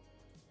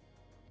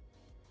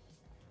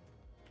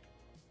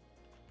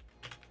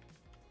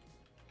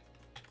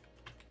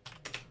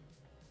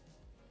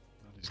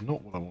 That is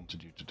not what I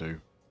wanted you to do.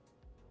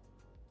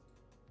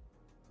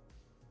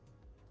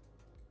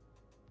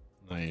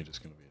 No, you're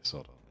just going to be a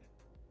sod, aren't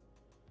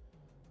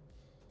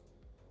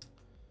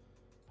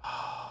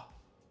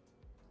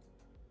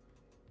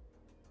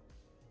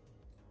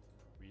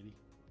you? Really?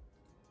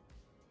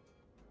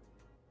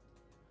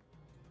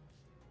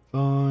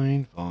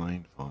 Fine,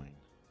 fine, fine.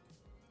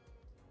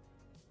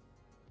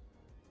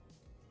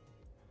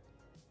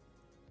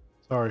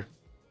 Sorry.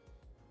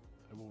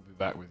 I will be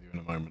back with you in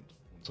a moment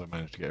once I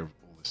manage to get all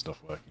this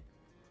stuff working.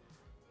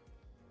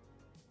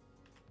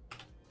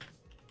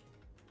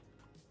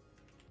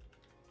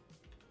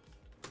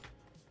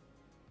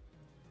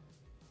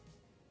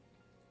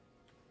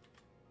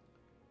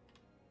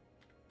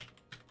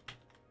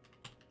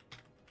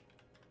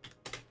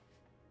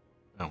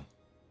 Now.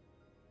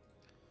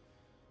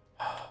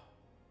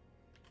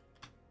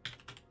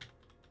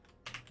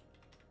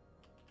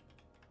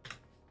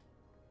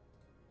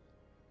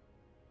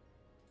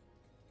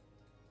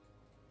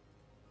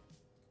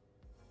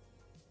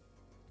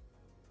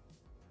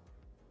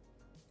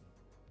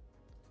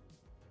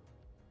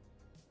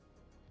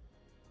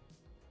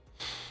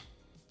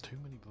 Too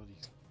many bloody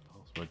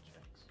password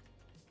checks.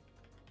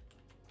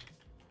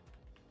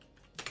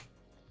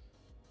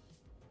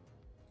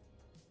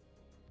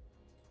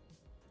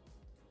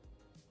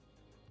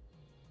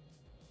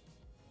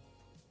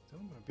 Tell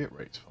me my bit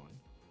rate's fine.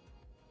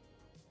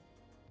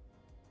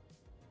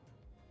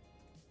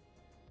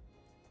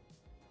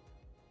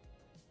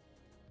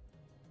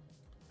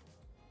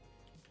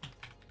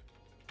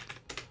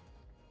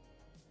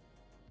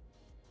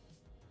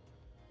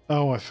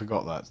 Oh, I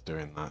forgot that's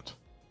doing that.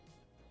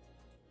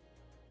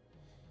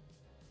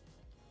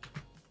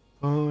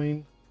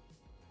 Fine.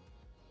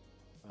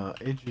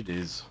 Edge it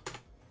is.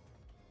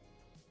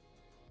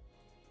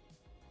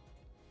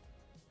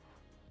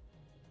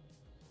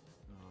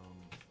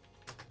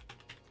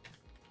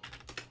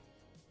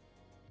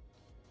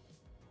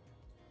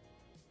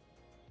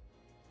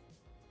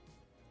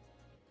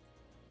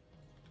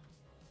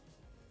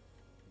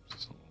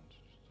 That's not what I wanted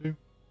to do.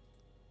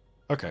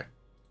 Okay.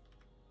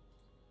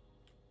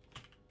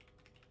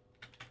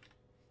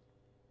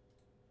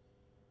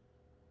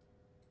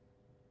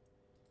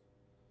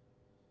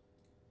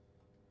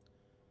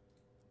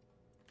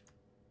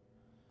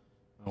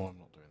 Oh, I'm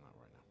not doing that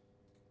right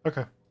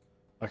now. Okay.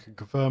 I can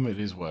confirm it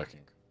is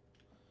working.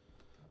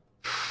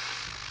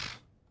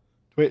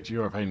 Twitch,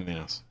 you're a pain in the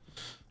ass.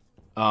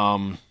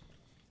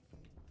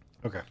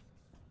 Okay.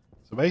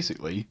 So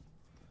basically,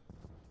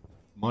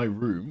 my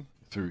room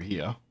through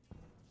here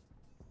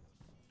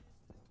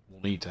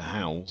will need to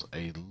house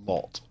a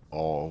lot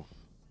of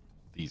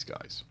these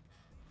guys.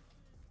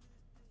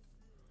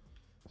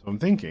 So I'm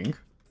thinking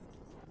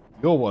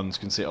your ones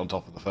can sit on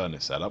top of the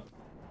furnace setup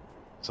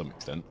to some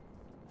extent.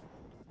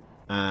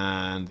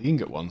 And the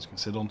ingot ones can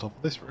sit on top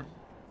of this room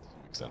to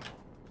some extent.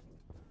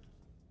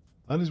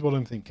 That is what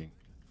I'm thinking.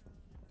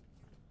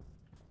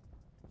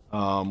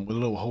 With a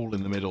little hole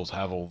in the middle to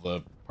have all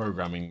the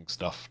programming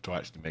stuff to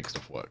actually make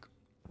stuff work.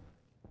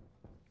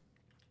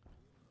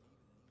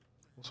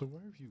 Also,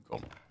 where have you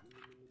gone?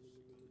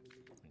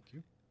 Thank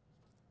you.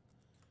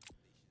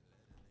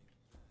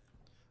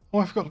 Oh,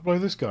 I forgot to blow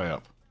this guy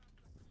up.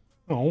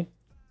 Oh.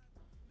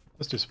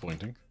 That's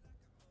disappointing.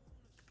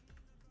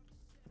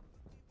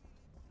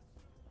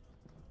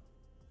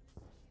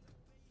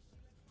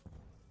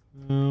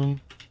 It's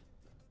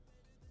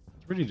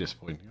really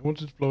disappointing. I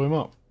wanted to blow him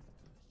up.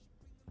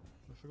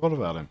 I forgot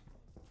about him.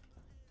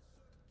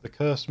 The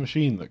cursed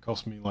machine that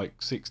cost me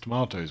like 6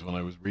 tomatoes when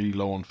I was really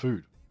low on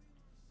food.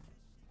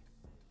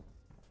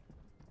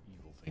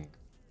 Evil thing.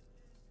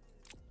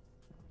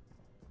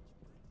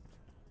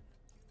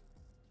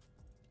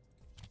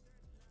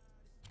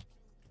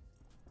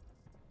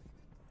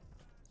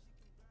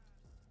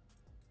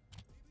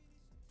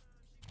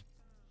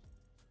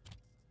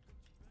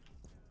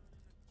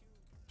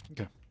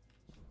 Okay.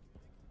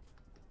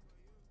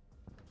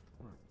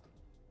 Right.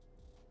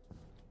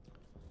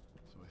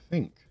 So I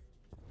think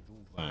with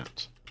all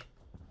that,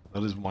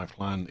 that is my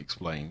plan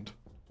explained.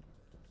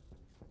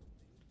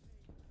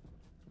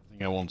 I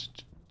think I wanted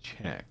to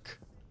check.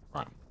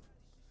 Right.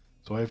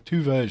 So I have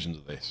 2 versions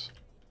of this.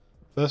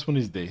 First one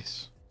is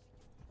this.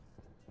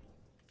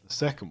 The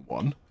second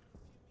one.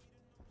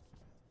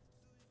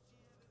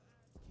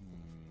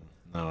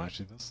 No,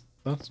 actually,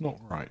 that's not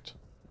right.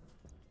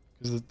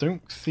 Because I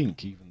don't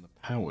think even the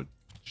powered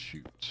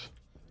chute. So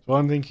what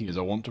I'm thinking is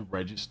I want to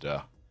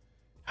register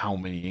how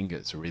many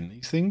ingots are in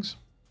these things.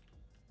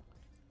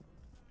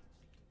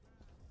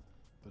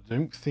 But I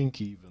don't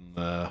think even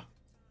the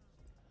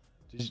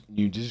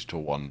new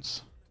digital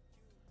ones,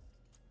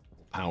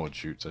 or powered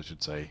chutes I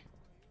should say,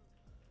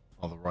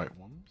 are the right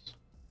ones.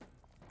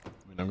 I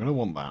mean, I'm going to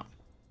want that.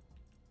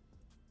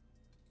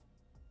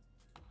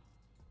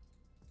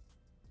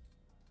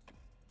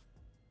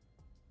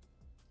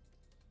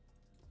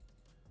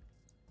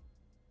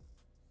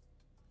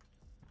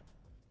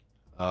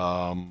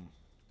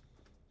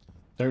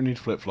 Don't need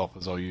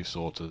flip-floppers, I'll use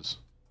sorters.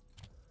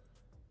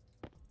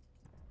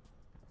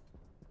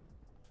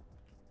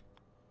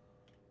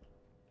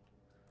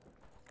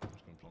 I'm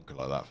just going to plonk it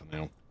like that for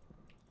now.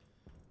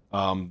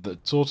 The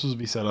sorters will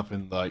be set up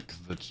in like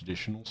the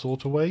traditional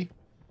sorter way.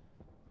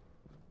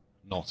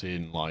 Not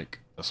in like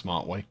a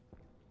smart way.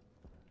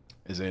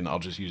 As in, I'll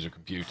just use a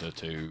computer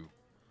to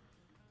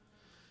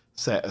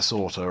set a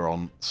sort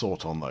on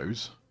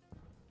those.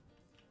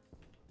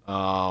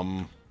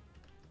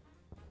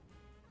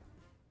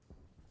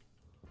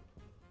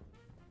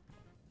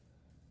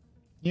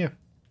 Yeah.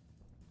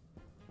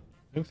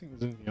 I don't think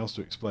there's anything else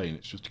to explain.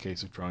 It's just a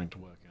case of trying to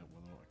work out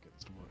whether or not it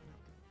gets to work now.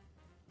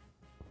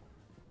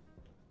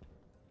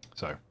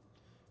 So,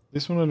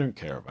 this one I don't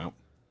care about.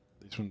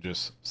 This one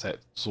just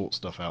sort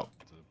stuff out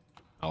to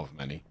however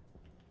many.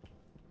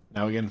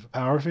 Now again, for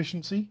power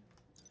efficiency,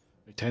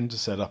 I tend to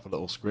set up a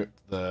little script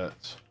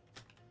that...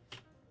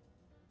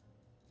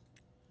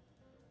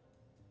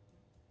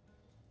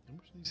 How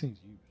much do these things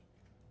use?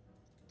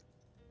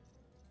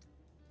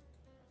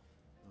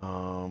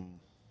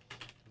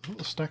 I thought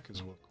the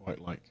stackers were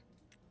quite like...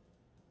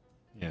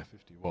 Yeah,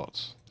 50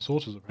 watts. The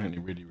sorters are apparently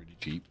really, really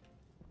cheap.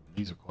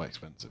 These are quite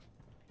expensive.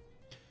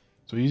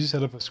 So we usually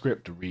set up a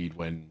script to read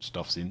when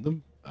stuff's in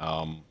them.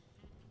 Or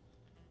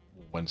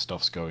when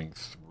stuff's going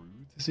through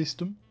the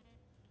system.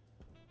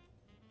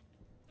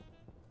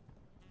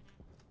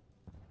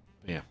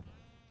 But yeah.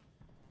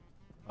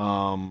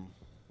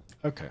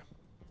 Okay.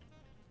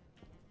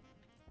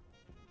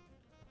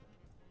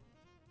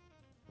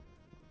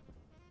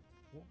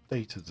 What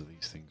data do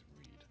these things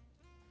read?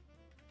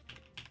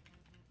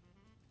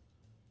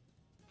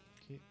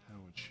 Kit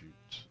powered chute.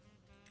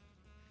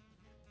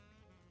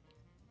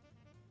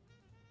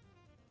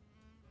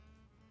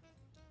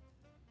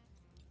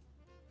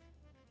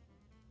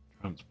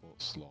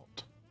 transport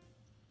slot.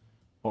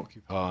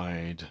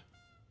 Occupied.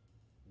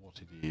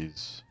 What it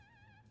is.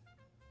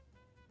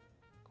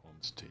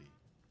 Quantity.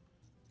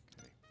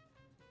 Okay.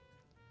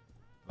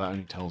 That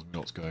only tells me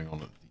what's going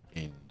on at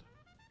the end.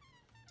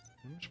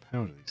 How much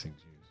power do these things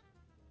use?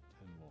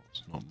 10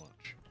 watts, not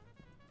much.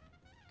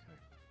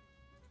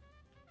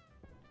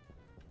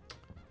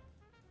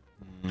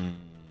 Okay.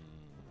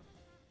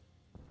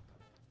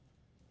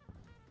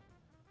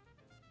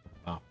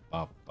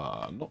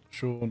 Not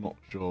sure, not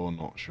sure,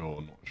 not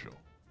sure, not sure.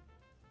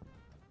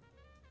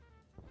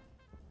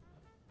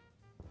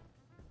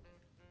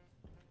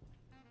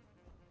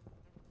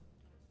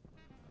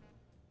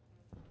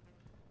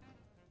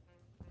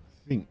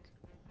 I think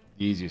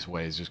the easiest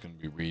way is just going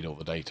to be read all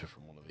the data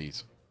from one of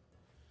these.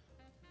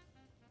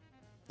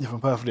 If I'm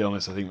perfectly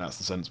honest, I think that's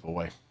the sensible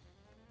way.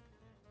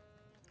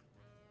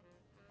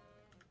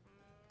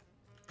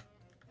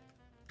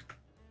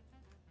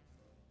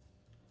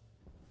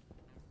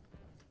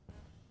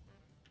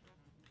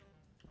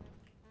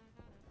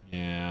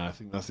 Yeah, I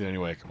think that's the only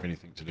way I can really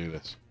think to do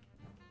this.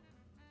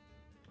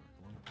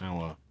 One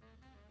power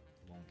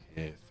along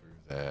here through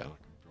there, and I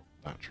can drop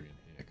a battery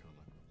in here, can't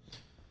I?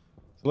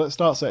 So let's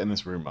start setting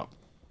this room up.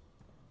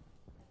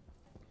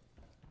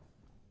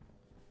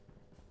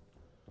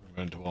 I'm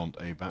going to want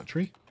a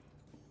battery.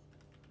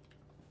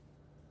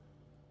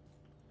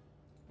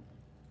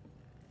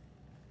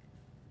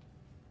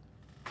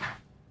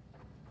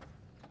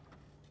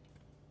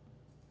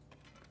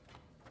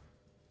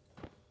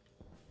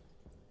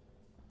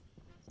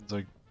 Since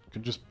I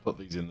can just put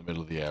these in the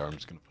middle of the air, I'm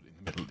just going to put it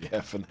in the middle of the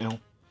air for now.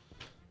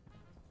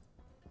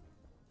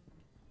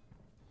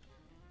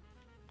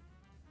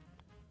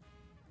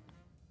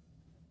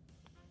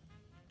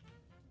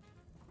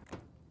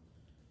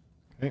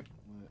 Okay,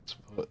 let's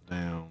put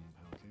down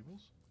power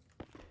cables.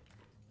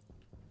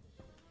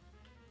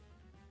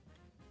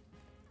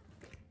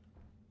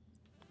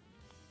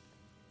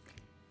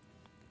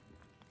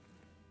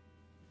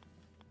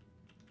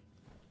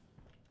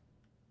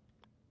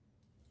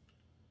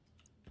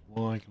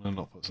 Why can I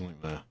not put something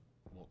there?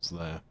 What's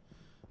there?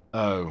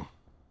 Oh.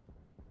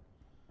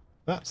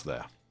 That's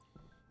there.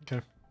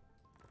 Okay.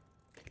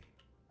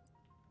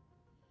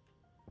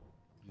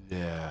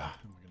 Yeah, how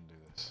am I going to do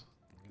this?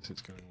 I guess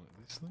it's going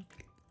like this then?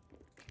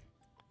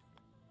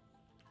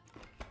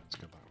 Let's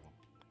go back one.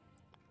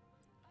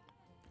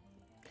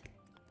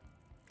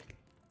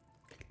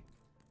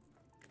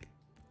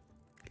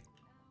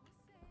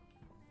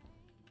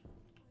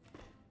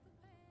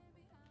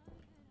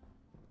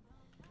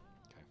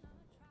 Okay.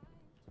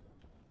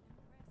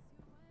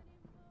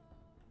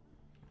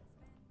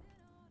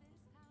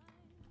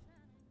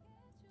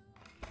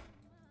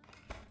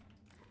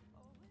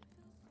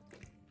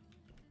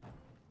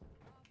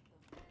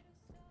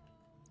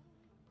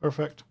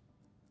 Perfect.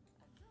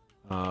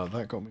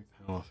 That got me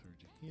power through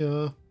to here.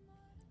 Now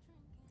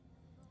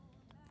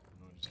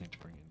I just need to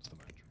bring it into the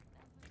battery.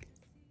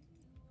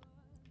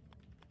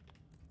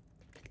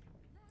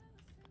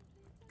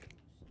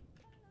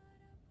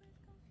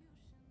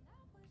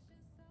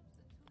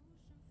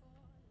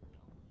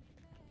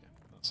 Yeah,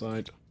 that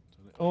side.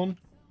 Turn it on.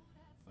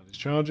 That is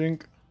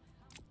charging.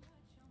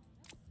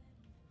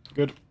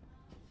 Good.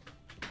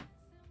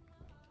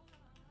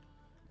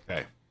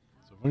 Okay.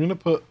 So if I'm going to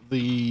put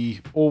the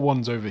all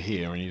ones over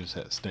here, I need to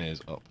set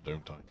stairs up,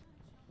 don't I?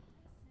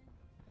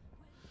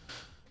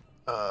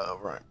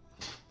 Right.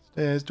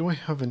 Stairs. Do I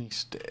have any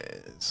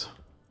stairs?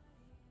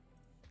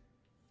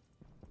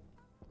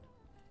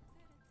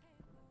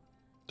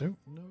 Don't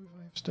know if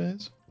I have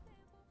stairs.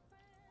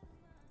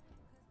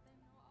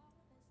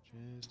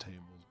 Chairs,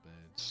 tables,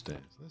 beds, stairs.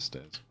 There's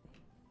stairs.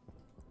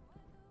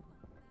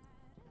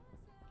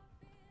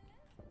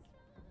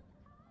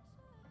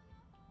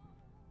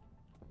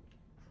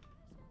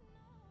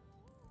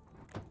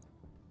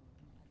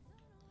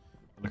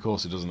 And of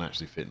course it doesn't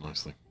actually fit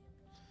nicely.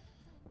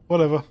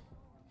 Whatever.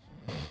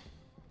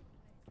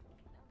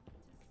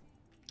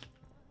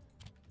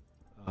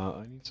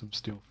 I need some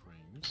steel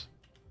frames.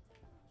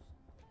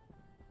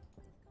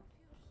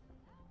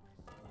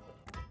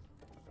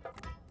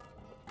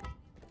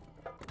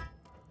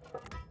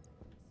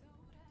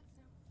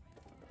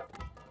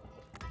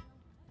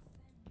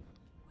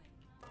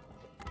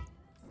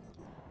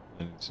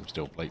 I need some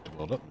steel plate to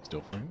weld up and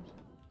steel frames.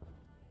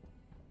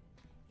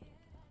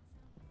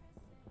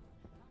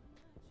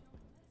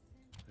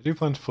 I do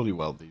plan to fully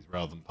weld these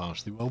rather than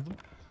partially weld them,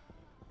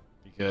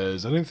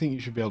 because I don't think you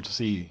should be able to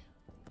see...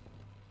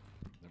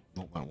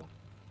 No, not that one.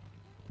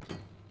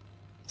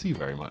 See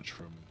very much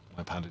from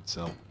my padded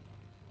cell.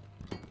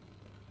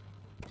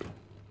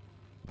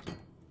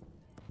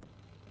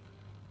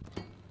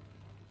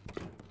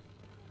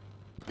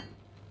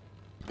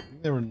 I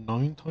think there are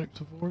 9 types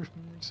of ore if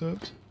memory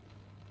serves.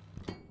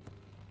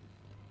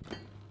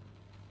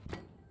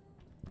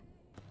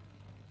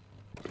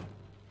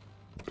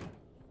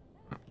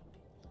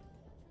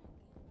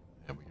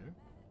 There we go.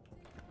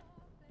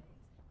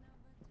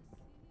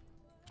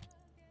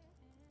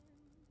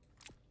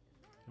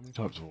 How many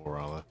types of ore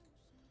are there?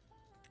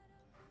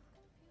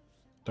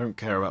 Don't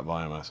care about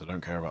biomass. I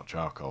don't care about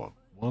charcoal.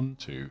 1,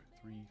 2,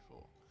 3,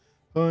 4,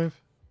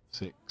 5,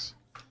 6,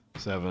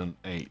 7,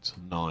 8,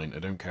 9. I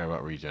don't care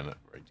about regen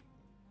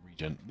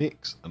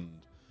mix, and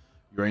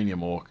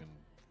uranium ore can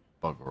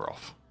bugger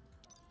off.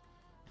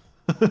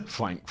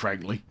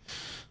 Frankly.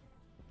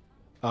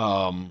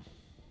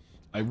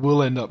 I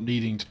will end up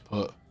needing to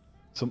put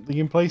something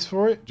in place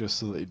for it, just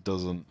so that it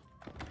doesn't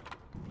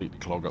completely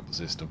clog up the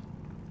system.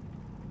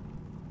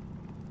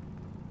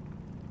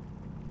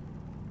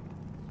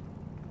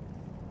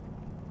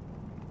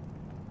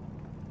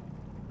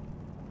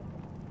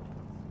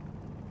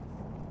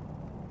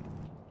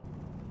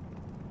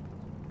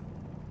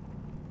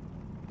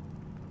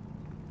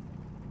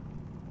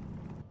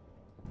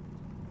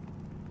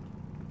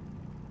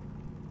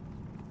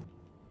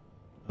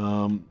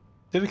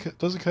 It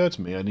does occur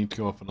to me I need to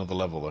go up another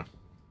level, though.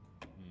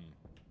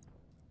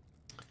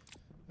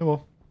 Oh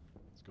well.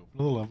 Let's go up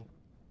another level.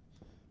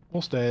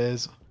 More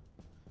stairs.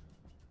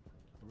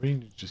 I really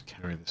need to just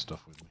carry this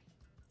stuff with me.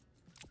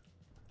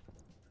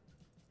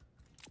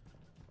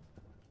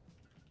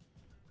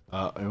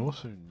 I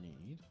also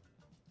need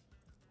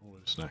a whole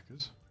load of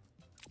snackers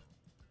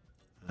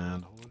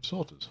and a whole load of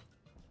sorters.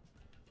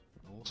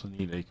 I also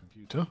need a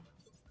computer.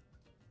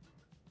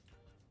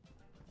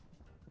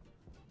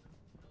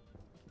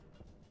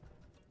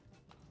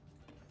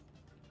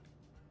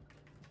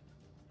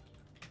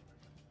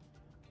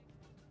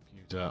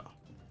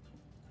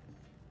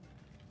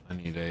 I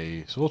need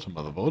a sorter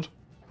motherboard.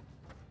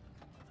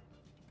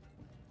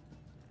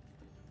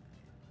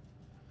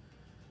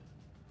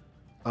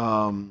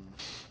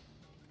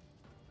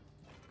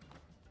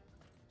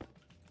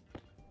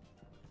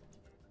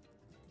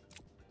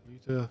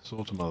 Computer,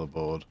 sorter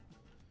motherboard.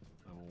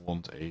 I will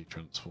want a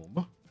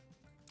transformer.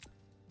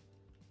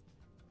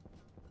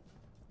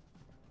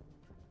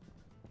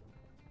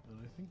 And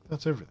I think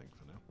that's everything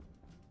for now.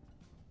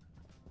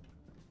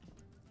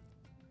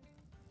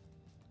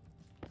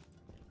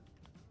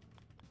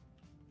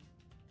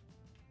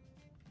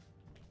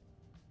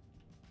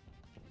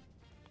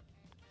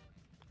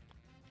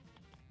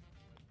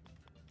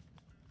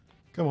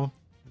 Come on,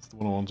 it's the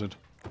one I wanted.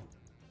 I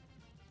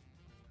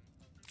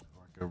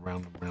go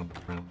round and round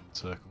and round in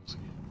circles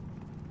again.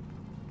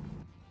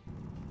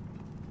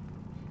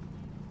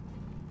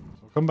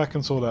 So I'll come back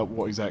and sort out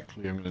what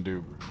exactly I'm going to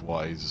do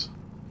roof-wise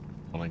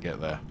when I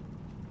get there.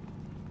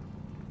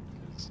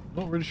 Because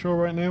I'm not really sure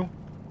right now.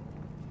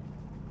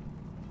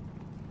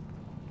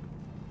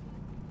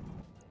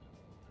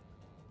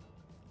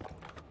 Plug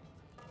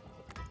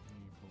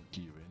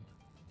you in.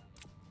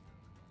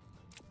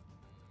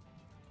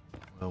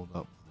 Weld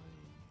up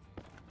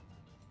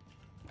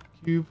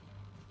the cube.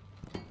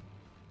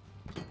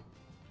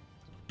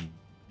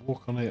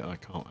 Walk on it. I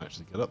can't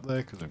actually get up there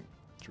because I haven't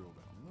drilled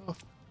out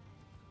enough.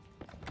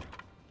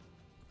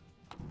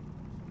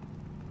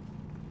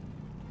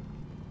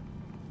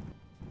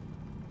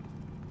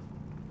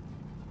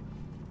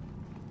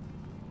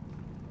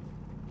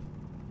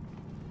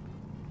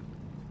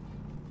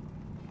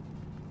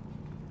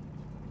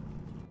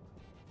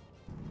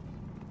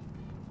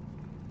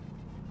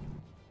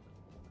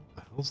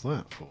 What the hell's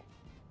that for?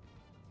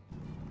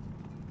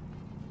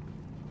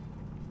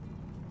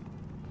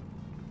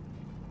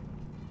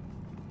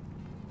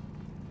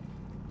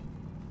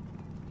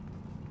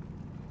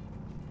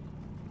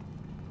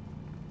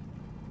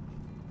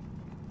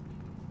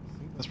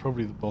 That's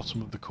probably the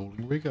bottom of the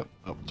cooling rig up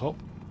top.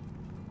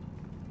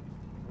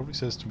 Probably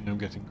says to me I'm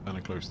getting kind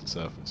of close to the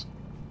surface.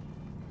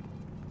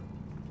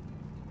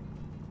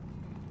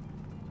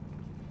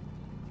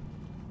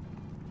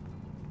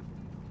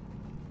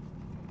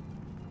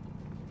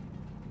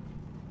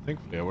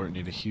 Thankfully I won't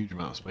need a huge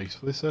amount of space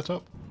for this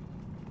setup.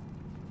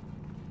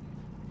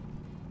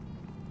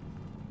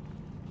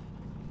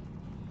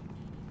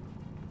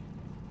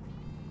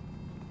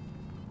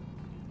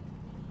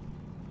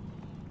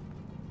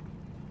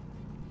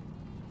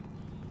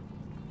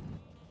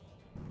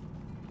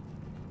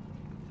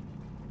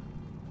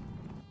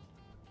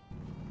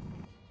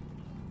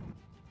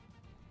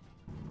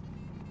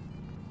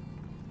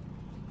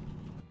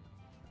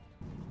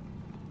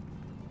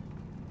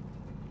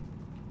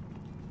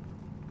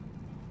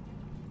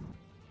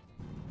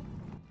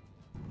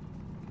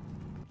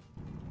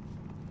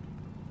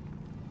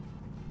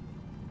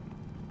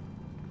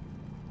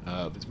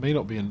 This may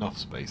not be enough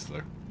space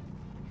though.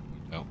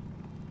 No.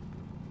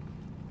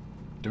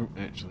 Don't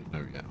actually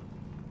know yet.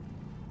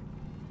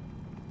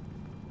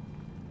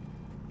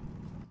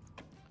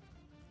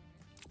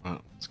 Right,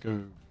 let's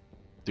go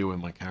deal with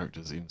my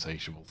character's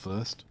insatiable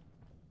thirst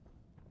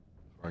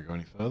before I go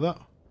any further.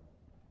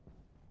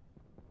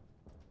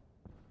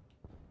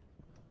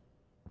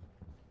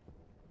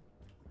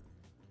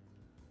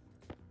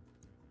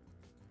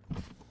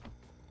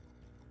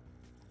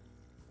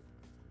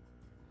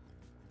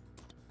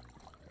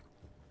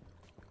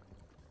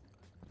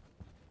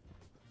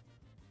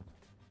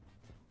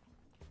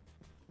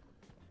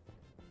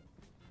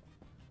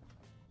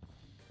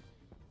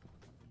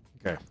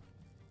 Okay.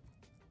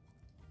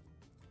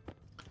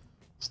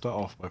 Start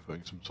off by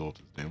putting some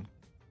sorters down.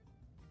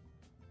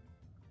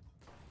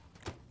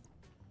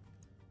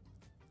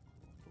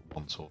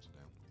 sorter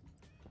down.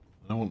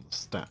 I want the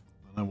stack.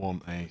 I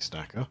want a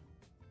stacker.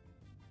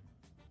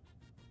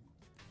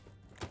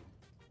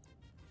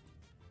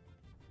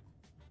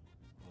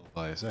 I'll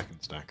buy a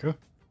second stacker.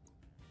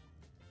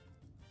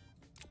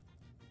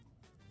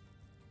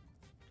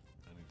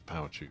 I need the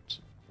power tubes.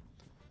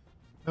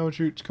 Power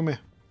tubes, come here.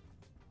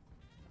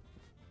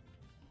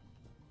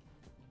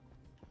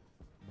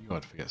 You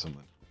had to forget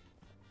something.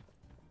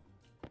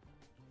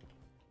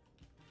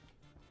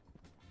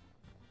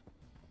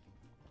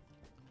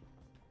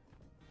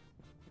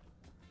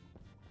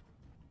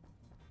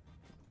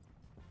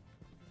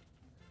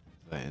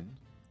 Then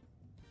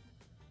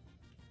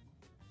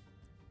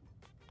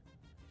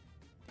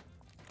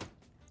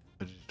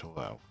a digital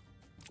valve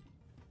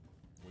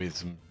with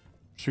some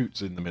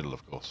chutes in the middle,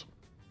 of course.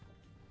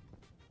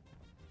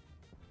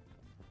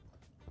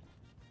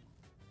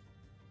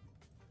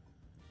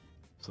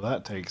 So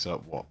that takes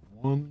up what?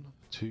 1,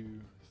 2,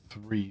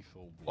 3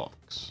 full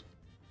blocks.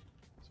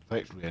 So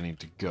effectively I need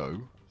to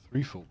go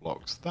 3 full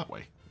blocks that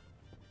way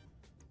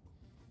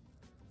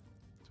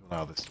to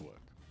allow this to work.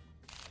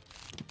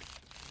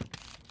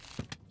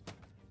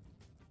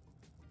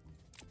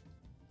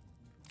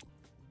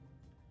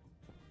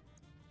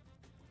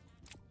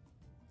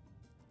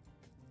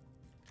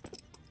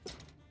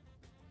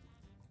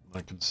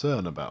 My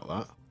concern about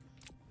that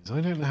is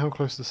I don't know how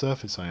close to the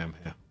surface I am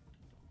here.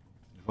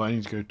 If I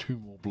need to go 2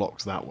 more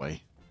blocks that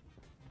way,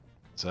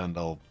 and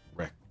I'll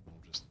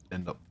just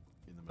end up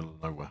in the middle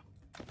of nowhere.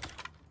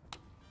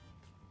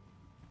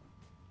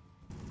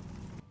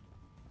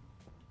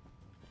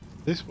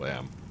 This way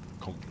I'm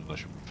confident I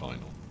should be fine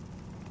on.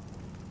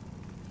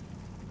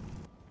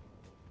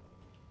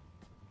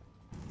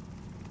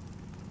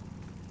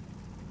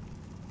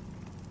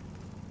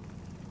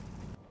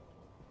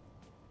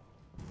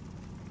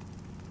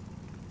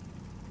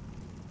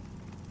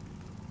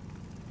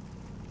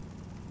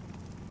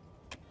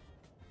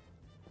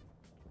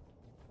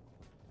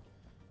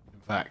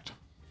 In fact,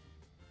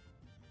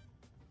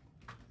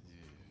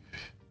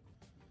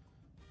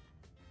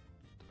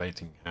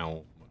 debating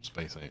how much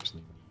space I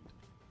actually need.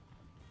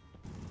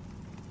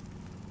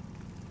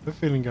 I have a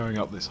feeling going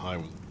up this high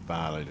was a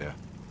bad idea.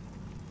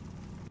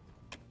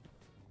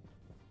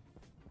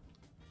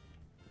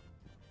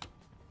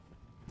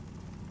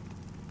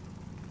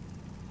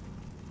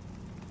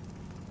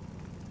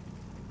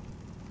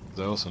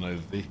 Because I also know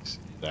this is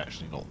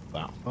actually not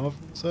that far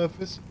from the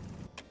surface.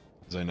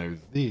 Because I know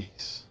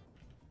this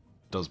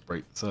does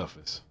break the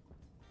surface.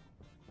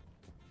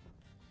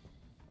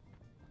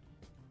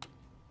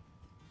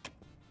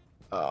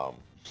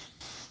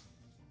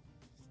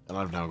 And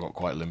I've now got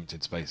quite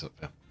limited space up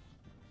here.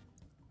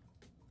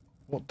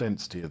 What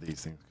density of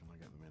these things can I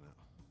get them in at?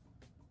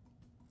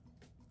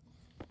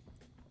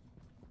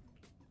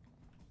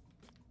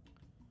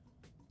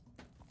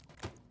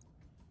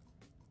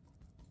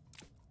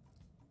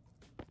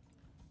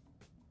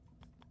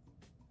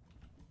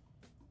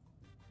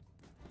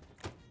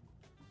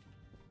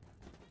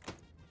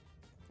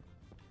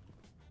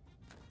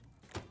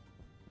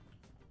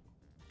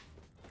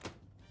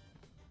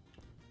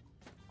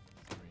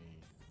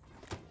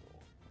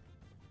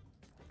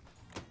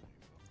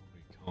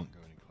 Can't go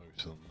any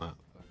closer than that,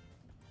 though.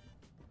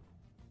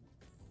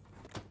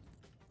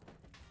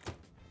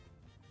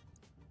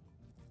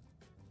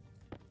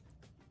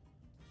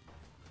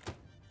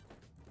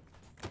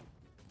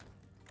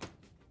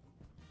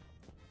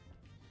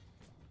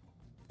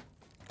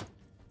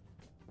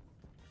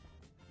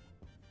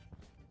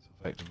 So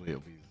effectively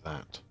it'll be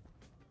that.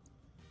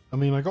 I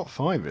mean, I got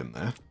 5 in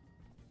there.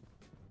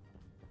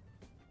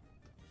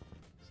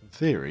 So in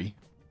theory,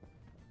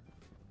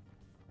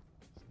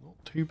 it's not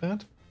too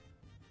bad.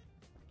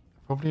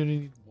 Probably only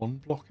need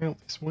 1 block out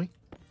this way.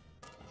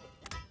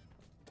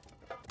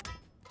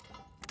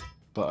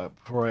 But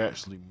before I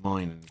actually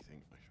mine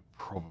anything, I should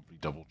probably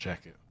double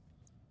check it.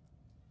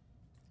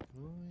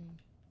 Can I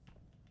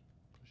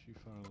push you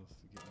far enough to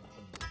get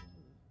into the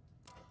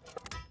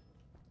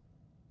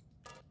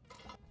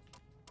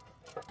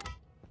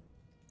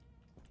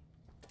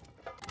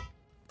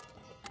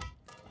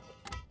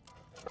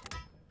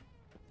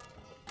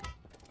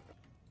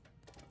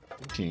wall?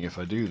 Thinking if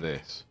I do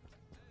this,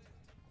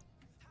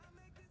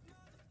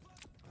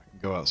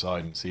 go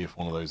outside and see if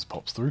one of those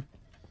pops through.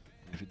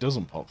 And if it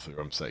doesn't pop through,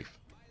 I'm safe.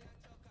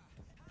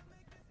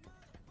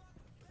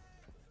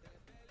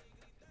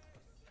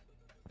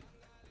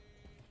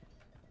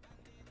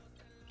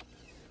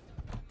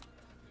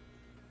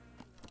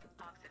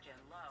 Oxygen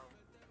low.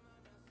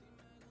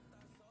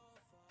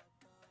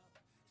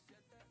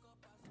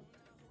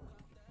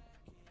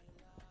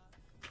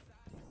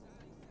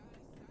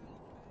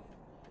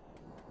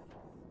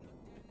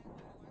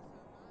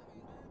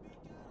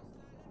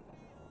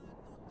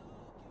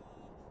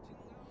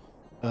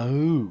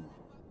 Oh.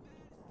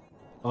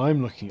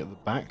 I'm looking at the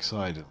back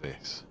side of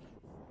this.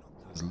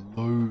 There's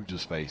loads of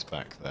space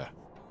back there.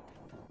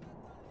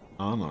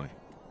 Aren't I?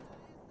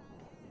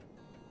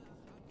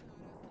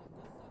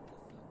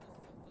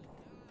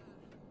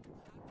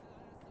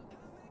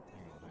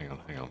 Hang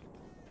on.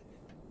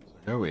 So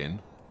go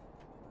in.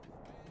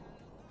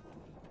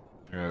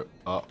 Go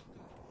up,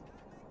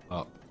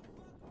 up,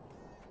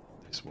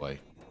 this way.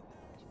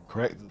 So I'm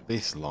correct that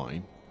this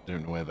line, I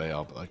don't know where they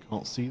are, but I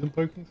can't see them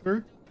poking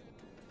through.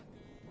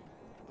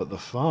 But the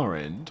far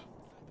end,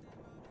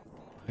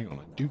 hang on,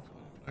 I do kind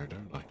of know,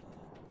 don't I?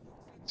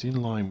 It's in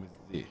line with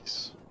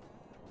this.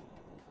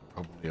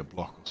 Probably a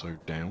block or so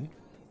down.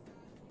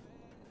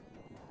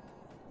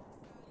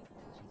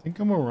 So I think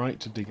I'm alright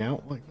to dig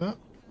out like that.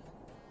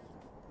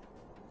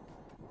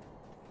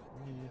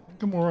 Yeah, I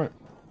think I'm alright.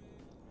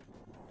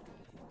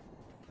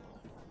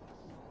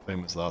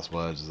 Famous last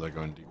words as I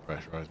go and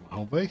depressurize my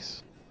whole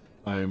base.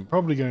 I'm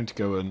probably going to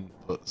go and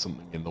put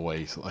something in the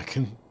way so I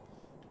can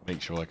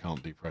make sure I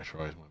can't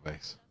depressurize my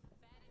base.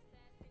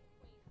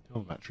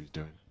 How the battery's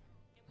doing?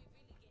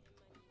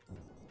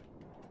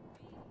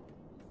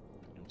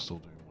 You're still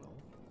doing well.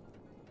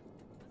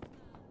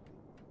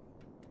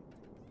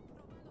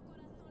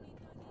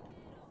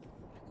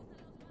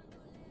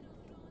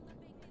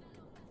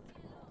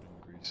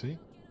 Greasy.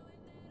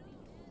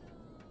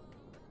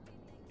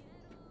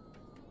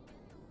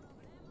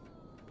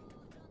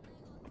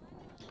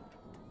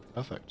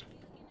 Perfect.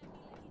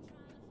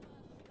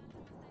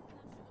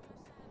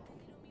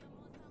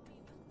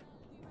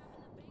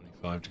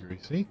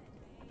 -5°C.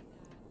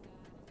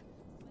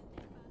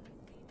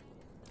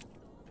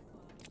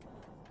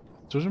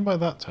 Judging by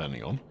that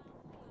turning on,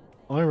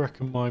 I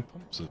reckon my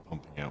pumps are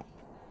pumping out.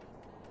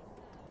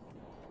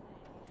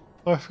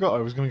 Oh, I forgot I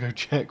was going to go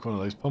check one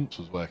of those pumps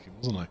was working,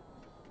 wasn't I?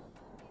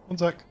 One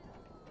sec.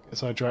 Get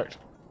sidetracked.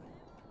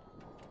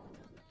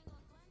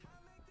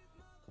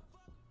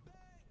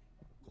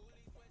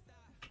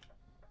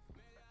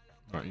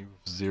 Right, you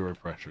have 0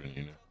 pressure in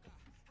you now.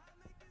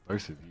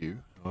 Both of you,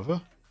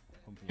 however,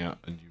 pumping out,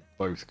 and you've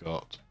both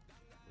got...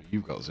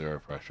 You've got 0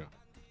 pressure.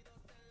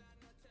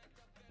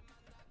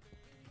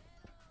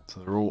 So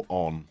they're all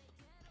on.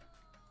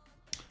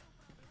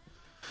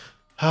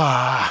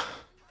 Ah!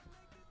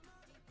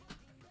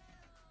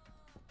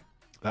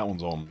 That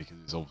one's on because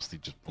it's obviously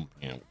just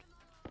pumping out.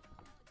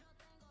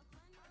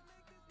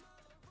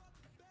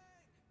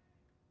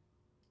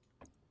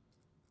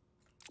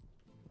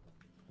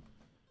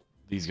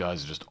 These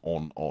guys are just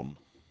on.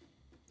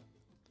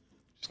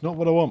 It's not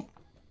what I want.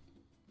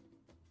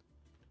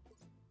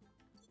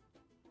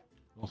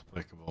 Not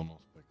applicable,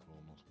 not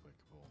applicable, not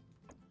applicable.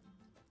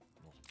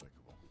 Not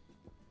applicable.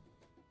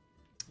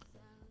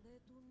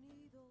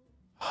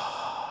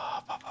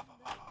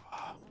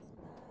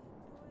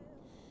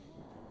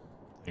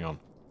 Hang on.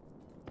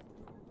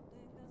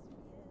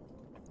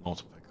 Not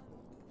applicable.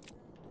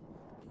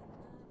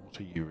 What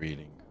are you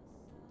reading?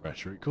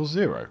 Pressure equals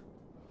 0.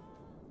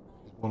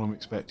 Is what I'm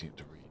expecting it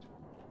to read.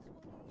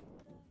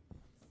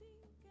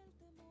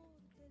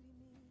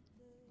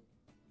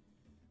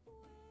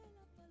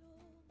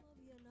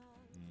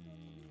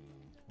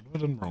 What have I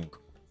done wrong?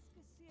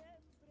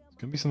 It's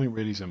going to be something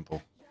really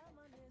simple.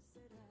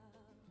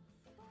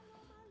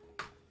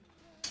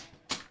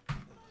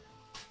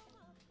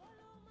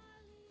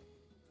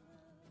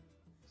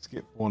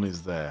 Skip 1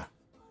 is there.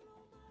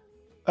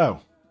 Oh.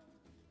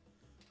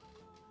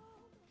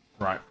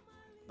 Right.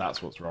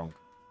 That's what's wrong.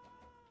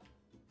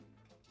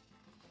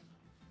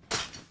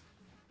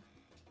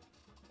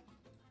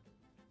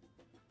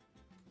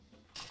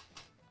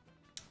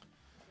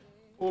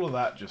 All of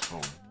that just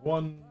from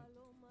one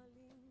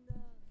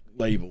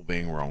label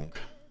being wrong.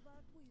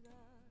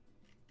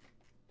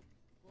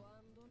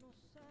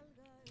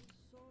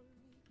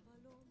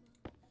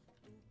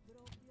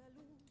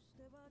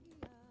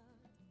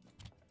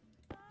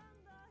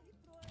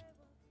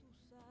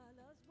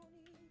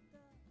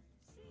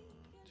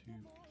 Two,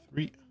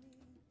 three.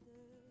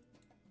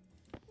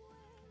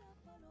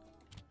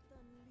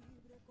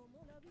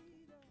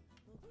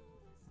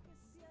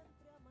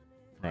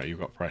 Right, you've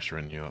got pressure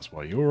in you, that's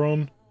why you're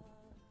on.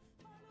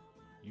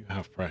 You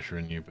have pressure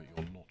in you, but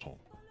you're not on.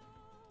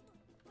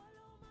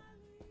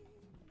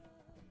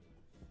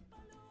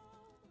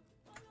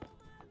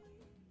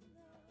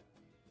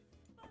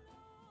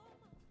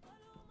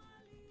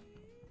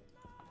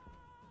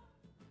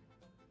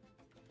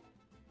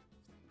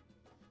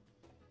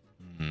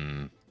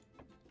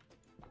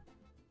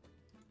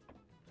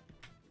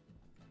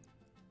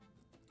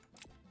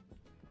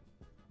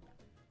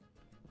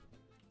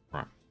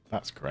 Right,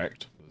 that's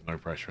correct. There's no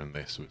pressure in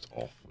this, so it's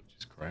off, which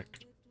is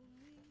correct.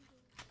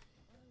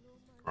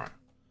 Right,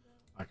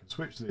 I can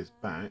switch this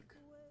back.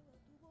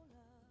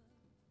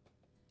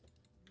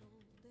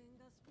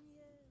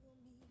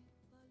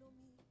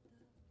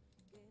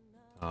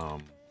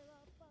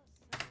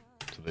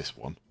 To this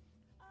one.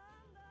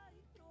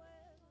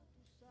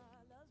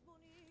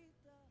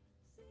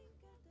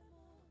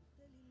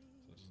 So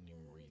it doesn't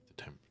even read the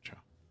temperature,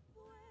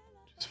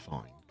 which is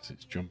fine, because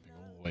it's jumping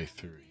all the way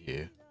through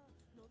here.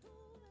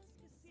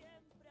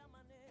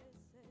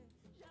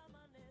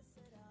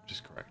 Which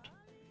is correct.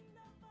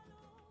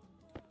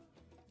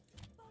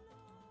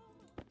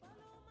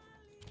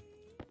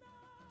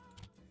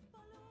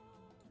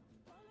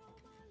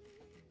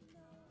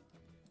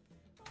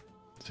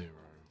 Zero,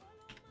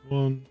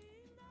 one.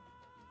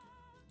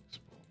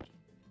 Export.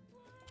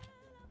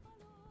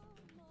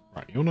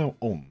 you're now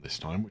on this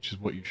time, which is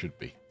what you should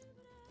be.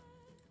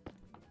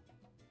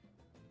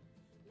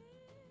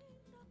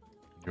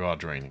 You are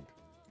draining.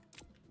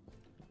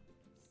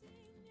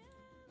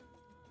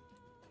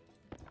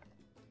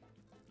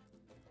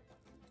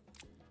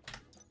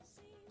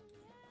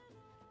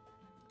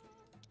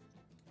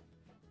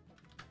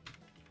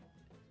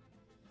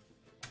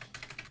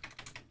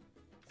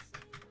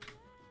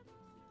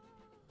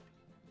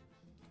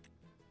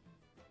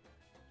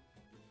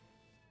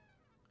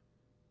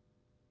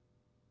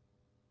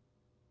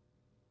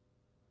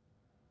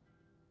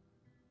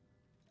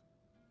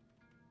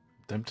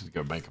 Tempted to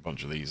go make a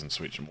bunch of these and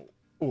switch them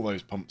all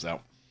those pumps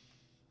out.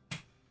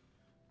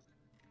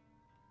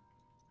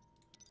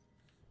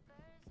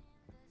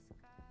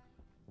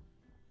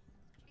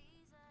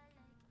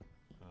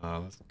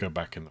 Let's go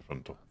back in the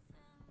front door.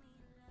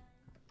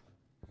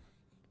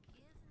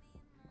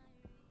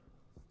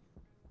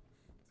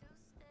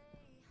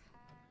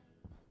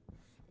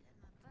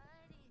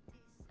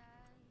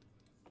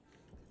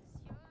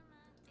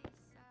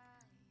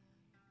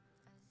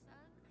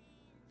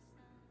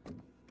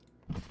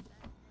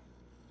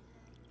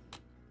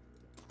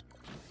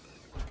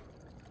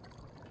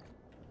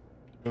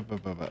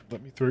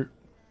 Let me through.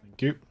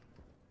 Thank you.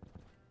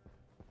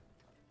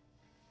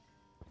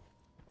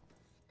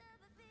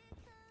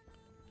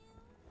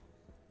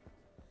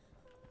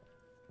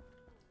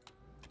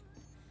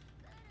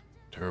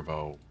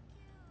 Turbo.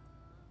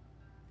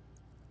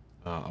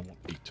 I want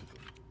 8 of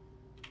them.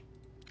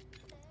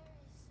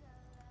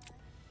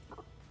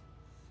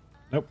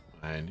 Nope,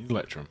 I need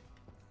Electrum.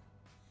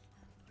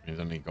 Means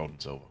I need gold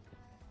and silver.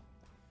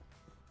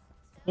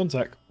 One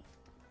sec.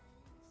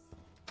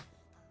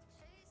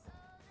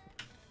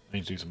 I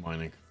need to do some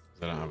mining,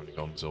 because I don't have any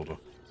gold and silver.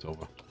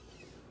 Oxygen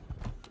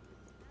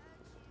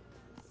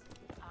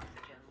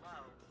low.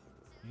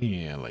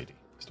 Yeah, lady.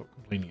 Stop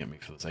complaining at me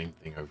for the same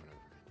thing over and over again.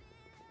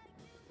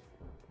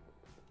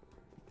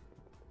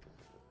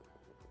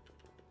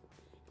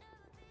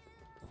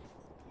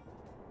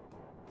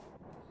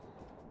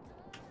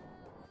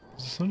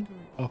 Is the sun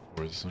going up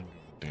or is the sun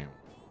going down?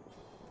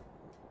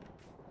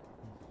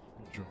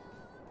 Not sure.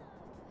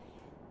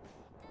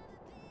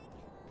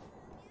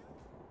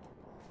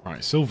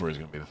 Right, silver is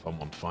going to be the fun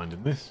one to find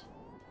in this.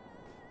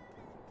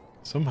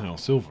 Somehow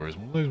silver is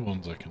one of those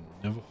ones I can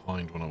never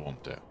find when I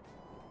want it.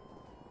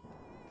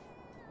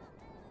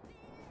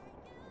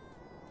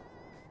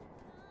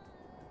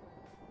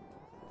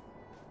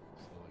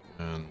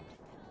 Silicon.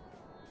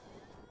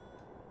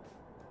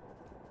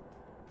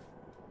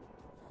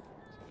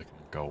 Silicon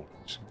and gold.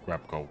 Just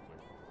grab gold, please.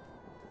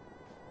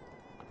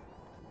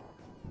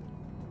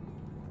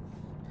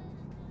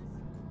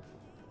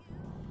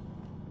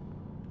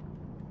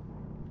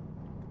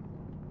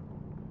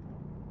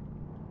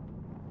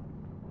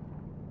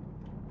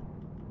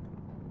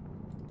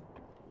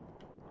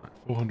 Right,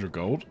 400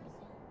 gold.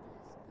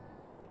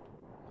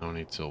 Now I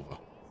need silver.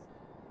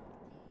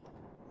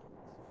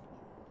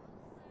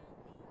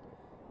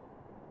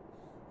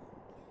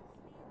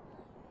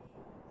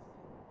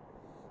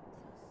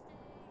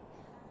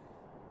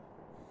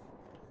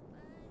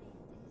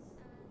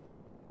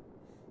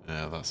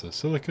 Yeah, that's a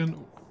silicon.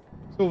 Ooh,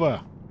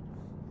 silver!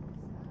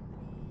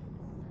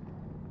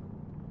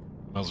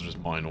 I might as well just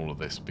mine all of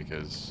this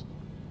because,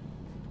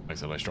 like I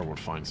said, I struggle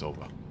to find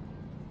silver.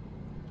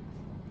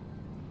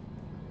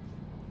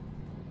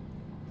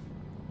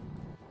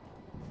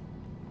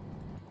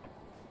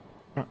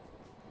 Ah,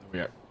 there we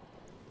go.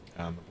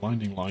 And the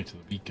blinding light of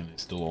the beacon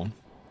is still on.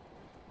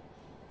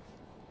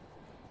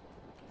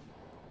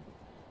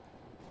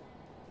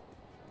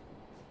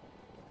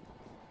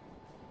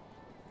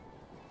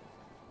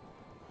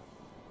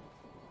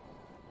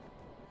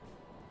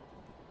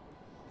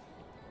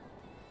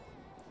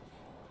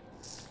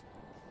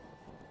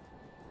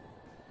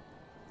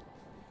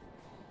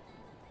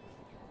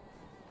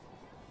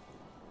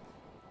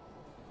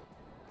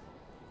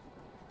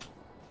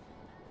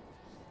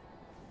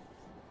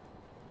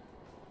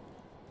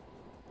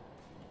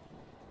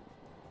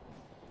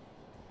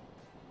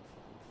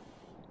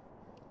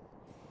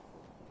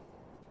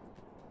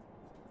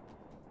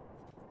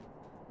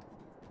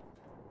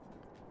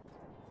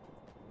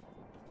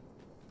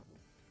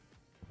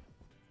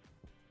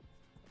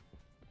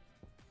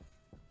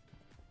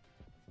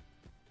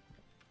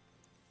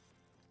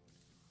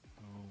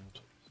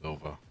 Gold,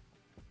 silver.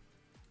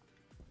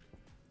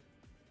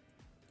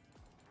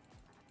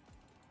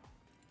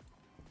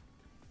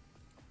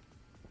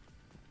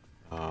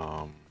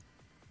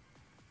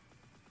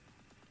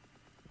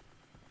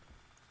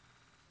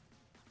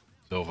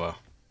 Silver.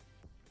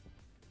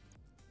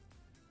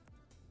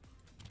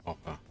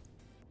 Copper.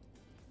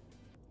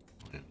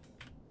 Iron.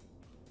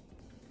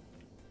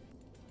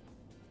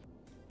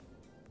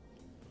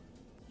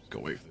 Just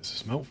gotta wait for this to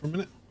smelt for a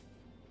minute.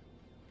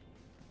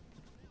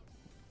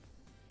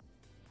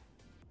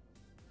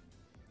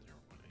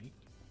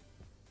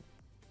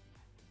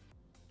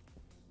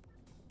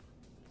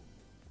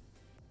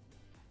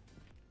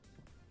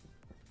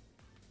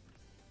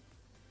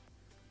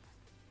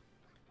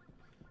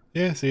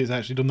 Yeah, see, it's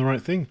actually done the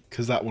right thing,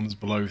 because that one's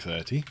below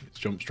 30. It's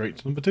jumped straight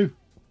to number 2.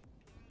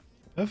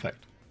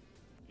 Perfect.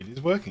 It is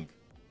working.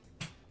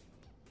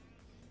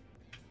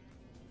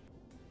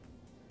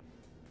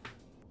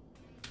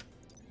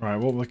 Right,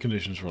 what were the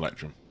conditions for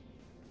Electrum?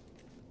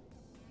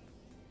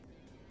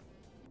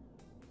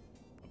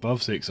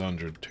 Above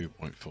 600,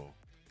 2.4. In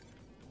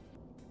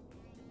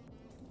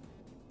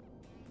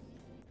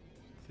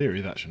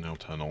theory, that should now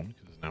turn on,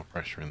 because there's now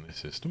pressure in this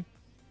system.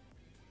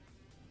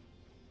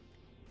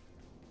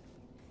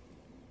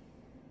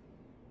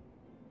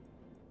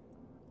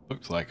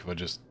 Looks like if I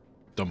just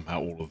dump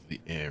out all of the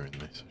air in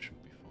this, I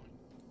should be fine.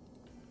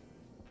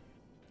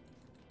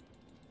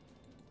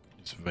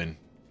 Just then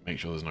make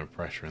sure there's no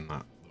pressure in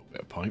that little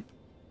bit of pipe.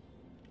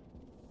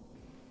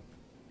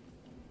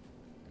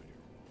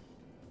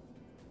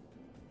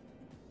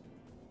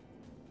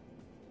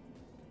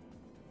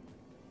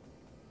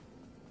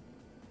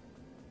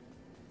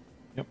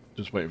 Yep,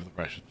 just wait for the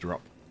pressure to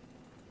drop.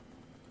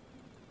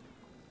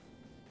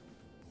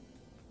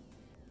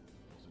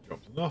 Once it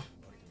drops enough,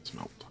 I can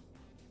smelt.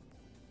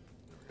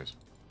 There it is.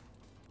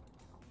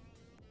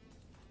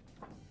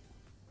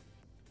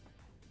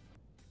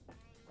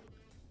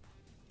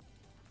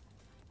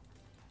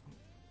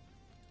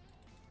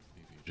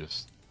 Leave you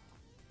just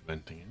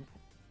venting it.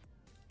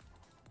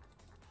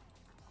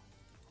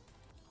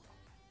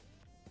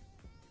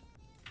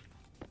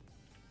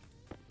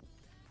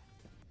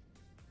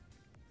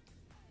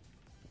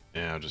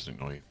 Yeah, I'll just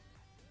ignore you.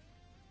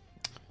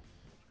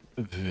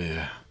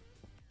 There.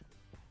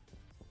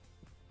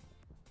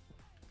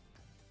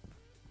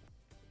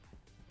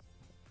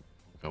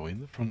 Go in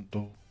the front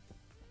door.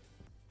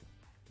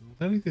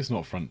 I don't think it's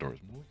not a front door,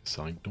 it's more like a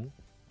side door.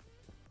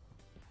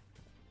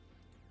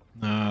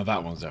 Nah,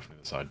 that one's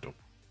definitely the side door.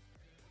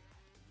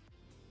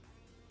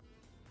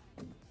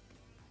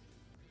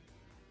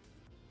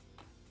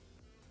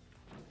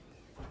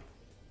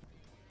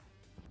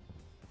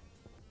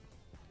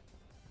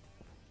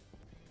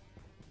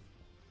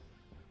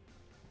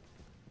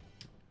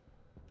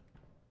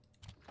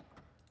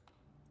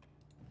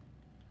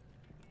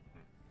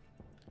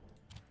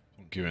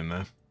 Plonk you in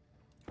there.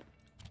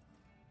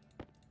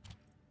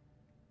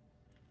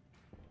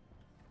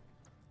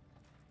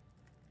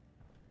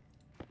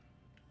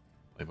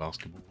 Play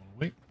basketball while I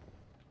wait.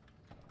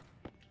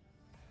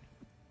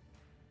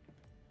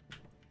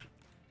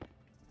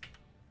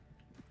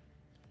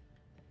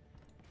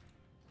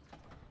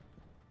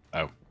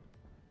 Oh.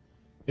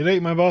 It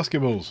ate my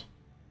basketballs.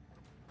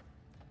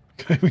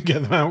 Can't even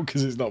get them out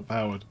because it's not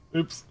powered.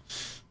 Oops.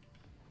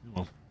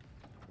 Well.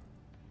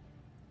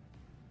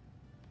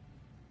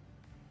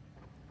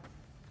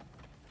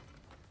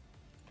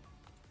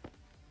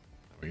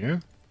 There we go.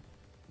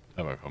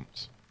 Turbo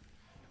pumps.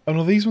 Oh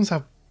no, these ones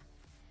have...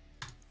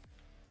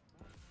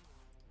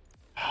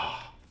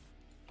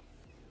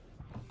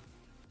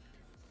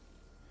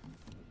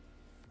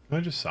 Can I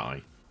just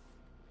sigh?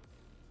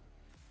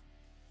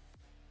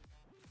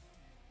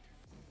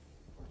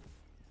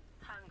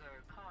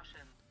 Hunger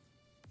caution.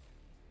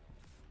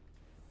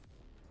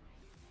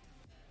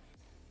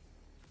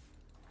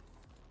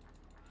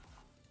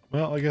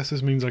 Well, I guess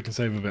this means I can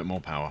save a bit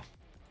more power.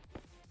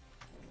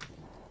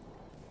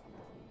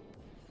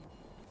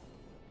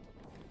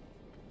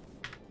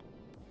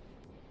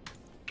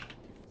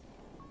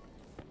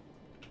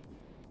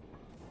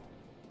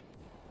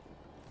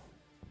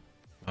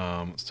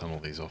 Let's turn all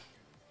these off.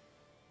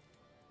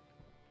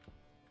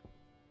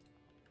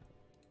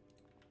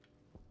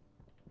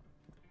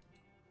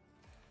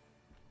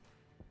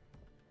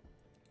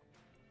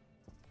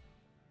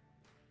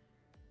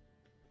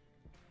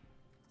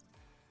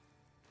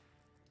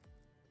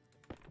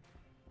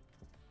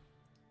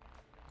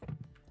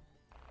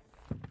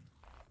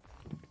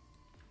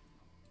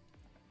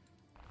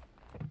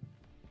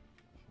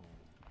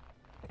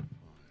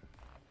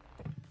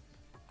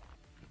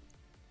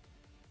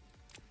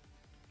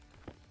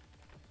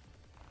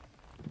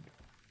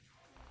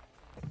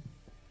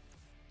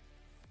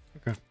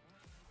 Okay.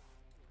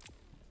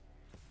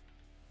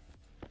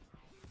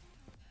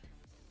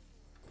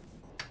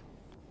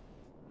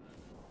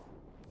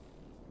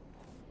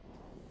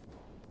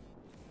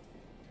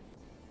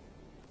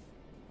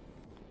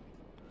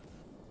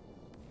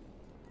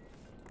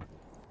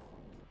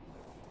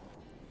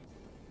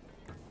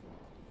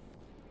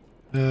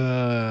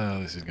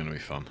 This is going to be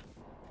fun.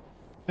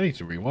 I need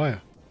to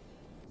rewire.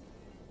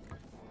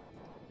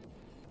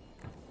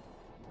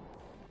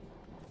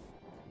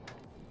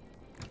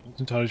 I'm not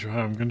entirely sure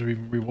how I'm going to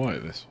even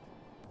rewire this.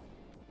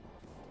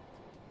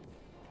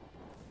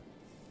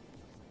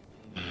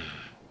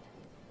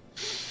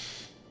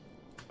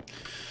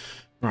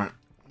 Right,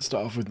 let's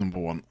start off with number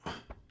 1.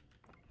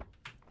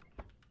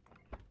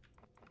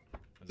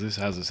 As this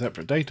has a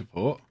separate data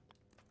port,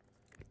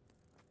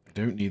 I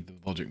don't need the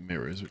logic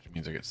mirrors, which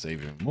means I get to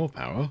save even more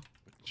power,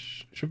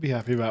 which I should be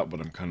happy about, but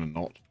I'm kind of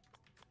not.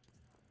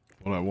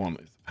 What I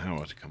want is the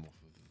power to come off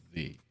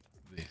of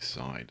this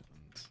side,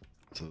 and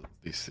so that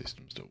this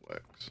system still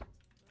works.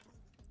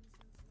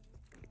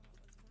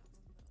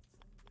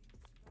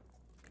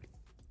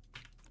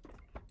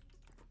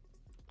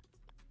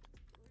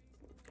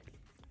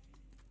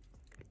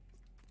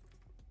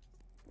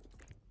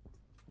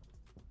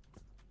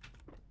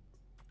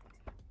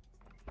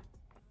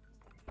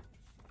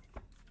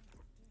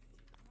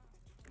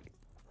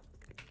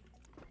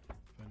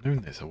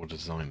 Knowing this, I would have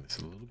designed this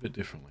a little bit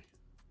differently.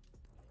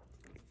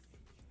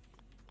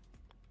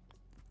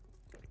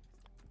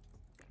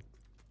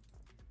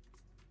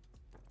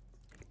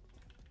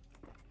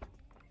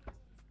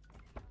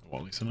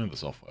 Well, at least I know the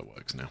software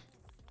works now.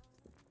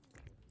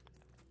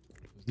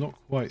 It's not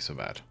quite so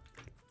bad.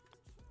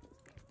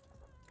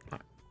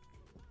 Right.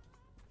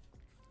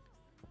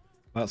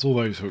 That's all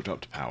those hooked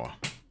up to power.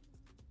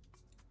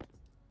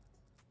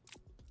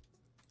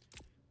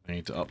 I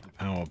need to up the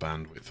power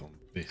bandwidth on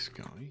this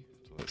guy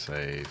to, let's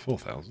say,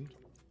 4,000.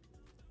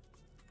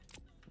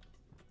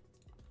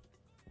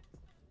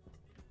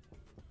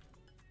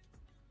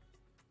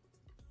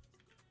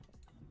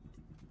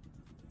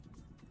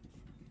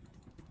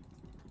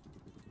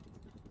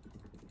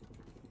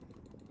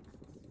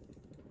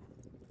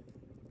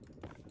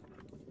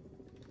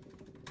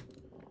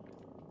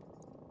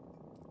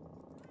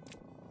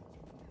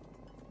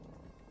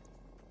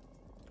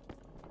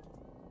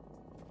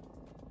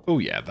 Oh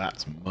yeah,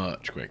 that's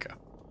much quicker.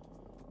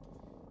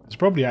 It's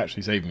probably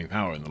actually saving me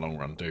power in the long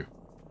run too.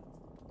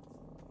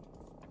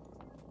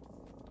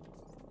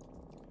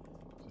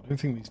 I don't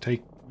think these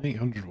take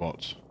 800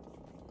 watts.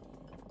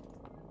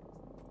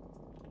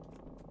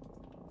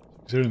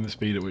 Considering the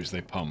speed at which they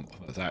pump,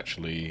 that's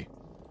actually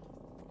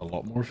a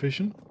lot more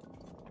efficient.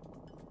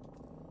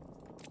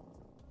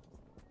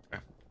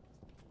 Okay.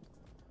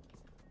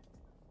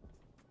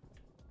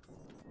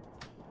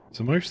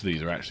 So most of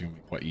these are actually going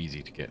to be quite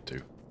easy to get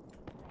to.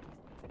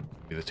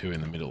 Be the two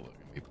in the middle that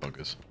can be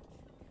buggers.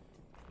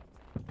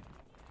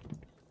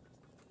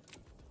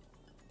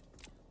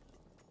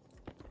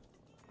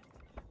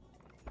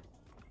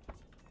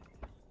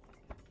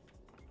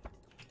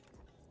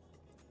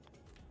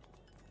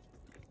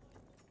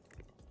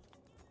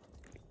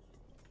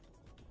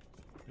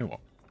 You know what?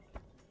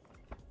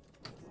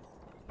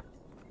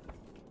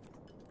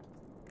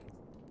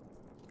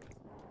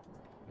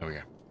 There we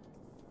go.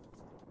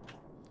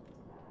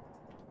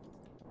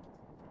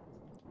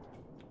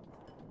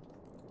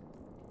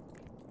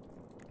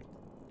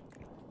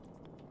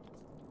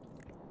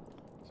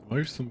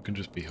 Most of them can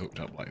just be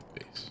hooked up like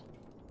this.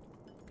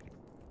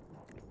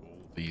 All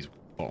these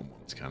bottom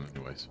ones can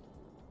anyways.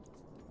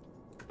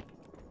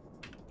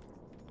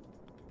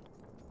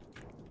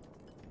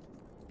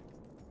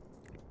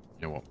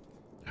 You know what?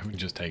 Having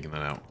just taken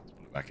that out, let's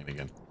put it back in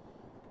again.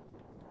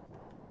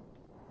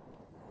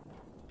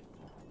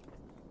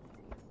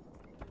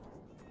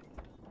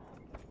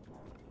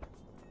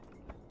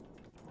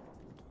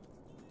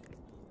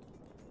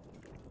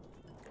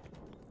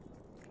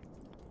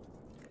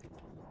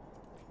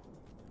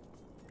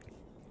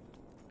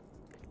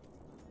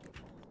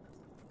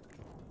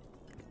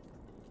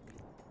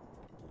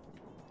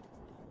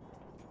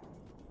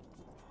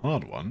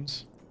 Hard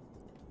ones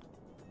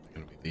are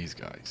going to be these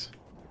guys.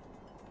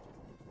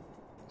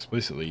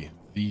 Explicitly,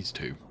 these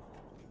two.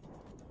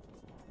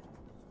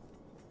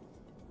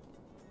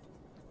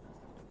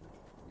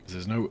 Because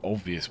there's no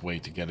obvious way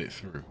to get it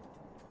through.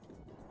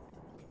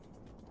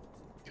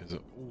 Because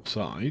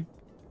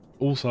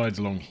all sides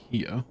along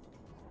here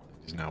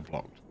is now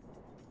blocked.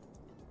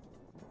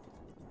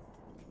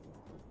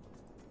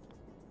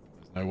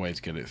 There's no way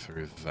to get it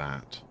through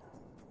that.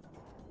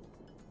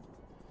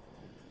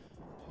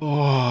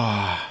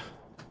 Oh.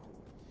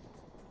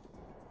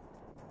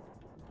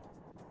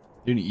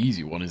 The only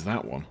easy one is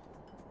that one.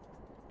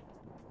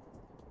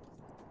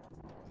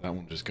 That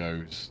one just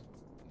goes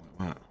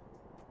like that.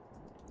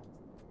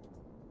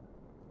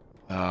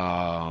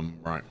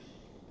 Right. I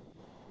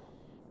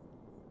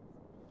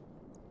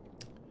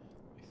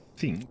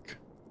think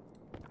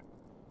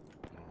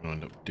what I'm going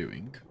to end up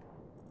doing.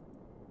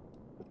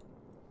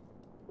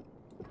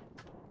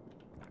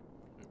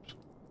 Oops,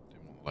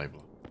 didn't want the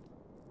labeler.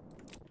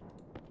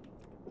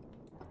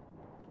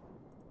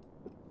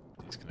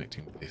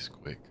 Disconnecting this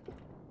quick.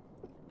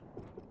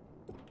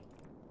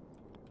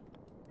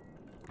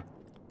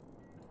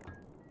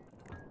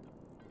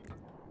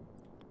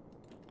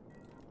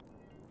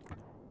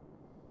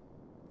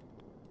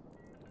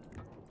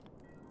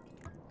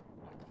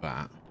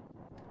 That.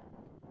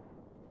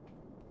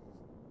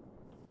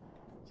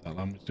 Does that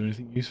allow me to do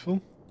anything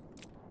useful?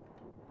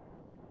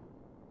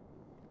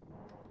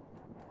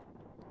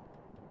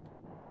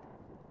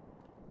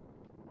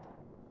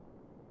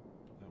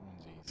 That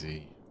one's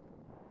easy.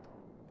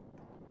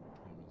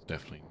 That one's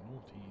definitely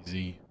not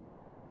easy.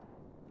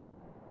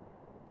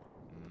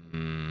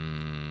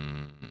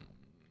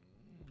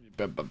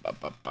 Ba, ba, ba,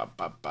 ba, ba,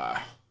 ba,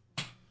 ba.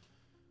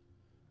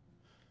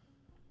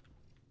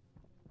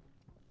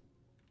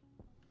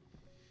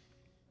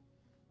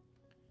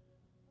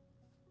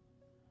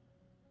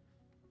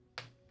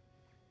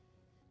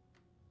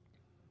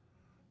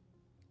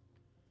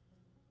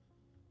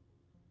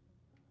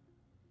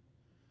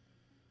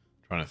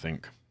 Trying to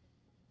think.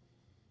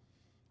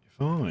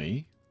 If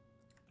I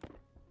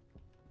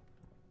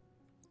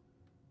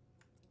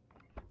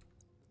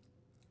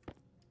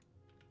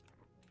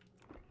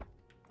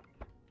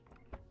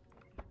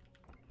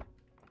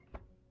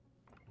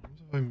what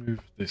if I move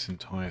this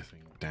entire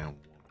thing down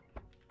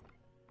one?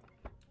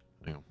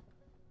 Hang on.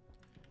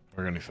 If I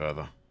Never go any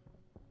further.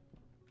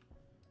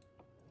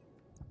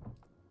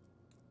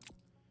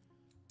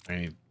 I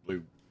need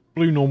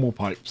blue normal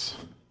pipes.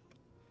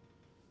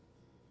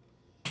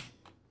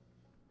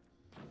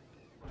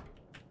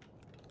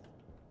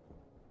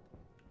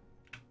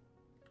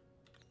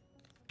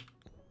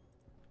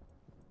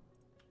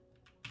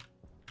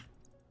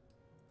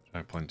 I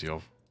have plenty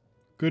of.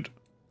 Good.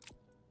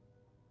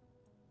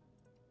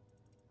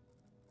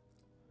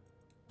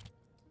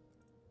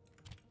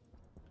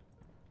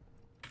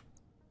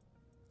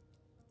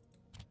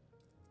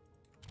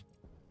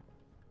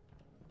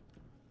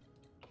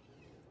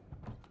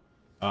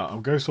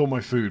 I'll go sort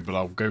my food, but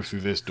I'll go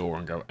through this door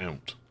and go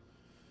out.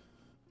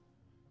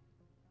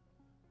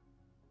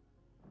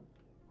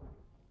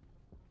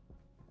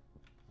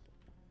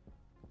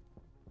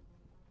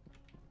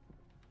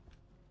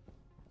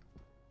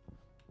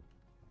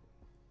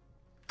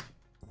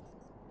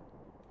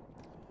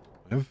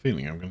 I have a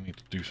feeling I'm going to need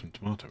to do some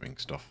tomatoing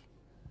stuff.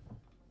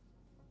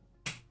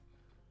 Do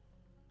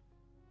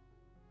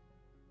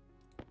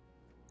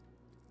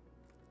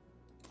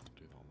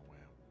that on the way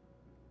out.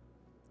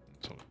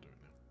 That's what I'm doing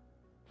now.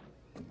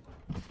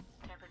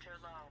 Temperature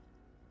low.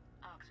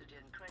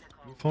 Oxygen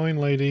critical. You're fine,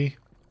 lady.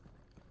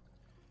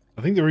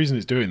 I think the reason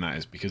it's doing that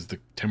is because the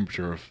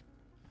temperature of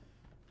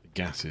the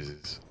gases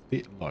is a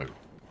bit low.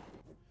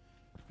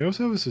 I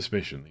also have a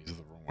suspicion these are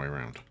the wrong way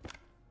around.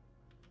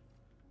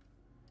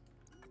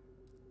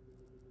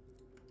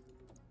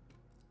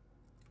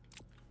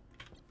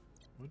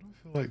 Why do I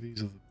feel like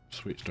these are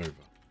switched over?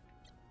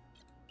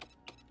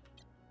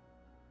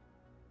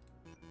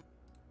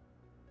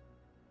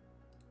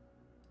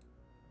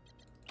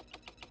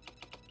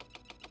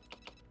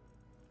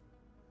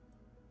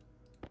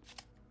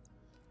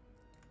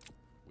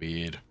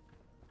 Weird.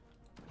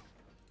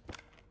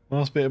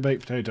 Last bit of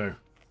baked potato.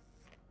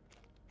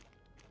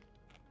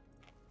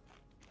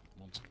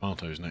 Want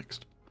tomatoes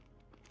next.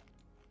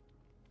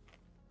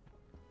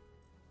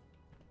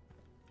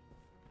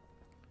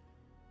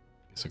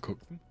 Guess I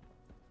cook them.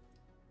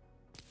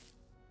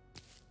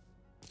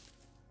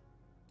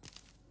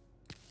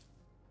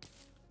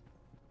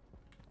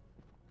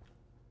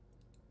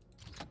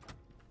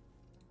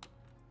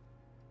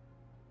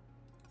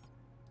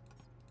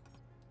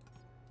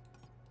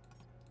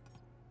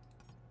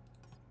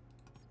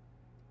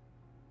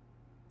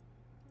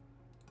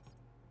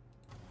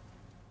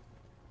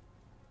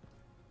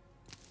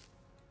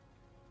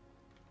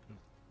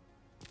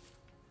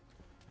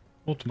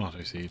 More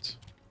tomato seeds.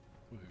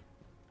 Woohoo.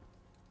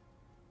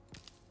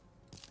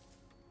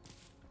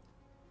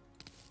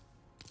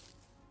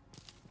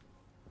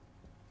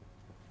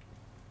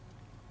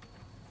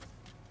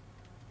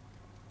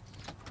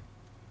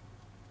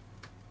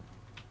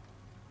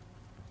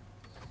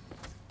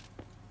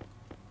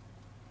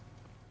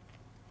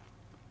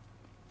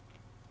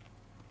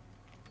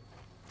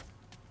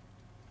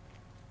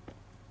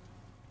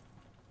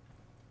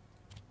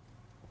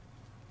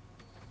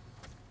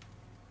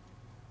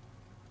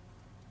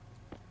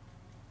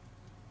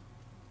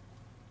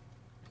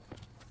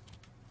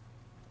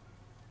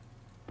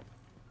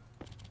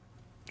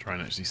 Try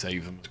and actually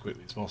save them as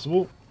quickly as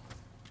possible.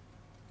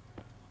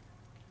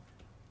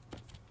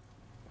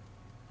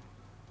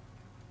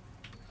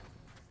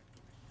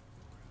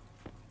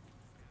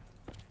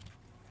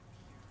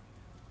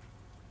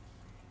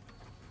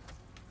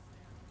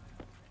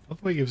 By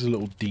the way, it gives a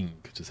little ding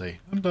to say,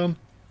 I'm done.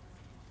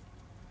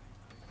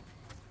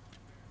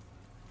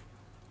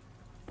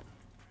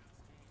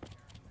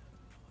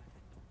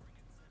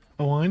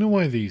 Oh, I know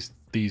why these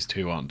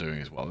two aren't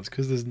doing as well. It's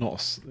because it's not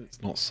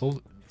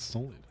solid. It's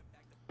solid.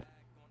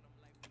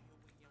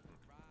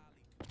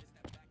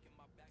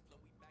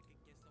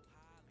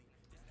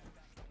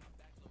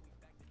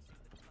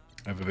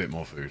 I have a bit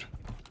more food.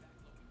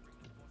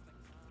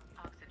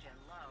 Oxygen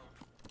low.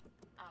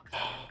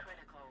 Oxygen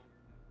critical.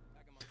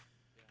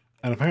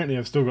 And apparently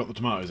I've still got the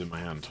tomatoes in my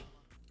hand.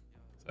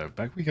 So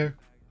back we go.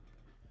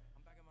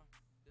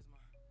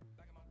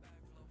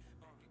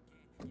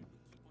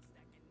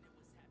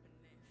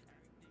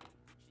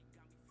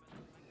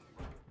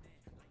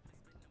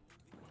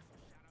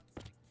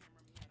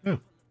 Oh.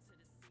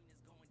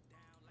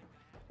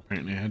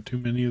 Apparently I had too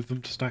many of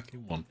them to stack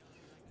in one.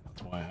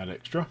 That's why I had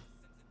extra.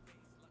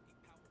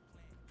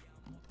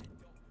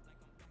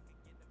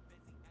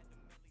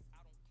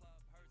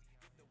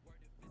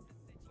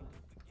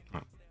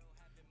 Right.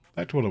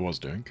 Back to what I was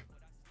doing.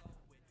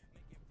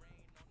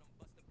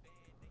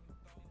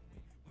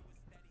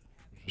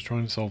 Just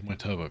trying to solve my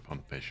turbo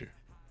pump issue.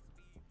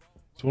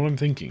 So what I'm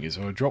thinking is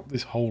if I drop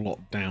this whole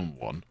lot down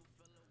one,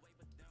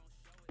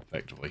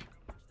 effectively,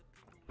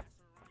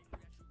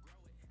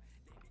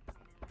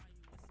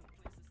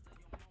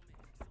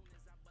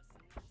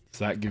 does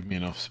that give me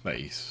enough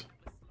space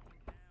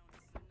to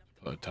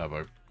put a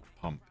turbo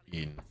pump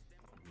in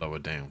lower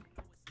down?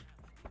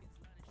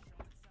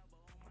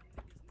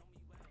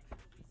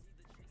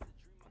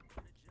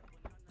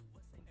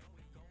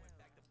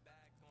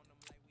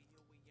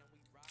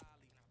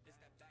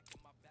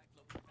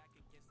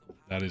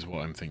 That is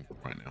what I'm thinking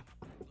right now.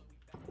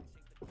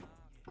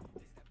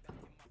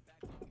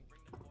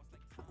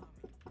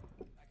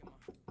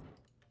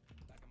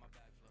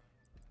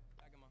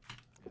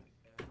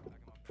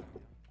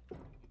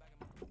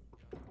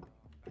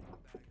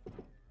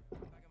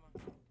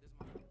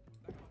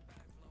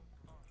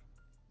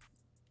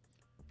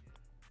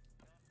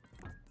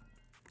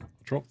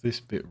 drop this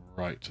bit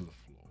right to the floor.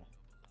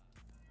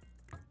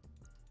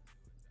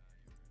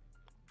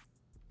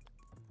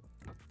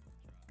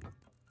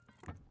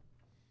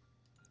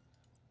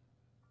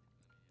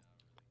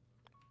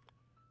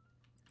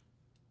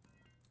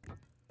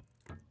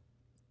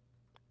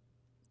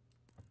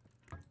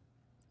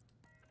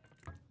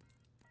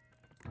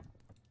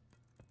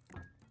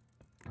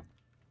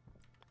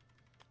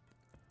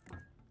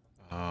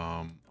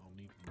 I'll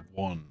need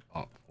one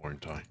up,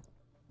 won't I?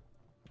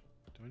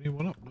 Do I need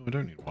one up? No, I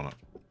don't need one up.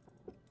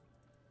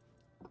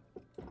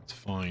 It's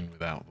fine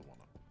without the one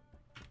up.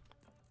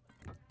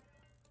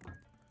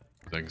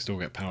 So I can still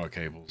get power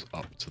cables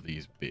up to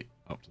these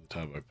up to the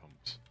turbo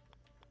pumps.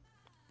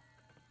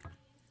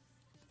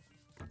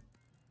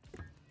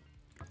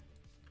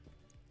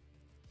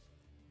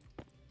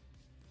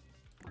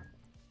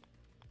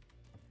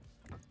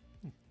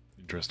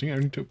 Interesting, I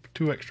only took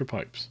 2 extra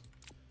pipes.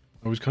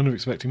 I was kind of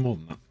expecting more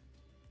than that.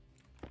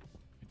 I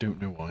don't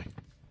know why.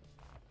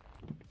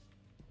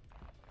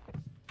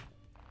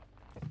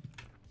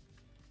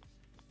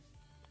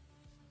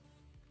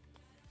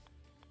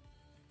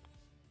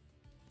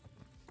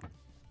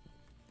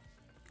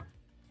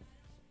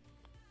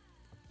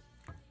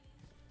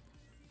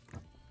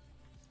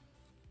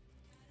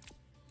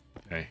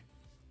 Okay.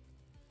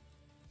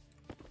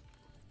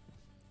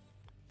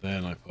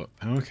 Then I put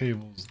power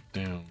cables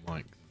down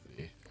like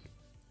this.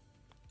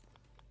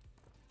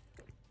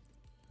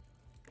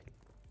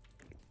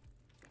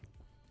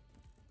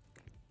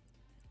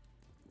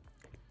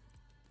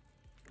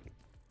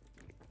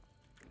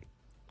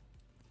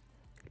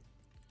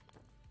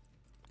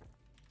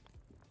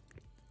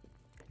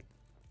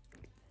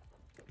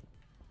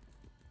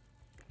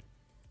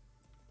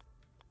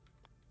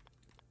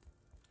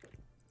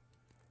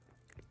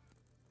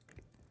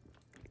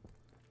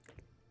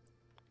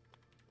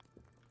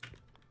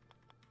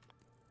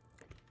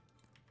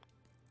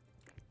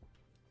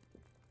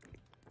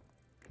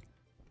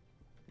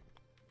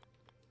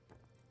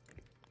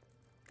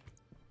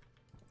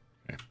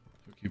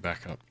 Hook you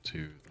back up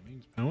to the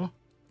mains power.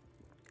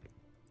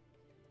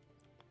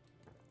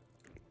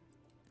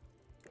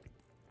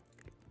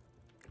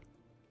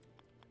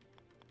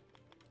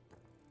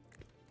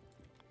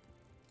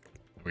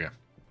 There we go.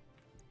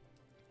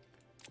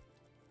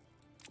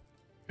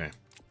 Okay.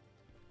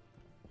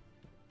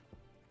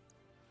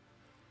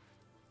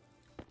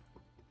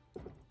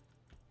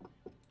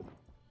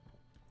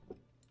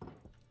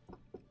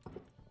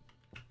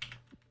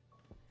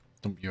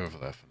 Dump you over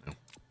there for now.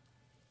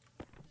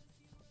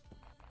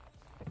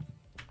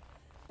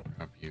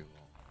 Grab you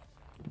all.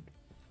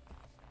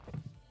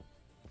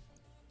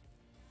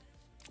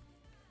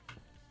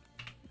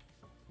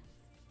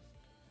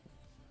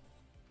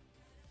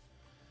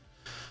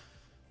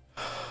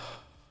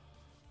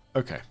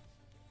 Okay.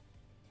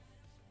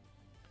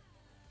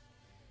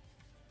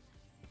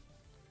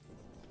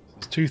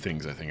 There's 2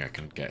 things I think I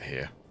can get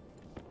here.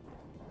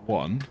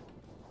 One,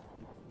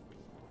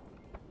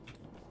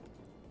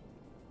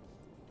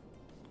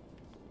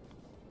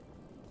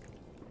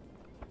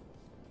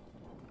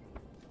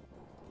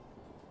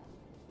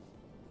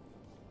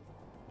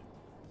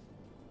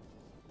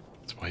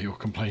 that's why you're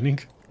complaining.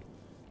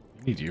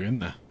 I need you in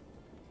there.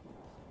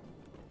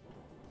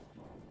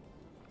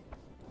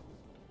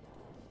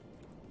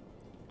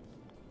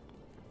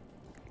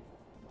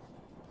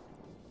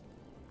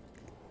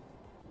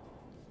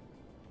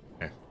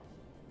 Okay.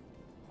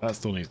 That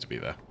still needs to be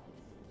there.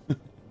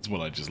 That's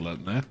what I just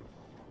learnt there.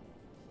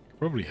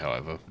 Probably,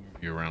 however,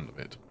 move you around a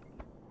bit.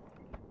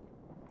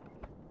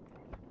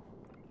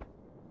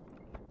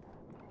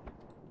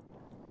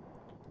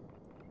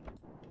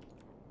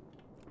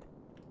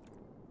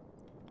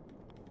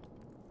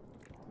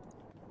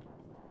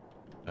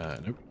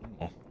 Nope, one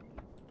more.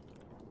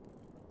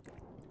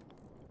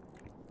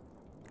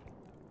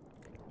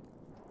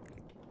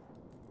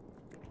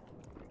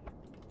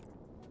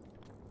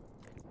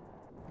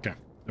 Okay,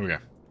 there we go.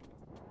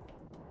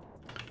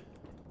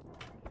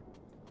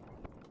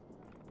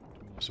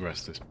 What's the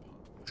rest of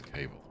this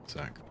cable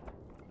sack?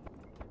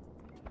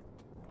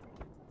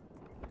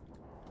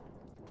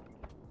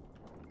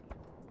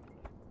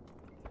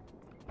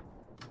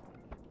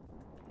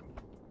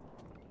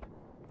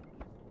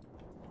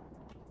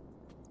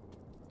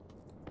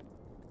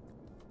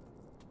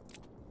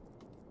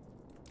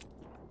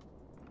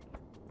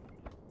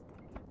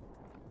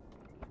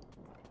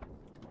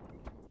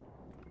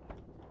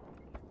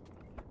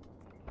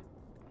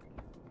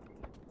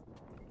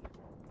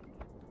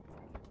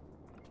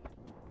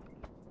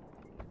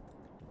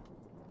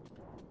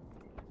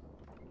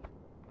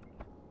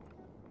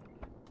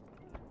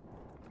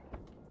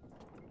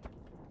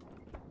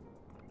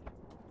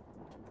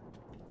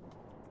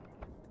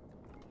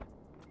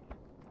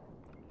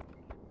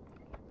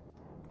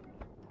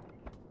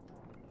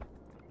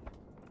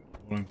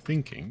 What I'm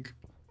thinking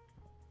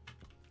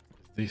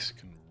is this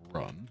can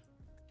run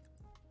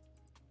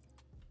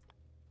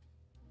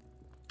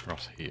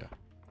across here.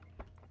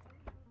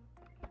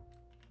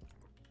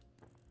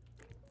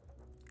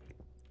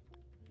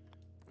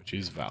 Which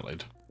is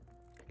valid.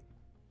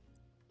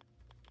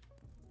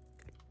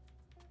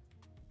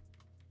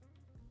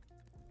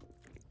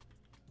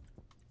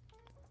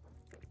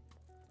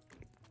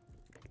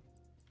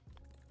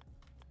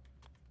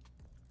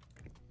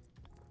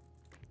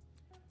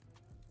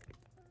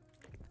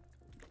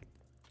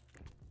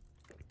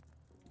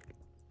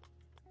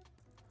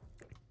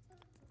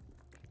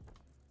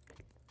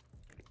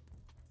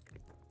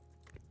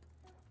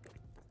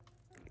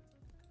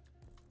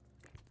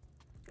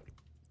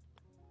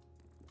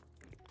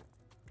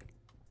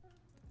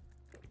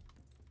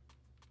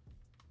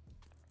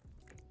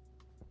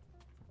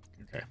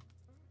 Okay.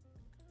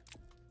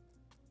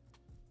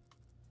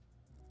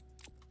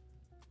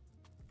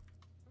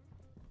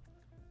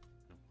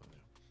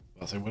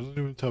 I'll say, what did I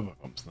do with turbo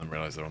pumps? And then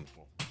realise they're on the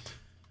floor.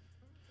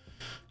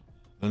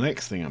 The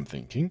next thing I'm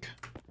thinking,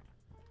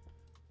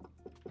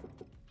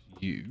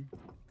 you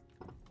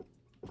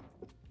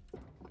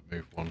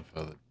move one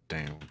further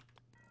down.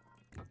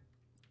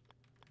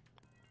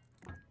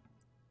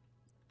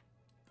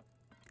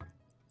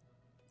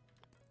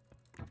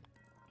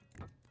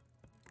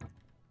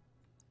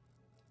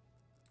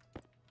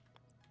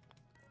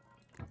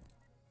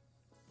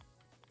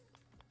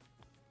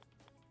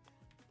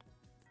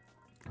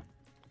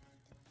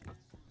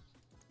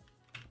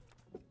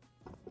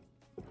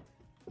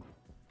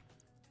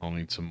 I'll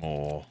need some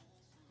more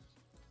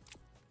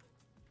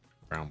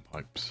ground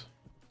pipes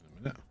in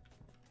a minute.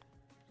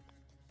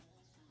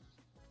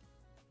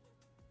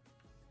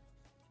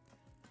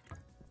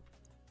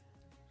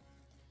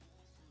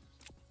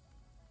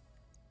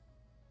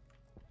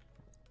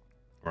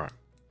 Right.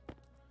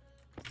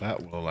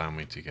 That will allow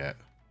me to get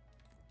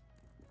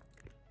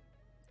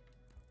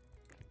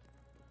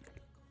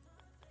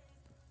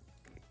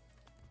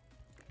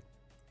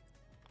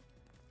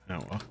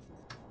power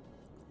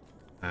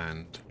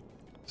and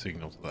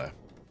signal to there.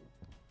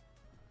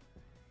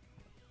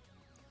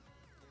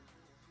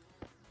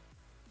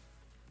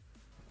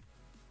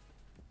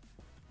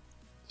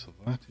 So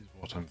that is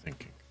what I'm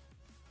thinking.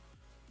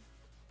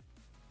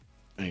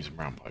 I need some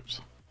brown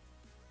pipes.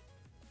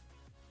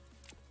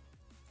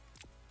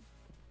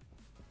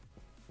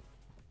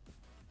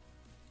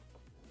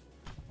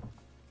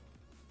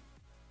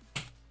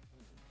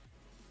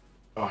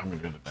 Oh, I'm going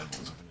to go to bed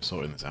once I've finished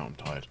sorting this out. I'm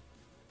tired.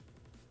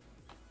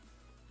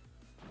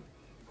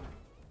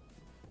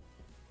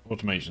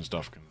 Automation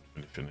stuff can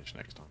finish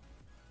next time.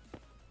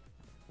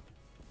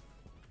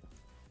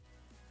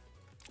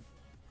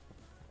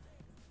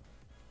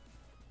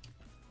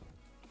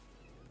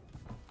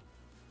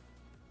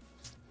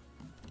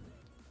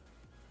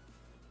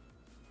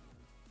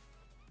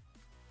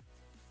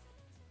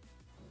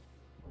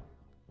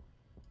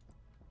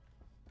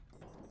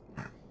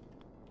 Right.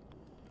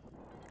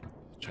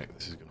 Check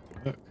this is going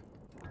to work.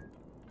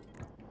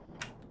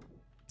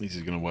 This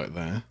is going to work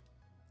there.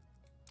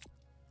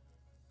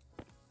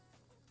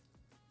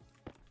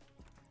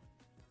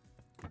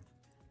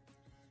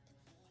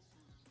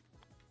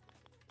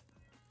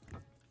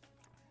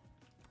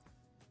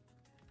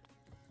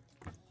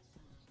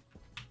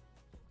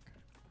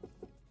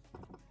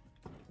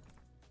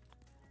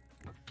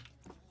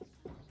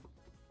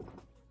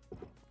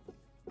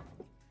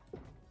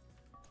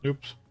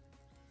 Oops.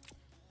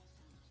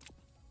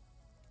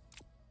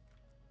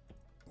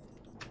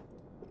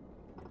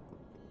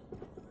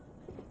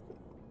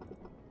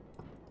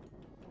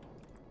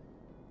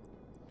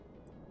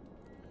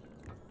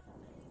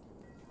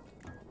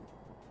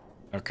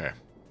 Okay.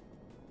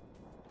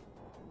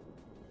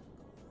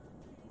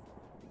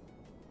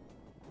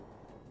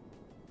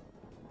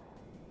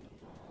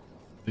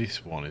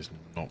 This one is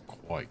not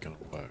quite going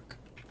to work.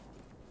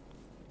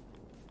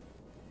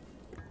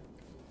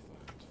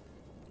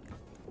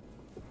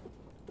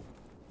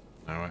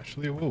 No,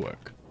 actually it will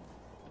work.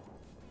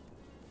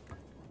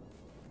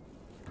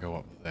 Go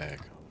up there,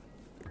 can't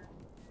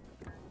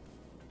I?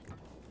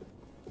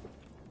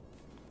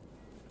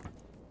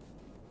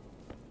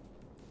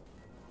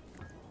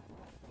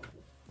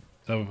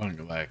 So if I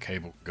can there,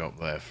 cable can go up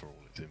there for all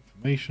its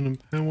information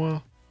and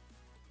power.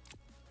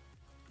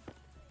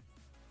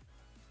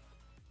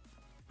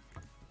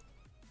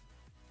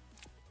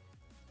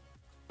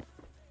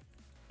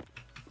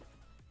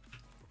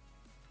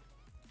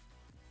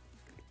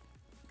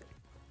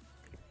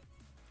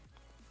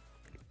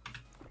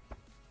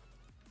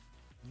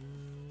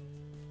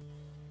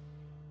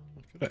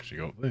 I could actually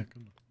go up there,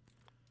 couldn't I?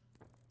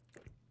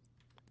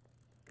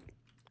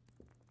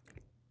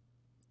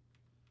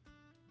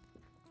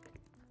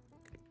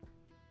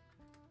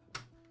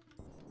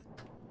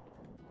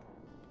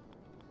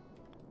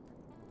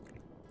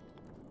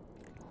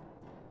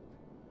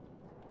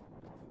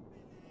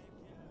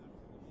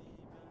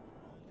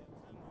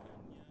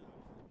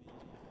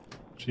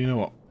 So you know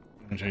what?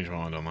 I'm going to change my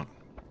mind on that.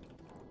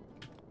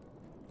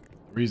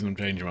 The reason I'm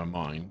changing my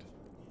mind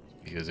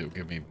is because it will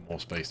give me more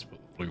space to put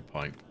the blue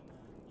pipe.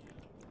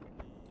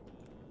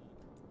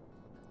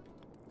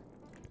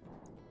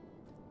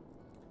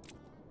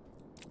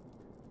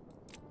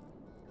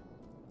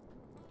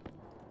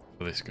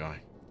 For this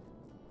guy.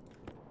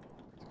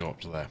 To go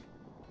up to there.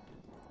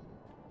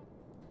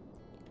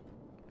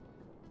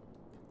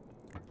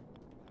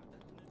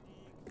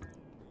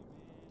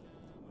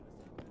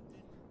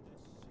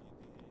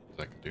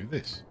 I can do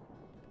this.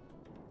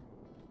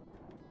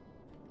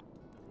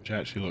 Which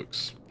actually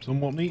looks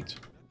somewhat neat.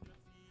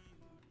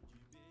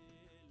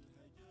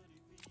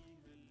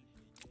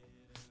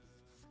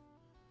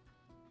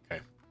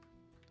 Okay.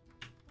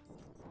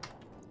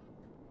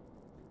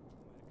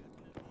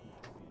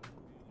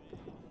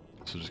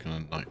 So just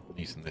gonna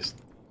neaten this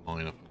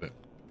line up a bit.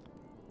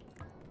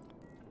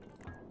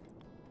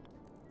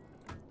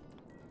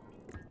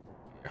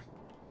 Yeah.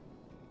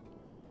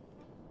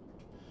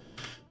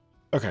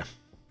 Okay.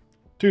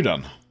 2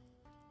 done. Now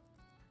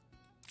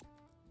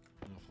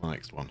for the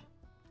next one.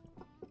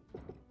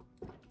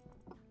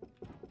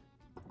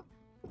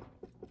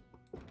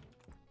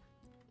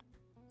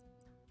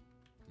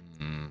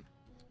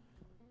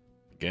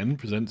 Again,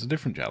 presents a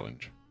different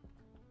challenge.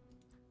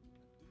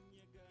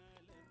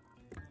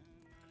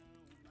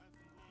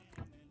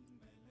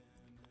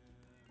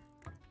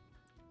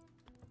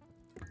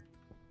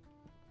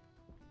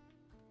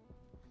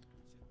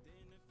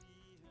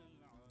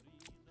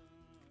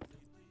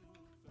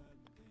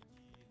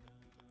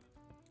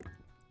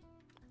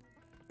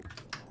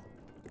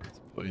 Let's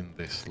put in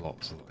this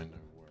slot so that I know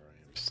where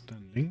I am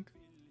standing.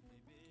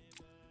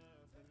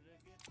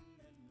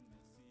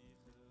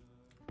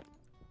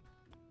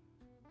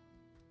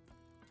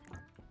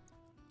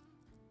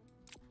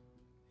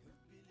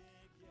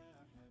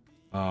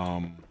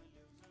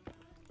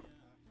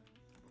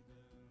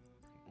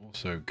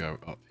 Also go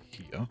up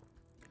here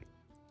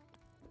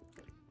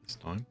this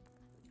time.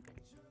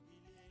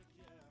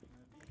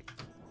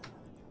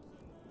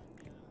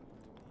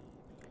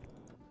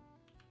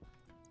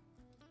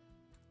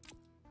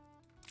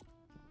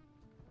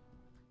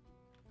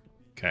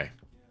 Okay,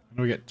 how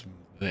do we get from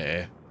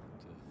there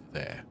to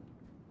there?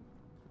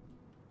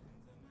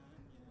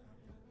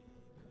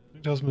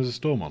 It tells me there's a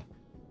storm on.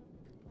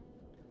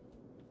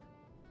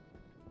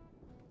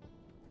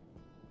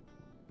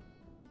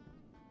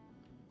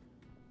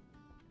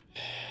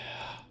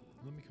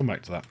 Let me come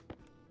back to that.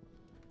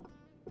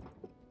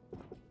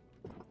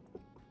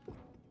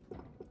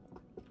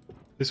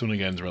 This one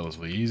again is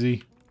relatively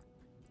easy.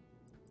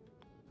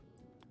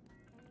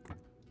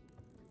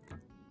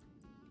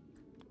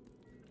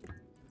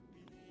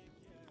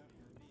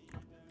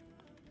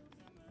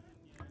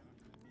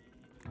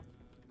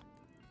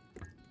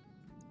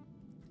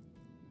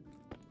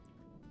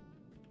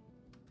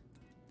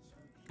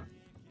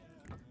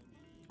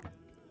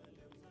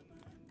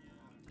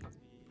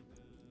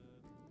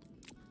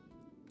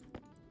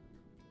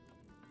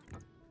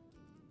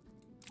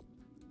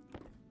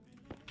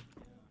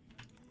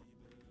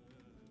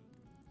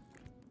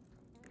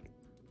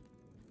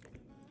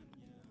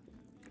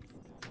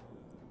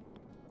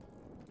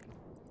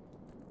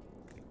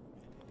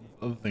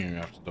 Other thing I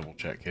have to double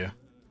check here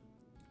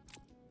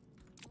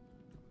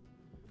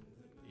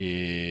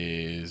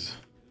is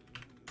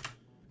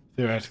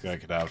theoretically I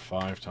could have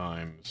 5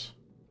 times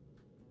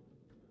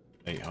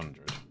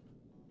 800.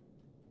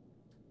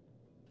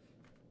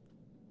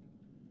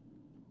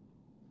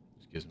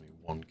 This gives me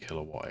 1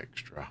 kilowatt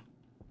extra.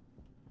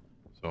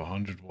 So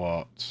 100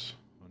 watts,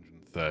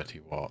 130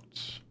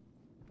 watts.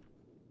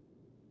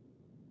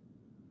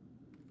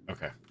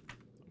 Okay, I'm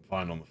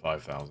fine on the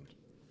 5,000.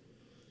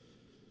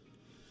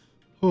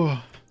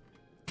 Oh.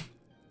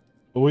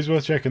 Always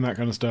worth checking that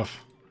kind of stuff.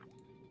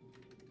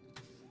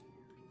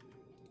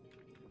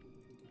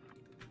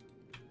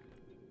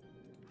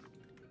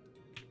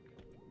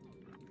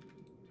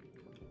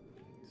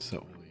 Set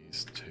all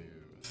these to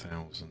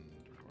 1,000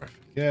 before I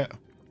forget.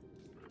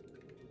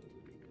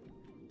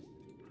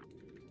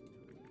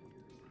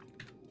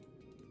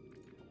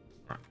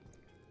 Right.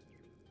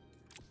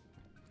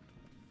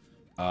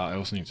 I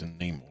also need to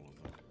name all of them.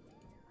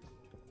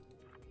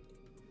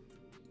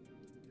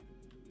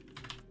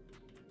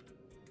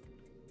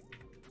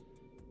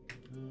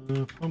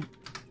 Pump.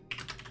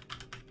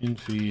 In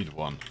feed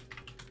 1.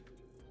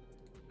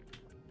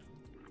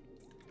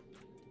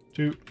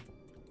 2. 3.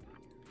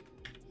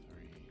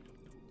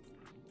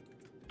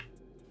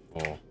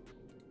 4.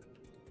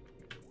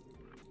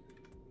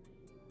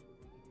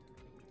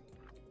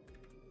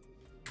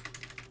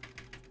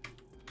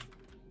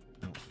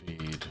 Out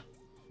feed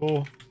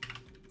 4.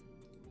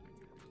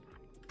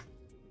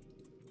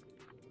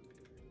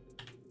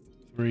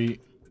 3.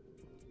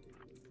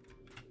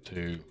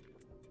 2.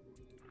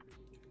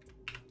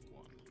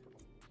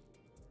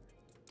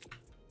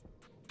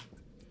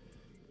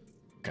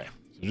 Okay,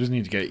 so we just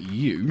need to get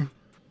you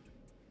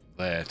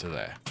there to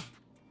there.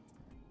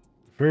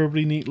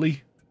 Preferably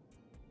neatly.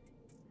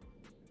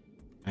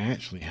 I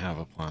actually have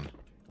a plan,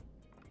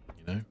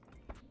 you know?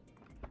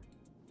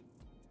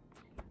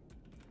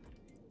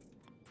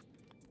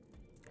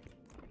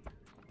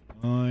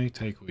 I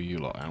take all you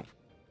lot out.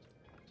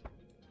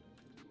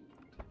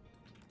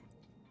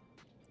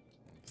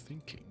 I'm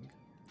thinking,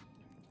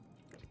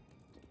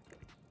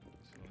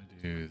 so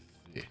I do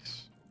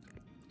this.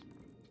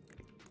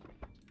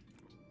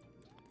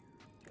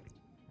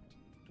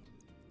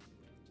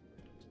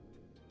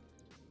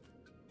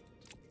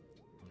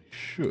 I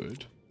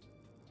should,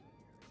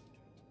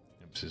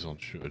 emphasis on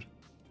should,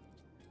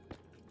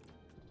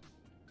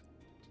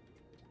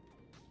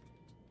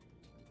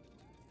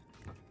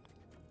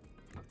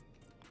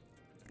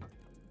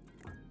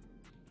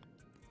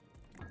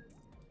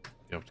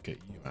 be able to get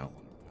you out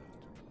like that.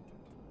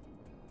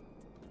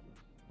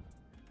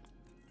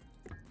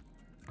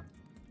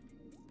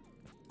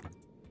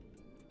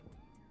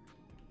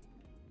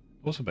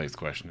 Also begs the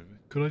question of,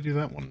 could I do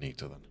that one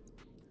neater then?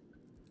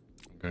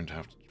 I'm going to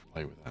have to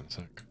play with that in a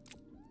sec.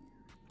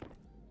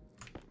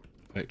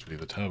 Effectively,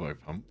 the turbo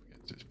pump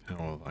gets its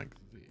power like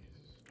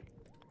this.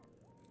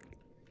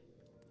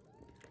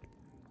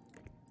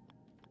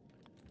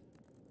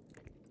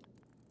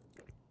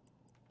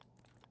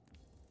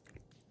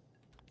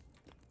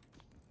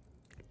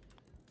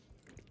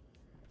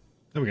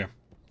 There we go.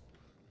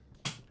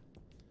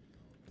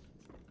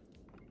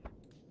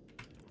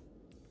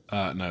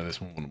 No,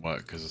 this one wouldn't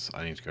work because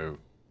I need to go...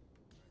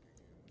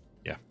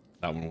 Yeah,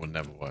 that one would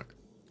never work.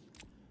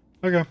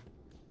 Okay.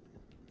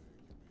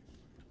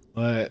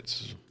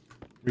 Let's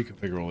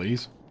reconfigure all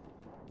these.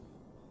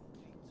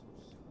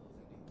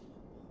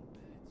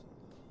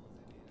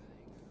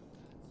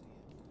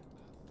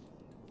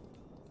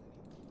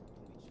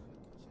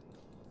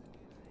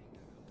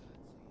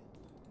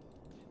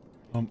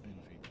 Pump in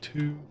feed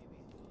 2.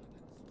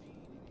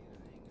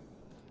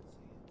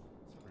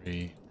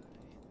 3.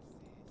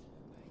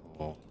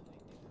 4.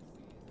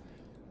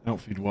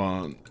 Outfeed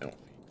 1. Outfeed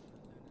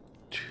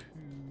 2.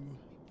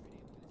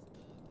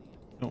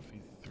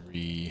 Outfeed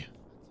 3.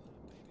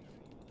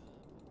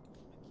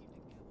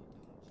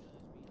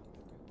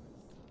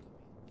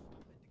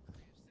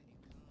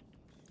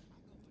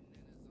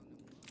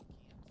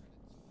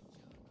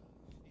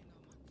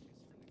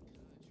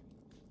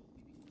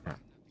 Right.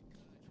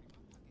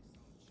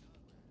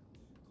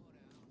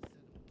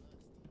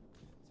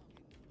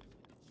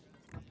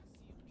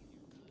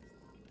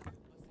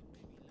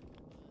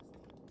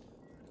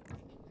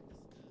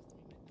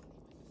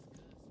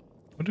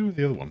 What do with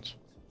the other ones?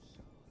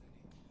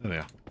 There they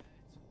are.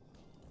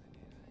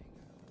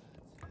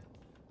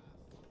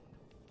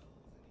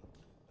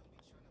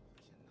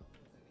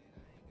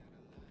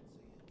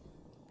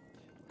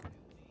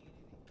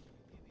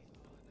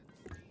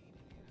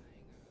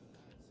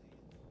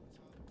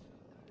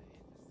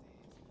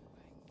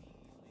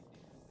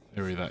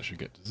 Theory that should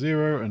get to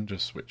 0 and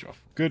just switch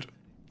off. Good.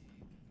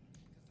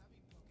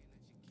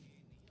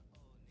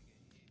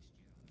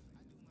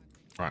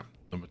 Right,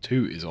 number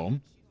 2 is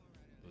on.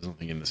 There's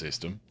nothing in the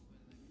system.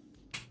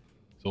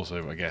 It's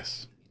also, I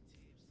guess,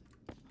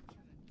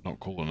 not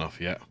cool enough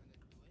yet.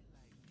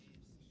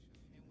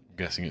 I'm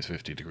guessing it's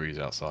 50 degrees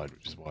outside,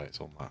 which is why it's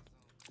on that.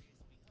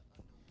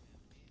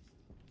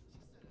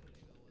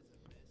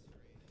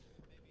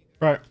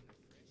 Right.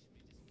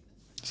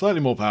 Slightly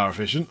more power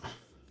efficient.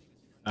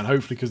 And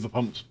hopefully because the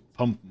pumps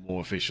pump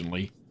more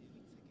efficiently.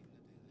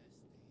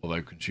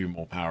 Although consume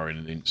more power in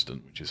an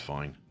instant, which is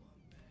fine.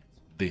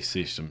 This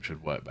system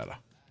should work better.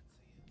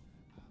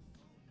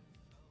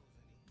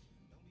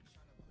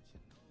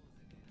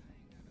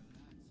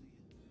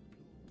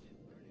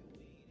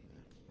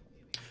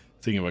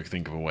 Thinking if I could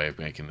think of a way of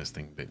making this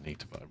thing a bit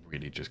neater, but I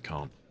really just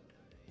can't.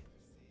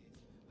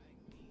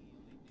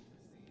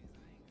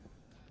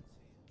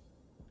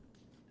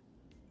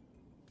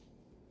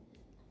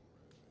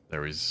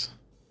 There is...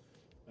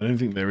 I don't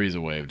think there is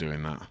a way of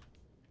doing that.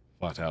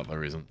 Flat out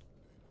there isn't.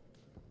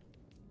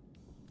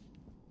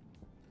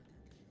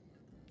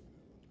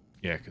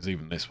 Yeah, because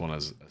even this one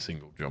has a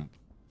single jump.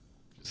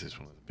 Just this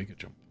one has a bigger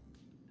jump.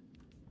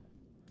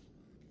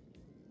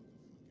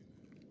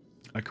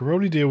 I could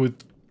probably deal with...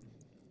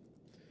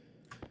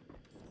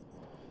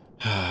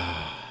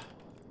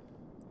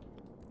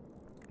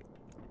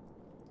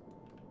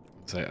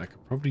 Say I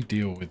could probably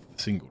deal with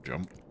the single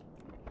jump.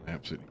 I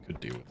absolutely could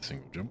deal with the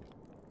single jump.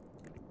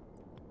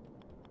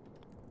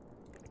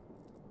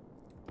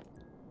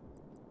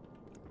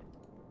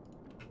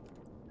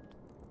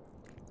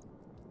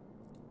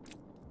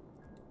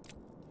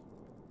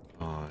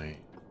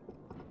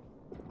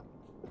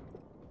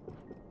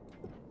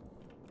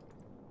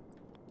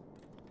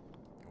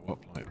 Go up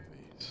like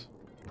these.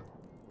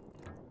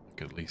 I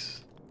could at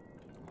least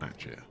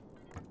match it.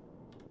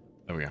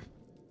 There we go.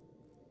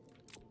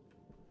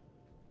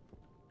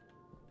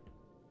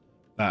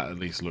 That at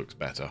least looks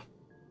better.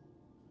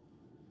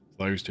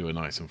 Those two are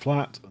nice and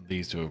flat, and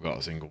these two have got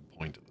a single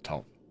point at the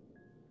top.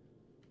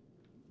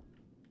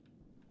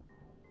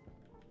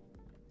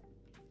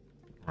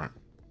 Right.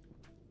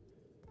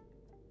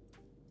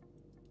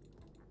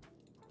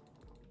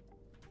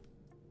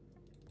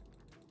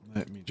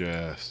 Let me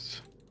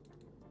just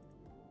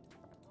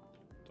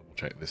double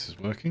check this is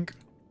working. It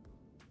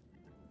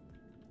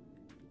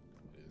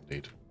is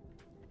indeed.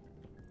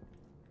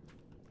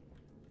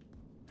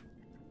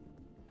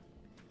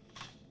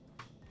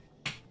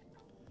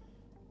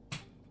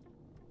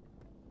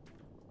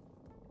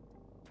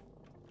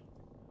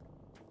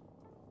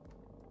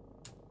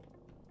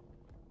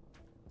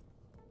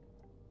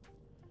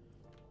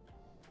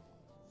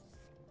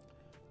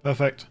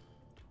 Perfect.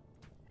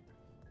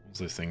 Once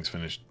this thing's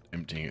finished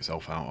emptying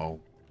itself out, I'll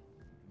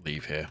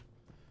leave here.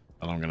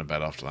 And I'm going to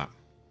bed after that.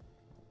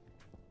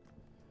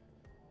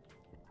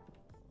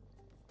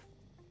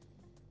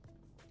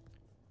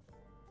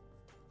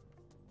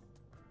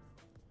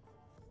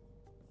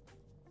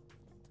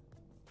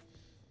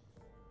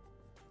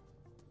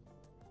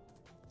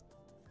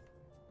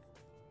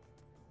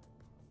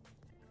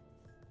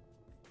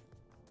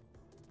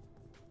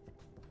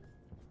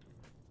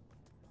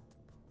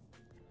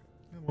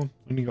 Come on,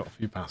 only got a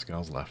few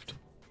Pascals left.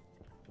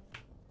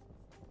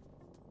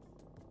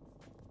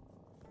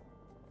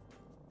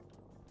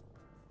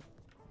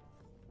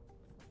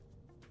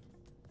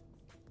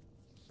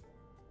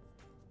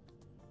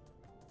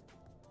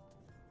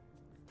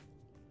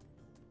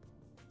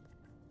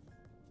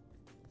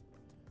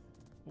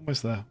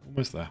 Almost there,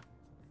 almost there.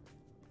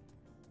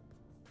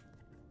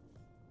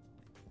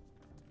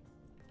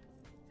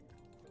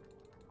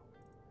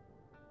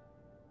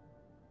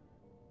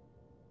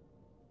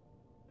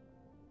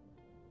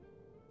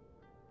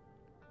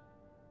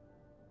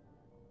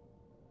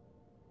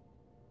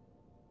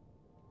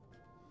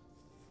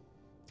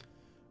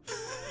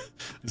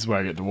 This is where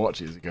I get to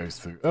watch it as it goes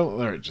through. Oh,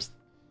 there it just...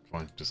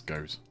 Fine, just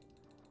goes.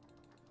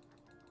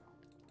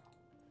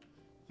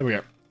 There we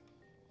go.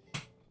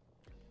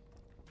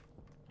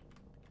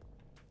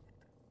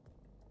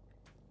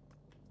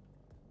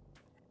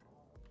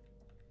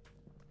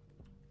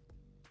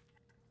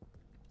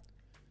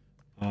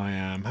 I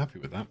am happy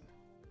with that.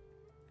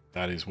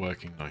 That is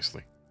working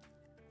nicely.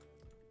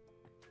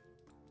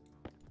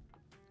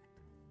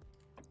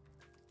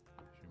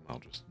 I'll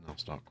just now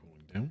start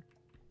cooling down.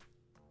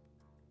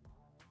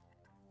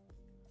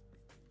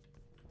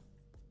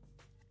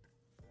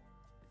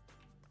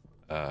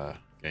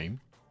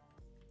 Game.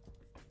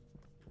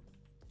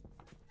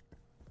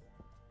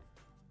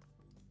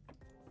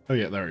 Oh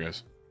yeah, there it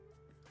goes.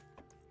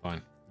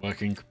 Fine.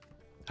 Working.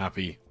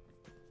 Happy.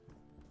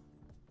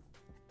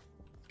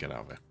 Get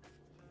out of here.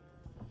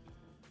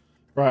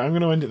 Right, I'm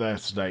going to end it there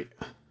today.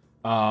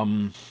 I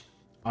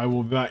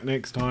will be back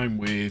next time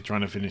with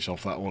trying to finish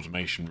off that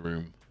automation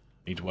room.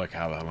 Need to work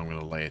out how I'm going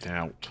to lay it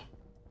out.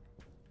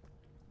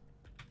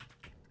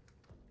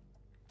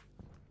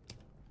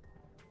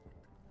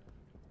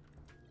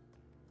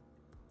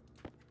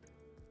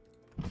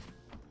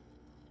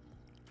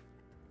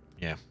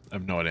 Yeah, I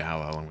have no idea how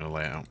the hell I'm going to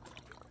lay it out.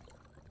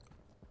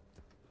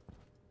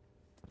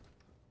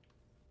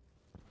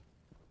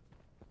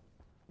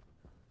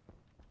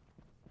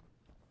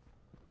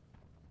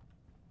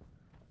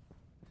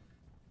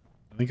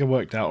 I think I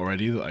worked out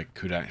already that I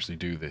could actually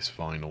do this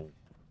final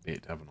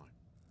bit, haven't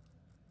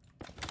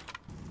I?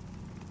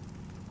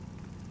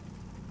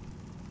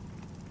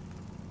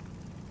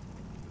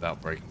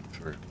 Without breaking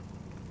through.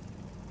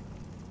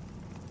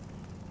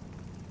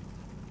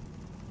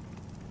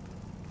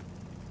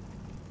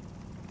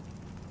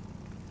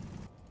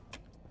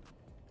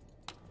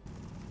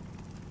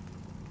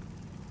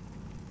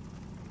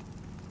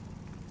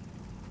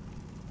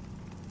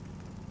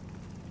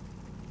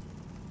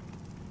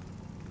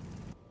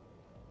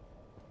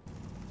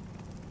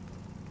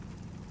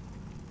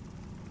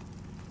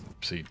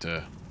 Proceed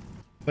to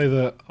play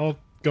the... I'll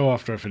go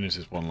after I finish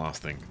this one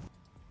last thing.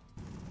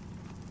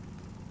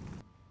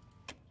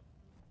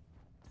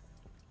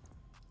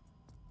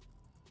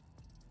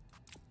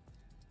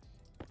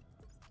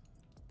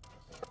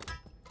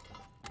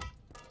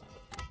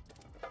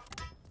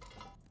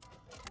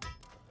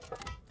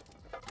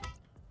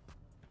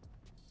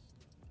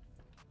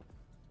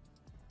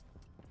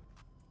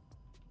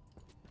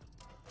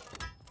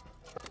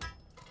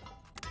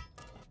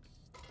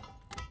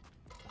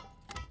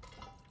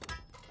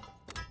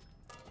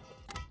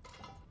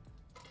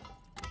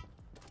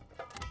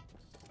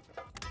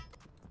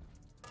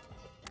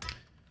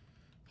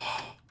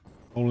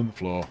 Hole in the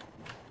floor.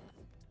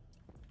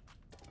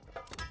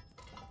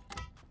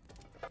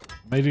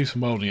 May do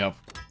some welding up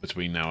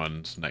between now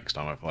and next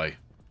time I play.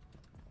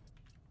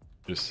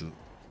 Just so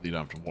you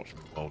don't have to watch me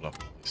weld up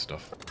all this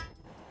stuff.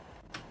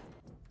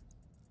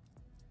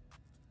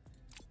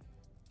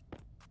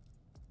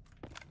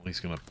 At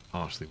least gonna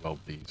partially weld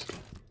these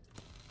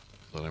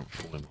so I don't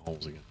fall in the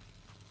holes again.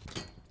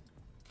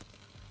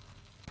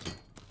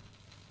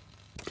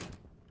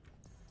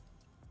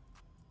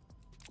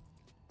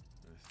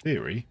 In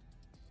theory,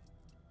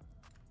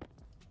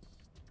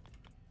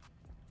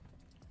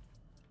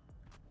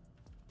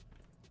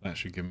 that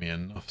should give me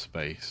enough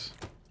space.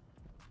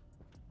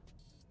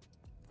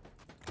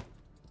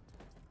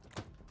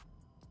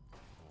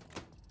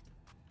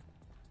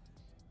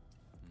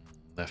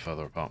 They're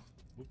further apart.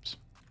 Whoops.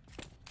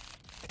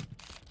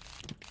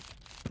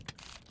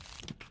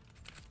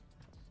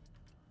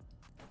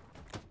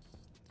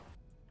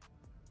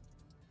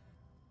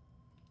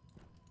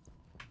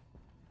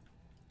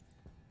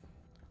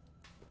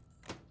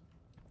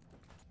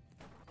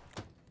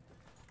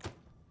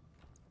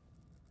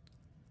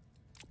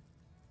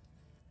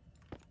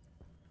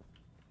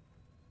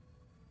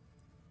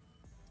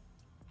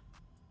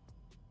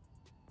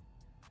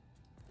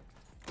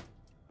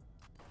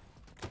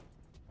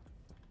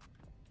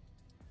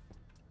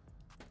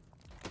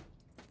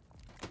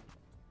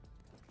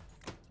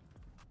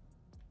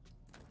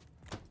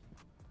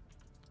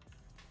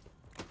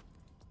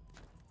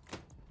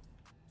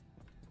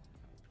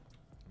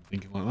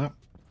 Thinking like that.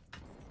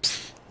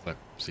 So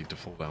proceed to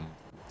fall down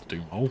the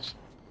doom holes.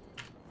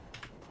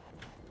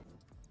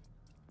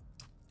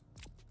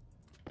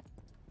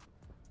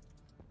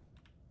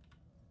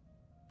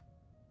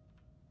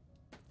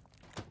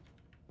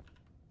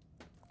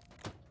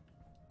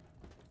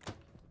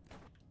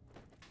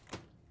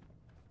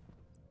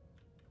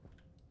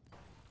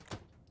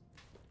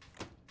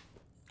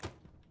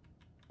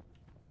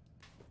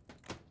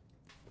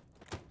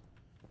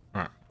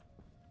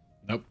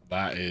 Nope,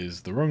 that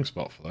is the wrong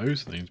spot for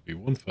those. They need to be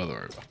one further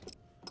over.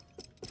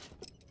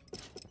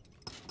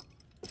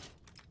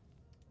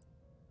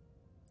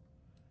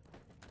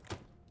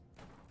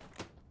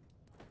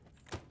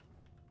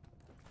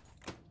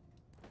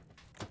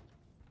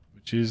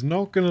 Which is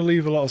not going to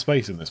leave a lot of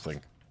space in this thing.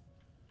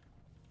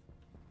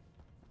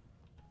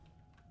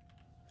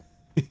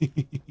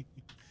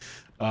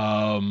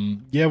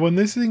 Yeah, when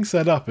this thing's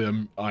set up,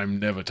 I'm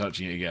never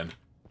touching it again.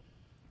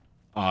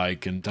 I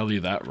can tell you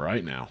that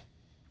right now.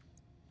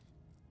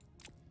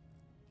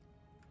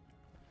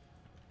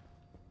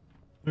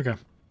 Okay.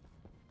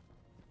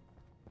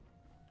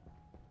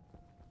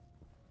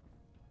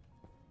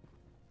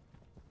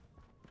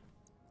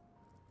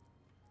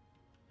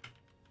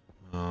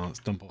 Let's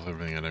dump off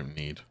everything I don't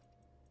need.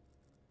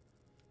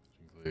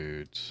 Which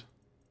includes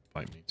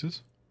pipe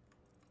meters.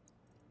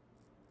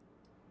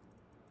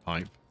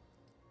 Pipe.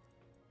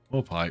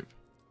 More pipe.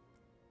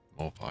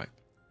 More pipe.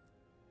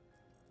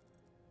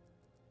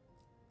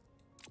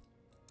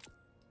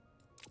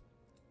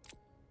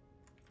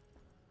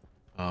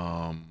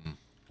 Let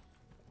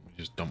me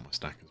just dump my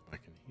stackers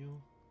back in here.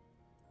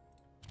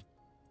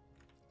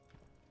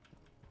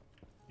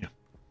 Yeah.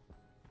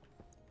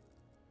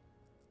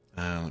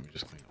 And let me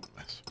just clean up the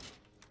mess.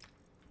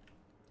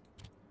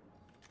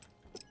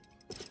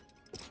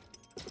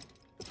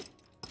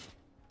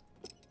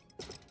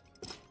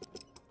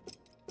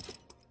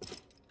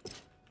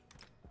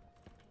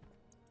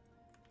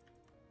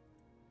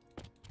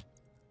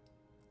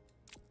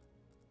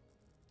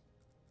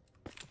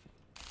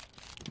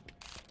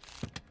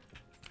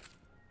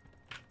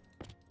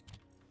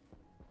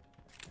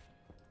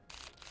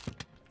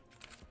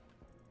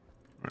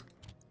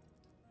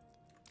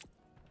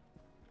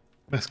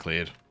 Mess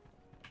cleared.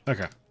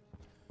 Okay.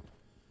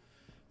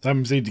 So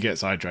I seem to get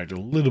sidetracked a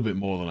little bit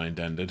more than I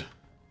intended.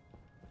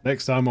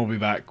 Next time I'll be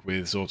back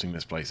with sorting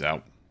this place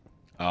out.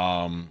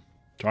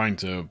 Trying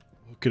to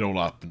hook it all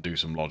up and do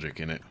some logic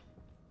in it.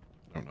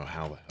 I don't know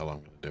how the hell I'm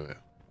going to do it.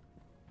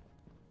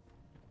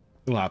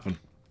 It'll happen.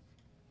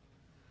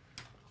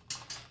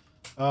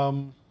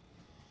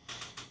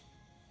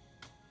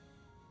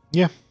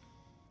 Yeah.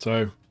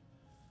 So,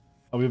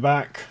 I'll be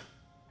back.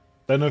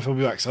 Don't know if I'll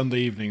be back Sunday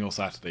evening or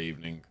Saturday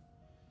evening.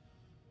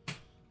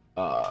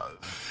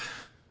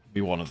 Be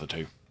one of the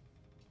two.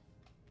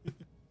 But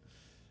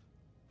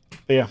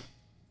yeah.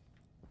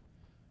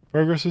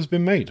 Progress has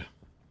been made.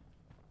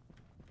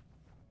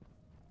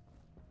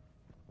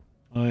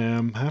 I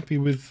am happy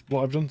with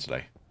what I've done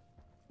today.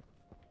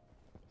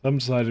 I haven't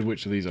decided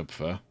which of these I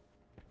prefer.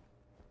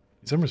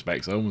 In some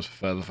respects, I almost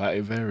prefer the fact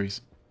it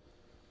varies.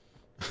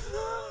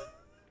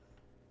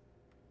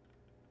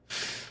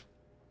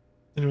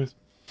 Anyways.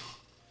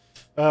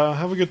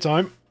 Have a good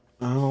time.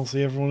 And I'll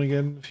see everyone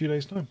again in a few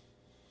days' time.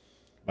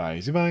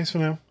 Bye-bye for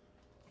now.